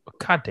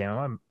 God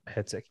damn, my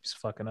headset keeps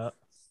fucking up.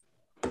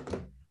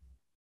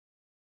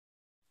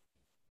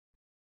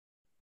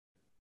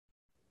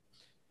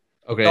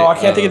 Okay. Oh, I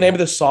can't think of the name of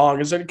the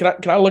song.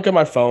 Can I look at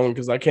my phone?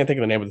 Because I can't think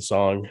of the name of the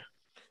song.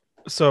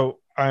 So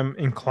I'm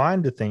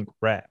inclined to think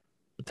rap,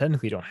 but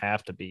technically you don't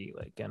have to be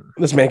like in.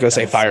 This man gonna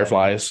say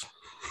Fireflies.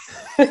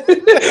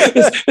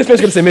 this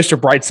man's gonna say Mr.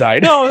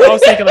 Brightside. No, I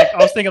was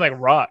thinking like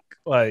rock.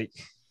 Like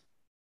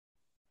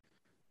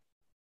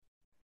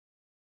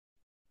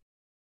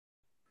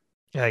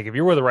if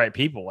you were the right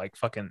people, like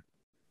fucking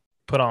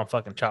put on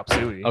fucking Chop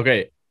Suey.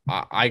 Okay.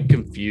 I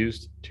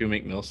confused 2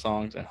 Meek Mill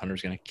songs and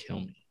Hunter's gonna kill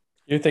me.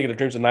 You're thinking of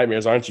Dreams and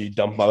Nightmares, aren't you,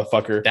 dumb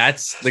motherfucker?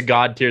 That's the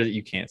God tier that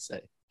you can't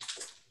say.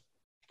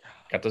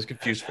 Got those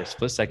confused for a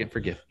split second.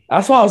 Forgive me.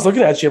 That's why I was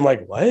looking at you. I'm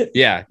like, what?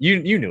 Yeah,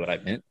 you knew what I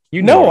meant.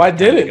 You no, I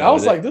didn't. I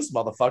was like, this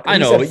motherfucker. I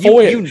know, but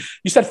you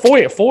said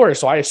Foy at 4,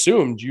 so I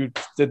assumed you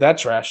did that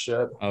trash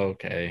shit.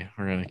 Okay,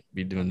 we're gonna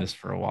be doing this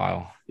for a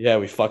while. Yeah,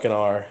 we fucking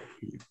are.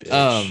 You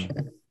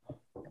bitch.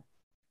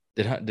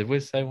 Did we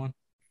say one?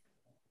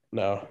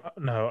 No,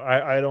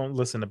 I don't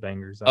listen to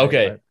bangers.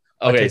 Okay,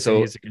 I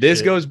so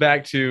this goes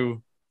back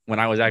to when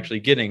I was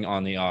actually getting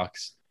on the aux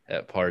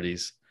at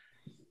parties.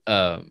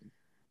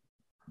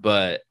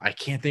 But I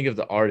can't think of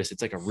the artist.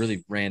 It's like a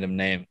really random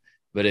name,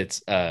 but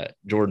it's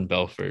Jordan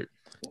Belfort.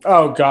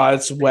 Oh God,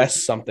 it's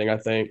Wes something, I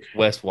think.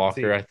 Wes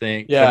Walker, I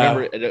think. Yeah, I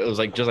remember it was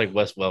like just like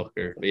Wes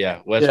Walker. But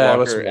yeah, Wes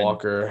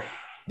Walker. And,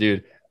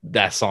 dude,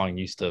 that song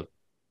used to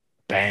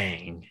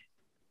bang.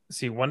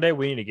 See, one day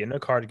we need to get in a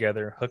car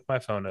together, hook my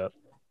phone up,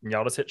 and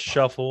y'all just hit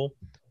shuffle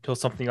till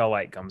something y'all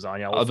like comes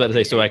on. Y'all I was about to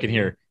say, so I can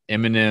hear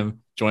Eminem,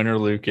 Joyner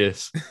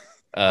Lucas,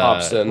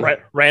 Hobson,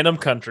 Random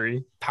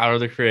Country, Tyler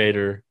the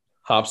Creator,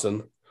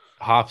 Hobson.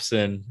 I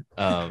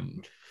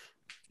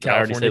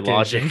already said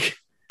Logic.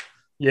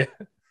 Yeah.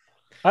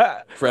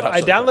 I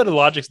downloaded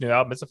Logic's new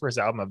album. It's the first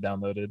album I've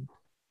downloaded.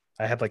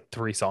 I had like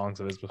 3 songs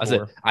of his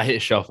before. I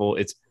hit shuffle.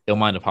 It's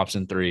Illmind of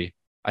Hobson 3.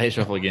 I hit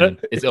shuffle again.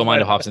 It's Illmind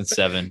of Hobson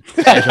 7.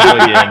 I hit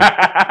shuffle again.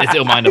 It's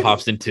Illmind of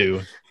Hobson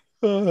 2.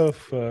 Oh,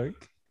 fuck.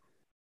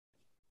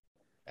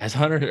 Has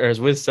Hunter or has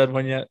Wiz said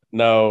one yet?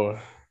 No.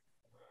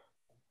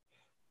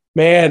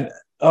 Man,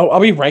 I'll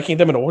be ranking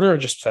them in order or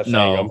just saying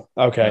them?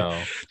 Okay.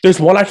 No. There's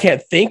one I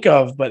can't think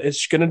of, but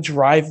it's going to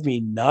drive me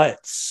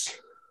nuts.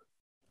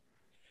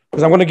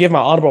 Because I'm going to give my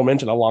honorable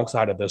mention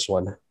alongside of this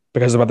one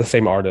because it's about the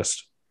same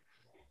artist.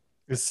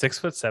 Is 6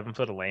 foot, 7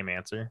 foot a lame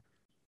answer?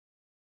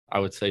 I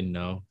would say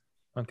no.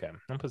 Okay.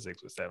 I'll put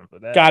 6 foot, 7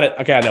 foot. Got it.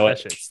 Okay, I know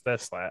it.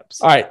 That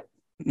slaps. All right.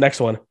 Next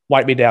one.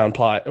 Wipe Me Down.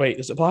 Wait,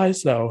 is it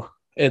Plies? No.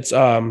 It's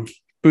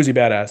Boozy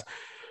Badass.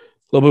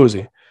 Lil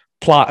Boozy.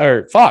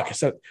 Fuck.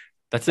 So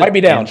that's Wipe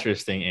Me Down.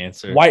 Interesting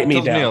answer. Wipe Me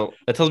Down.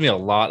 That tells me a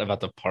lot about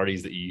the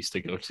parties that you used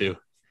to go to.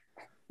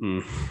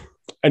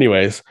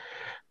 Anyways.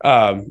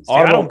 I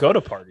don't go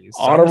to parties.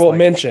 So honorable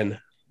mention,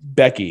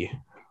 Becky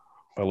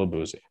by Lil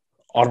Boozy.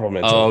 Honorable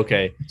mention. Oh,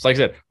 okay. So like I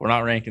said, we're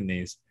not ranking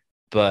these,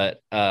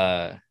 but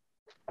can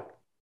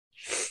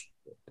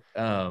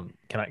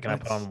I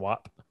put on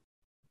WAP?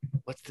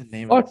 What's the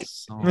name of the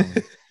song?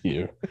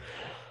 You.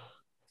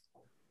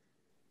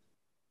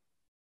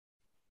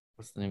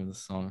 what's the name of the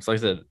song? So like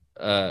I said,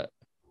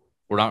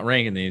 we're not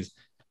ranking these.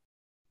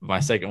 My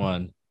second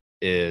one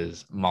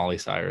is Molly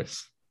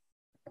Cyrus.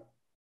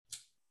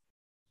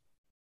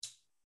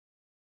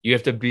 You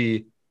have to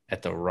be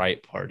at the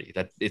right party.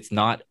 That it's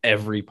not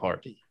every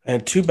party.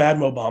 And too bad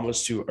Mo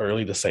Bamba's too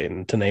early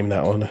to name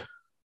that one.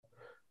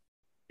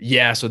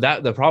 Yeah, so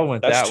that the problem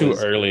with That's that too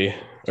was early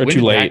or when too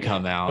did late. that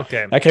come out?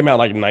 Okay. That came out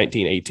like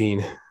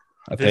 1918,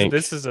 I think.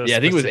 This is a Yeah, I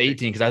think it was specific-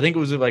 18 because I think it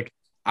was like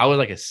I was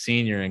like a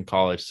senior in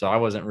college, so I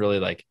wasn't really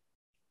like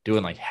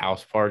doing like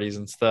house parties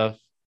and stuff.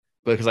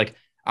 But because like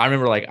I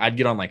remember like I'd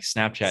get on like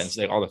Snapchat and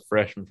see like all the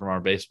freshmen from our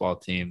baseball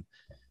team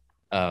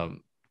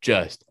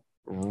just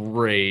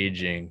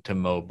raging to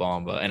Mo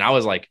Bamba. And I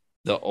was like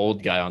the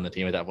old guy on the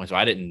team at that point, so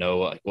I didn't know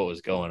like what was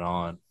going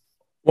on.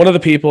 One of the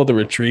people at the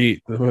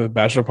retreat, the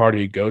bachelor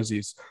party goes,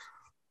 he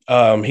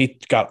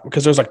got,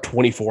 because there's like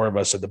 24 of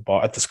us at the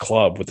bar at this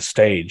club with the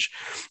stage,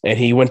 and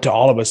he went to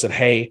all of us and said,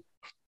 hey,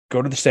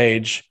 go to the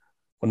stage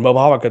when Mo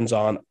Bamba comes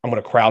on, I'm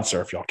gonna crowd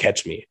surf, y'all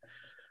catch me.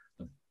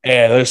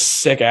 And there's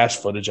sick ass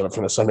footage of it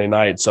from the Sunday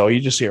night, so you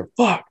just hear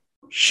fuck,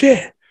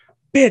 shit,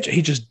 bitch,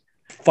 he just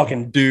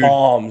fucking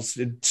bombs,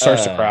 it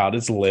starts the crowd.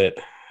 It's lit.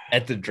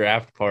 At the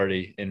draft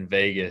party in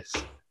Vegas,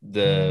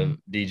 the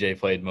DJ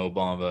played Mo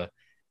Bamba,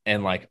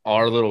 and like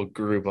our little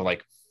group of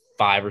like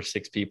 5 or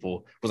 6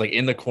 people was like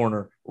in the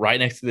corner right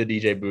next to the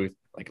DJ booth.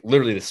 Like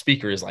literally the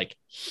speaker is like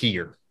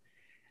here.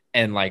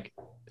 And like,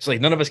 it's like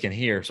none of us can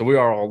hear. So we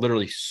are all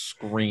literally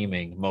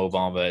screaming Mo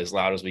Bamba as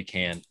loud as we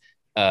can.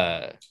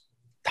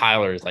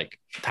 Tyler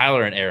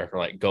and Eric are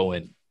like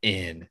going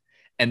in.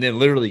 And then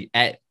literally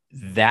at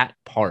that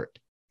part,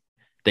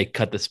 they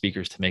cut the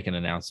speakers to make an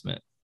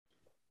announcement.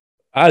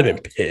 I'd have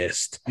been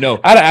pissed. No,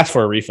 I'd have asked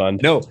for a refund.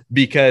 No,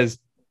 because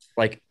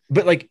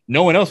but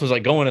no one else was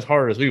like going as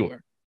hard as we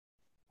were.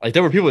 Like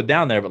there were people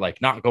down there, but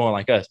like not going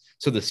like us.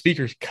 So the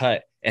speakers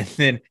cut, and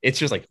then it's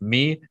just like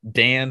me,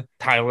 Dan,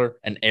 Tyler,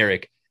 and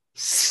Eric,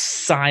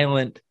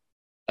 silent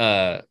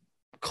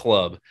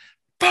club.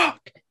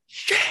 Fuck,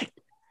 shit,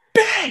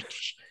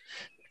 bitch.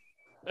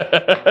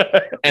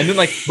 And then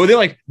but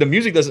then the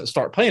music doesn't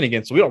start playing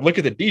again. So we don't look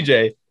at the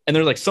DJ, and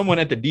there's like someone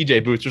at the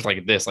DJ booth just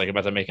like this, like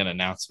about to make an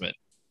announcement.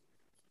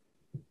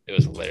 It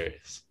was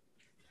hilarious.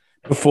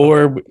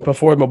 Before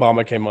Mo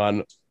Bamba came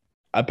on,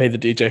 I paid the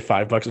DJ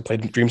 $5 to play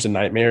Dreams and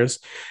Nightmares.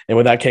 And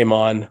when that came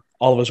on,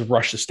 all of us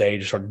rushed the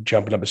stage, started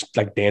jumping up,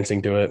 like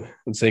dancing to it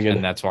and singing.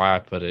 And that's why I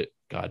put it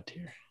God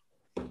tier.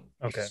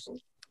 Okay.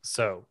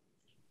 So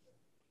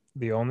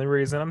the only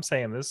reason I'm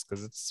saying this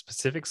because it's a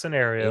specific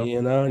scenario.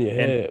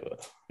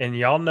 And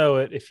y'all know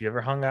it if you ever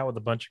hung out with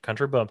a bunch of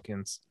country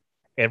bumpkins.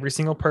 Every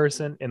single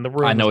person in the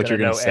room. I know what you're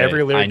going to say.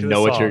 Every lyric I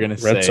know what you're going to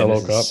say. Red Solo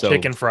Cup.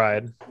 Chicken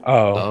fried.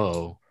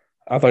 Oh.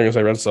 I thought you were going to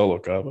say Red Solo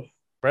Cup.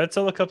 Red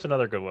Solo Cup's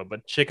another good one,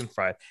 but chicken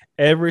fried.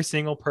 Every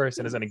single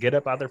person is going to get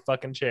up out of their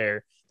fucking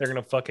chair. They're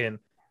going to fucking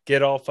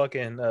get all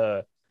fucking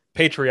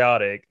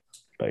patriotic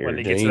when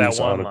they get to that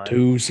one line.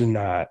 Tuesday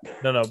night.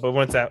 No, but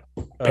once that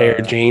pair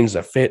of jeans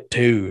that fit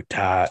too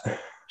tight.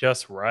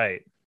 Just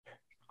right.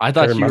 I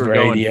thought you were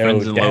going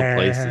Friends in Low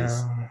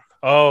Places.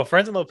 Oh,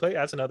 Friends in Low Places.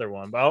 That's another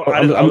one. But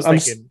I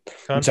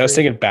was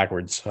thinking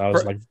backwards. I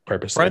was like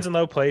purposely. Friends in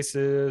Low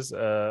Places.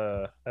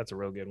 That's a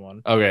real good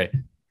one. Okay.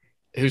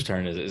 Whose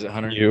turn is it? Is it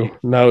Hunter? You?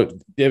 No.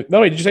 Did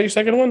you say your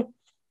second one?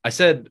 I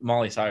said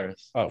Molly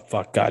Cyrus. Oh,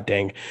 fuck. God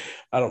dang.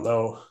 I don't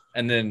know.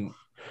 And then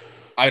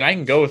I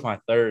can go with my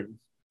third.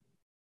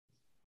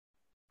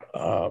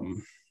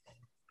 Do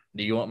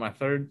you want my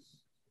third?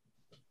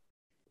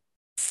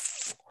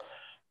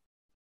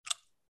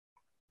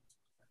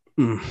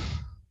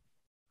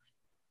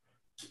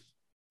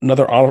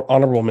 Another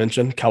honorable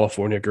mention,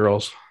 California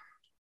Girls.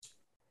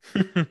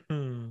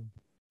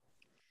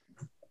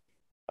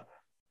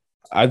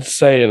 I'd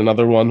say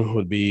another one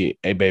would be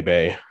A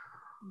Bebe.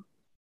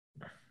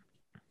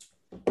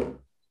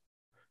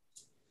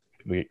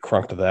 We get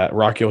crunk to that.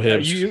 Rock Your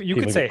Hips. You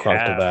could say crunk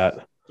half. to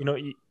that. You know,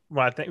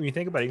 when you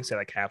think about it, you can say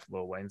like half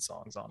Lil Wayne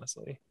songs,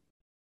 honestly.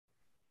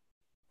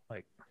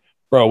 Like,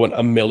 bro, when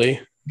A Milli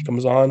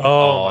comes on.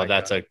 Oh,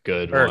 that's a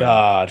good one.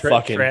 God,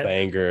 fucking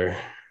banger.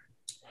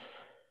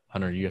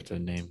 Hunter, you have to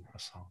name a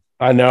song.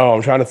 I know.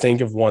 I'm trying to think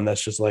of one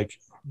that's just like.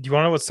 Do you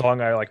want to know what song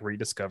I like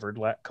rediscovered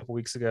a couple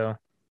weeks ago?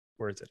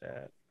 Where is it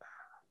at?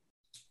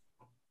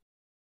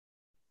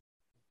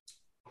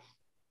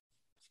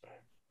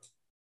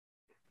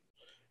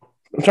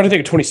 I'm trying to think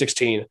of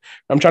 2016.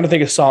 I'm trying to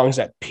think of songs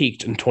that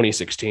peaked in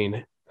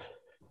 2016.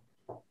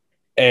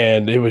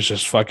 And it was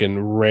just fucking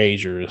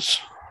ragers.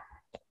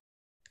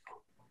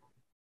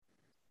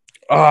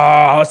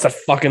 Oh, it's a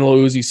fucking Lil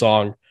Uzi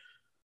song.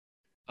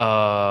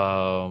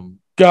 God.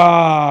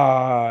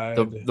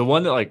 The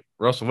one that like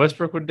Russell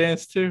Westbrook would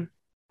dance to?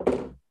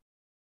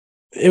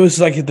 It was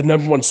like the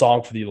number one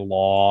song for the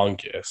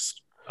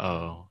longest.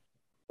 Oh.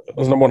 It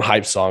was the number one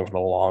hype song for the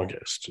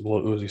longest.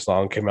 Lil Uzi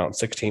song came out in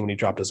 2016 when he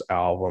dropped his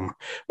album.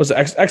 It was the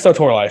XO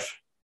Tour Life.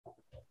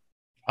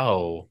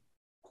 Oh,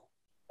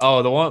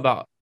 the one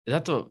about, is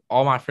that the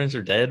All My Friends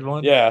Are Dead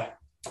one? Yeah.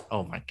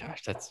 Oh my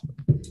gosh, that's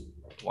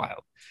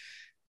wild.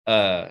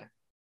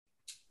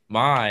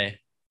 my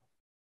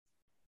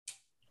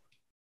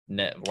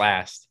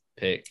last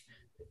pick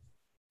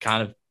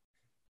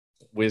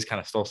Wiz kind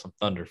of stole some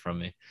thunder from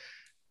me,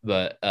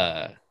 but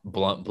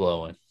Blunt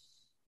Blowing.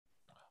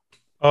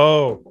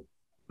 Oh,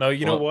 no,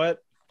 you know what?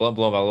 Blunt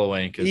Blowing by Lil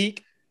Wayne, because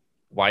Eek.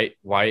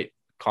 white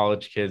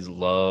college kids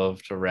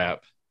love to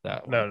rap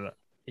that one. No.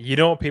 You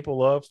know what people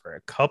love for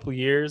a couple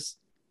years?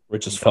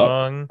 Rich as fuck.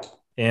 Young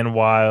and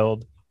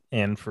wild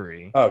and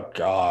free. Oh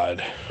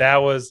God. That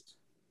was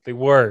the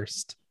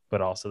worst, but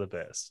also the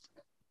best.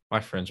 My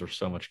friends were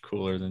so much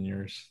cooler than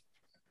yours.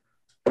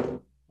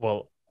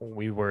 Well,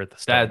 we were at the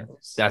start.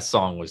 That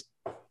song was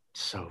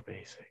so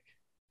basic.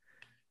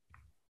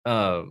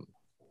 What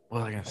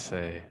was I gonna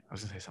say? I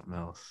was gonna say something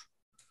else.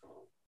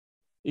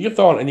 You can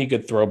throw on any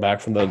good throwback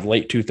from the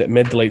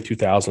mid to late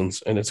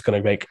 2000s, and it's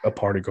gonna make a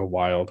party go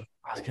wild.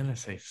 I was gonna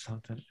say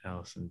something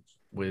else, and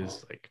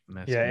Wiz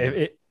messed Yeah.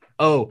 me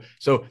up.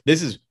 So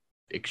this is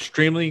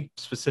extremely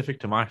specific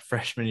to my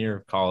freshman year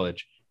of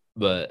college,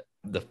 but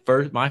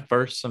my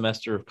first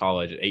semester of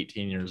college at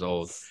 18 years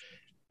old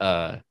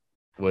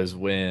was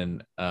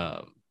when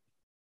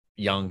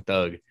Young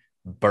Thug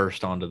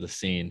burst onto the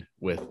scene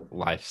with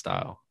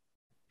Lifestyle.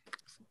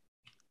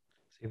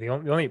 See, the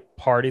only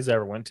parties I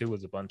ever went to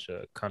was a bunch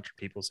of country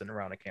people sitting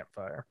around a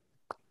campfire.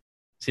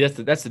 See,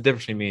 that's the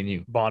difference between me and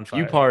you. Bonfire.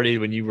 You partied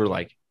when you were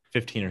like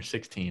 15 or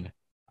 16.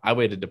 I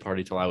waited to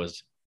party till I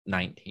was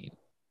 19.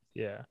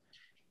 Yeah.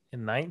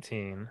 In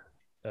 19,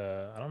 I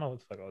don't know what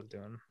the fuck I was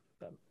doing.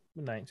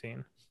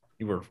 19.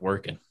 You were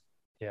working.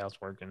 Yeah, I was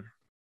working.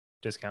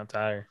 Discount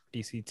Tire,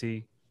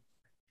 DCT.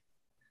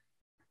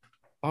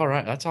 All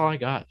right, that's all I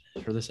got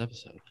for this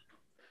episode.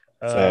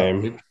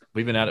 Same.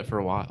 We've been at it for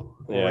a while.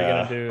 What are we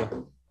gonna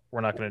do?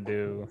 We're not gonna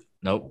do.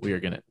 Nope, we are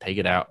gonna take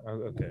it out. Oh,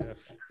 okay.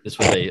 This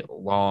was a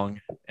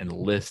long and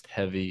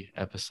list-heavy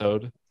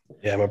episode.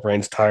 Yeah, my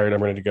brain's tired.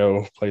 I'm ready to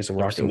go play some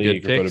Rocket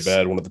League or go to picks.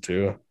 bed. One of the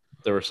two.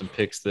 There were some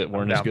picks that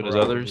weren't I'm as down good as for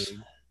Rocket others. League.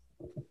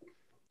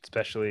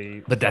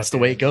 Especially, But that's the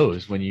way it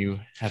goes when you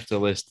have to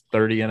list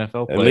 30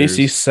 NFL players. At least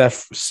he's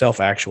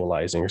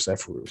self-actualizing or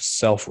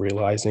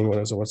self-realizing.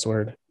 What's the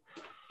word?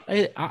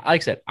 Like I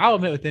said, I'll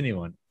admit with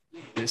anyone,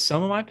 that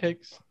some of my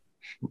picks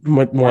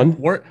One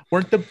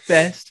weren't the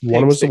best.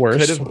 One was the that worst.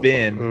 Could have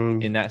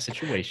been in that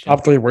situation.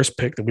 top 3 worst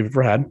pick that we've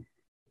ever had.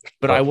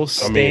 But I will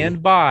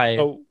stand by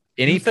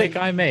any pick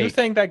I make. You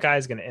think that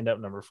guy's going to end up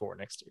number 4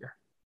 next year?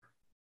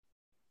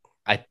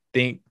 I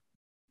think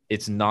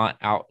it's not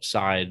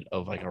outside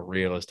of like a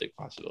realistic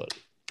possibility.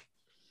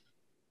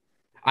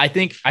 I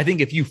think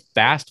if you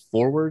fast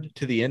forward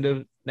to the end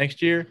of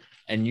next year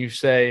and you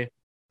say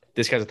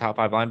this guy's a top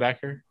 5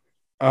 linebacker.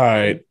 All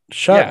right.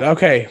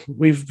 Okay.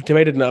 We've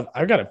debated enough.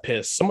 I've got to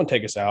piss. Someone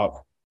take us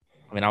out.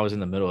 I mean, I was in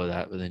the middle of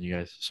that, but then you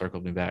guys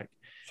circled me back.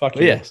 Fuck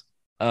you. Yes.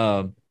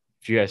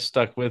 If you guys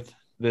stuck with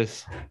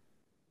this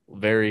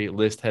very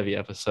list-heavy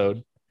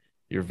episode,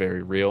 you're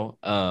very real.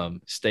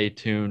 Stay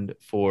tuned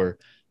for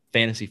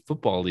Fantasy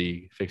Football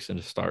League fixing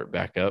to start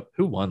back up.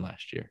 Who won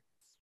last year?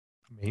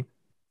 Me.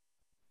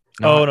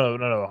 No.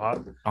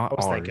 I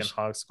was thinking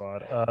Hog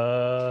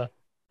Squad.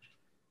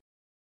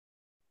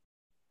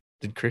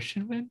 Did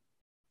Christian win?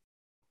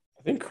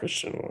 I think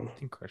Christian won.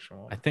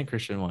 I think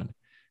Christian won.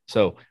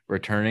 So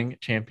returning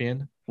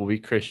champion will be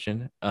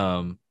Christian.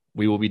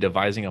 We will be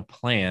devising a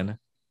plan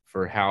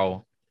for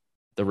how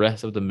the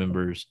rest of the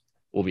members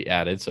will be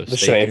added. So this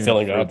shit ain't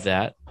filling up.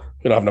 That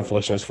we don't have enough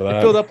listeners for that.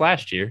 It filled up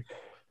last year.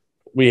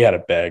 We had a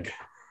beg.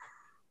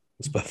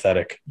 It's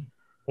pathetic.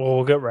 Well,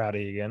 we'll get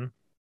rowdy again.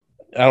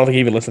 I don't think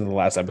he even listened to the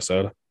last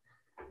episode.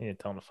 You need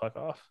to tell him to fuck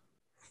off.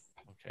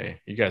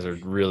 Okay, you guys are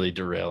really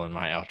derailing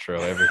my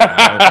outro every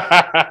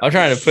time. I'm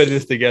trying to put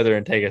this together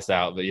and take us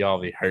out, but y'all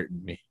be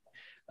hurting me.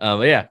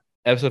 But yeah,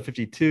 episode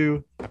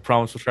 52. I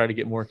promise we'll try to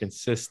get more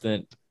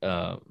consistent.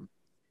 The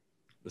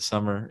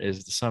summer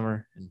is the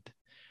summer, and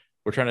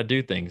we're trying to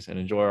do things and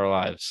enjoy our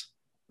lives.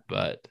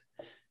 But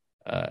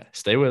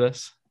stay with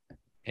us,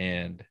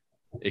 and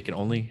it can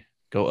only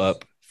go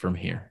up from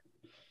here.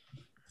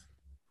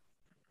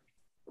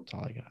 That's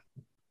all I got.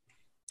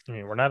 I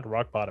mean, we're not at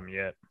rock bottom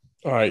yet.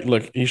 All right,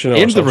 look, you should know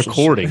in the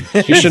recording.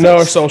 You should know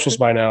our socials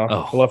by now.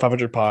 Oh. Below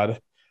 500 Pod.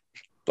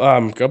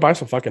 Go buy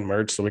some fucking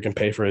merch so we can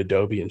pay for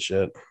Adobe and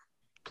shit.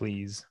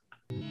 Please.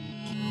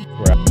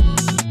 We're out.